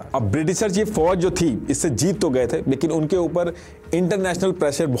करना पड़ता है। अब ब्रिटिशर्स ये फौज जो थी इससे जीत तो गए थे, लेकिन उनके ऊपर इंटरनेशनल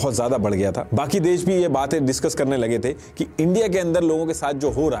प्रेशर बहुत ज्यादा बढ़ गया था। बाकी देश भी ये बातें डिस्कस करने लगे थे कि इंडिया के अंदर लोगों के साथ जो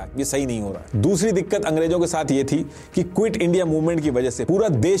हो रहा है ये सही नहीं हो रहा है। दूसरी दिक्कत अंग्रेजों के साथ ये थी कि क्विट इंडिया मूवमेंट की वजह से पूरा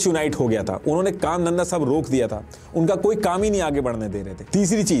देश यूनाइट हो गया था। उन्होंने काम धंधा सब रोक दिया था, उनका कोई काम ही नहीं आगे बढ़ने दे रहे थे।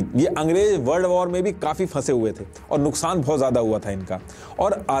 तीसरी चीज, ये अंग्रेज वर्ल्ड वॉर में भी काफी फंसे हुए थे और नुकसान बहुत ज्यादा हुआ था इनका।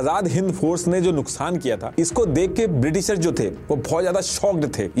 और आजाद हिंद फोर्स ने जो नुकसान किया था इसको देख के ब्रिटिशर्स जो थे वो बहुत ज्यादा शॉक्ड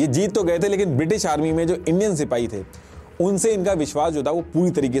थे। ये जीत तो गए थे, लेकिन ब्रिटिश आर्मी में जो इंडियन सिपाही थे उनसे इनका विश्वास जो था वो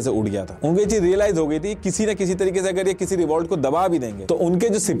पूरी तरीके से उड़ गया था। उनको ये चीज रियलाइज हो गई थी किसी न किसी तरीके से अगर ये किसी रिवॉल्ट को दबा भी देंगे तो उनके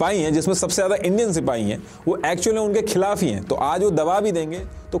जो सिपाही हैं, जिसमें सबसे ज्यादा इंडियन सिपाही हैं, वो एक्चुअली उनके खिलाफ ही हैं। तो आज वो दबा भी देंगे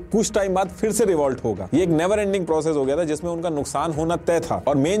तो कुछ टाइम बाद फिर से रिवॉल्ट होगा। ये एक नेवर एंडिंग प्रोसेस हो गया था जिसमें उनका नुकसान होना तय था।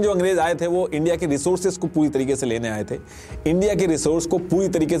 और मेन जो अंग्रेज आए थे वो इंडिया के रिसोर्सेज को पूरी तरीके से लेने आए थे। इंडिया के रिसोर्स को पूरी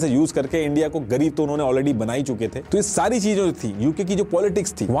तरीके से यूज करके इंडिया को गरीब तो उन्होंने ऑलरेडी बना ही चुके थे। तो ये सारी चीजें जो थी, यूके की जो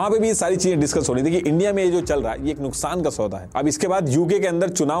पॉलिटिक्स थी, वहां पे भी ये सारी चीजें डिस्कस हो रही थी कि इंडिया में ये जो चल रहा है ये एक नुकसान का सौदा है। अब इसके बाद यूके के अंदर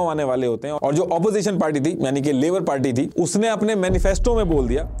चुनाव आने वाले होते हैं और जो ऑपोजिशन पार्टी थी यानी कि लेबर पार्टी थी, उसने अपने मैनिफेस्टो में बोल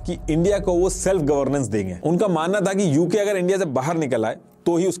दिया कि इंडिया को वो सेल्फ गवर्नेंस देंगे। उनका मानना था कि यूके अगर इंडिया से बाहर निकल आए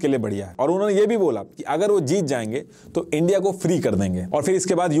तो ही उसके लिए बढ़िया है। और उन्होंने ये भी बोला कि अगर वो जीत जाएंगे तो इंडिया को फ्री कर देंगे। और फिर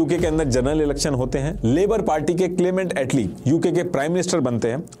इसके बाद यूके के अंदर जनरल इलेक्शन होते हैं। लेबर पार्टी के क्लेमेंट एटली यूके के प्राइम मिनिस्टर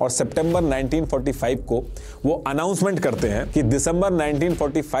बनते हैं और सितंबर 1945 को वो अनाउंसमेंट करते हैं कि दिसंबर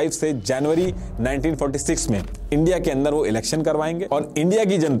 1945 से जनवरी 1946 में इंडिया के अंदर वो इलेक्शन करवाएंगे और इंडिया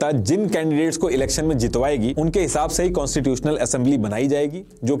की जनता जिन कैंडिडेट्स को इलेक्शन में जितवाएगी उनके हिसाब से ही कॉन्स्टिट्यूशनल असेंबली बनाई जाएगी,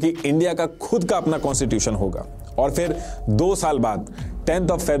 जो कि इंडिया का खुद का अपना कॉन्स्टिट्यूशन होगा। और फिर 2 साल बाद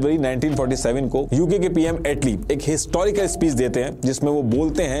 10 फरवरी 1947 को यूके के पीएम एटली एक हिस्टोरिकल स्पीच देते हैं जिसमें वो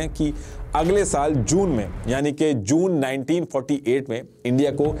बोलते हैं कि अगले साल जून में यानी कि जून 1948 में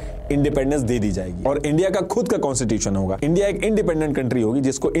इंडिया को इंडिपेंडेंस दे दी जाएगी और इंडिया का खुद का कॉन्स्टिट्यूशन होगा। इंडिया एक इंडिपेंडेंट कंट्री होगी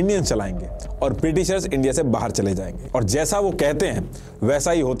जिसको इंडियंस चलाएंगे और ब्रिटिशर्स इंडिया से बाहर चले जाएंगे। और जैसा वो कहते हैं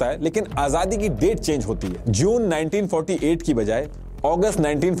वैसा ही होता है, लेकिन आजादी की डेट चेंज होती है। जून 1948 की बजाय अगस्त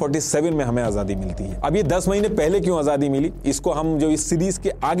 1947 में हमें आजादी मिलती है। अब ये 10 महीने पहले क्यों आजादी मिली, इसको हम जो इस सीरीज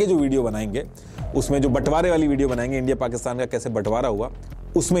के आगे जो वीडियो बनाएंगे उसमें जो बंटवारे वाली वीडियो बनाएंगे, इंडिया पाकिस्तान का कैसे बंटवारा हुआ,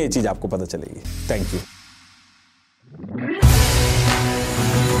 उसमें ये चीज आपको पता चलेगी। Thank you.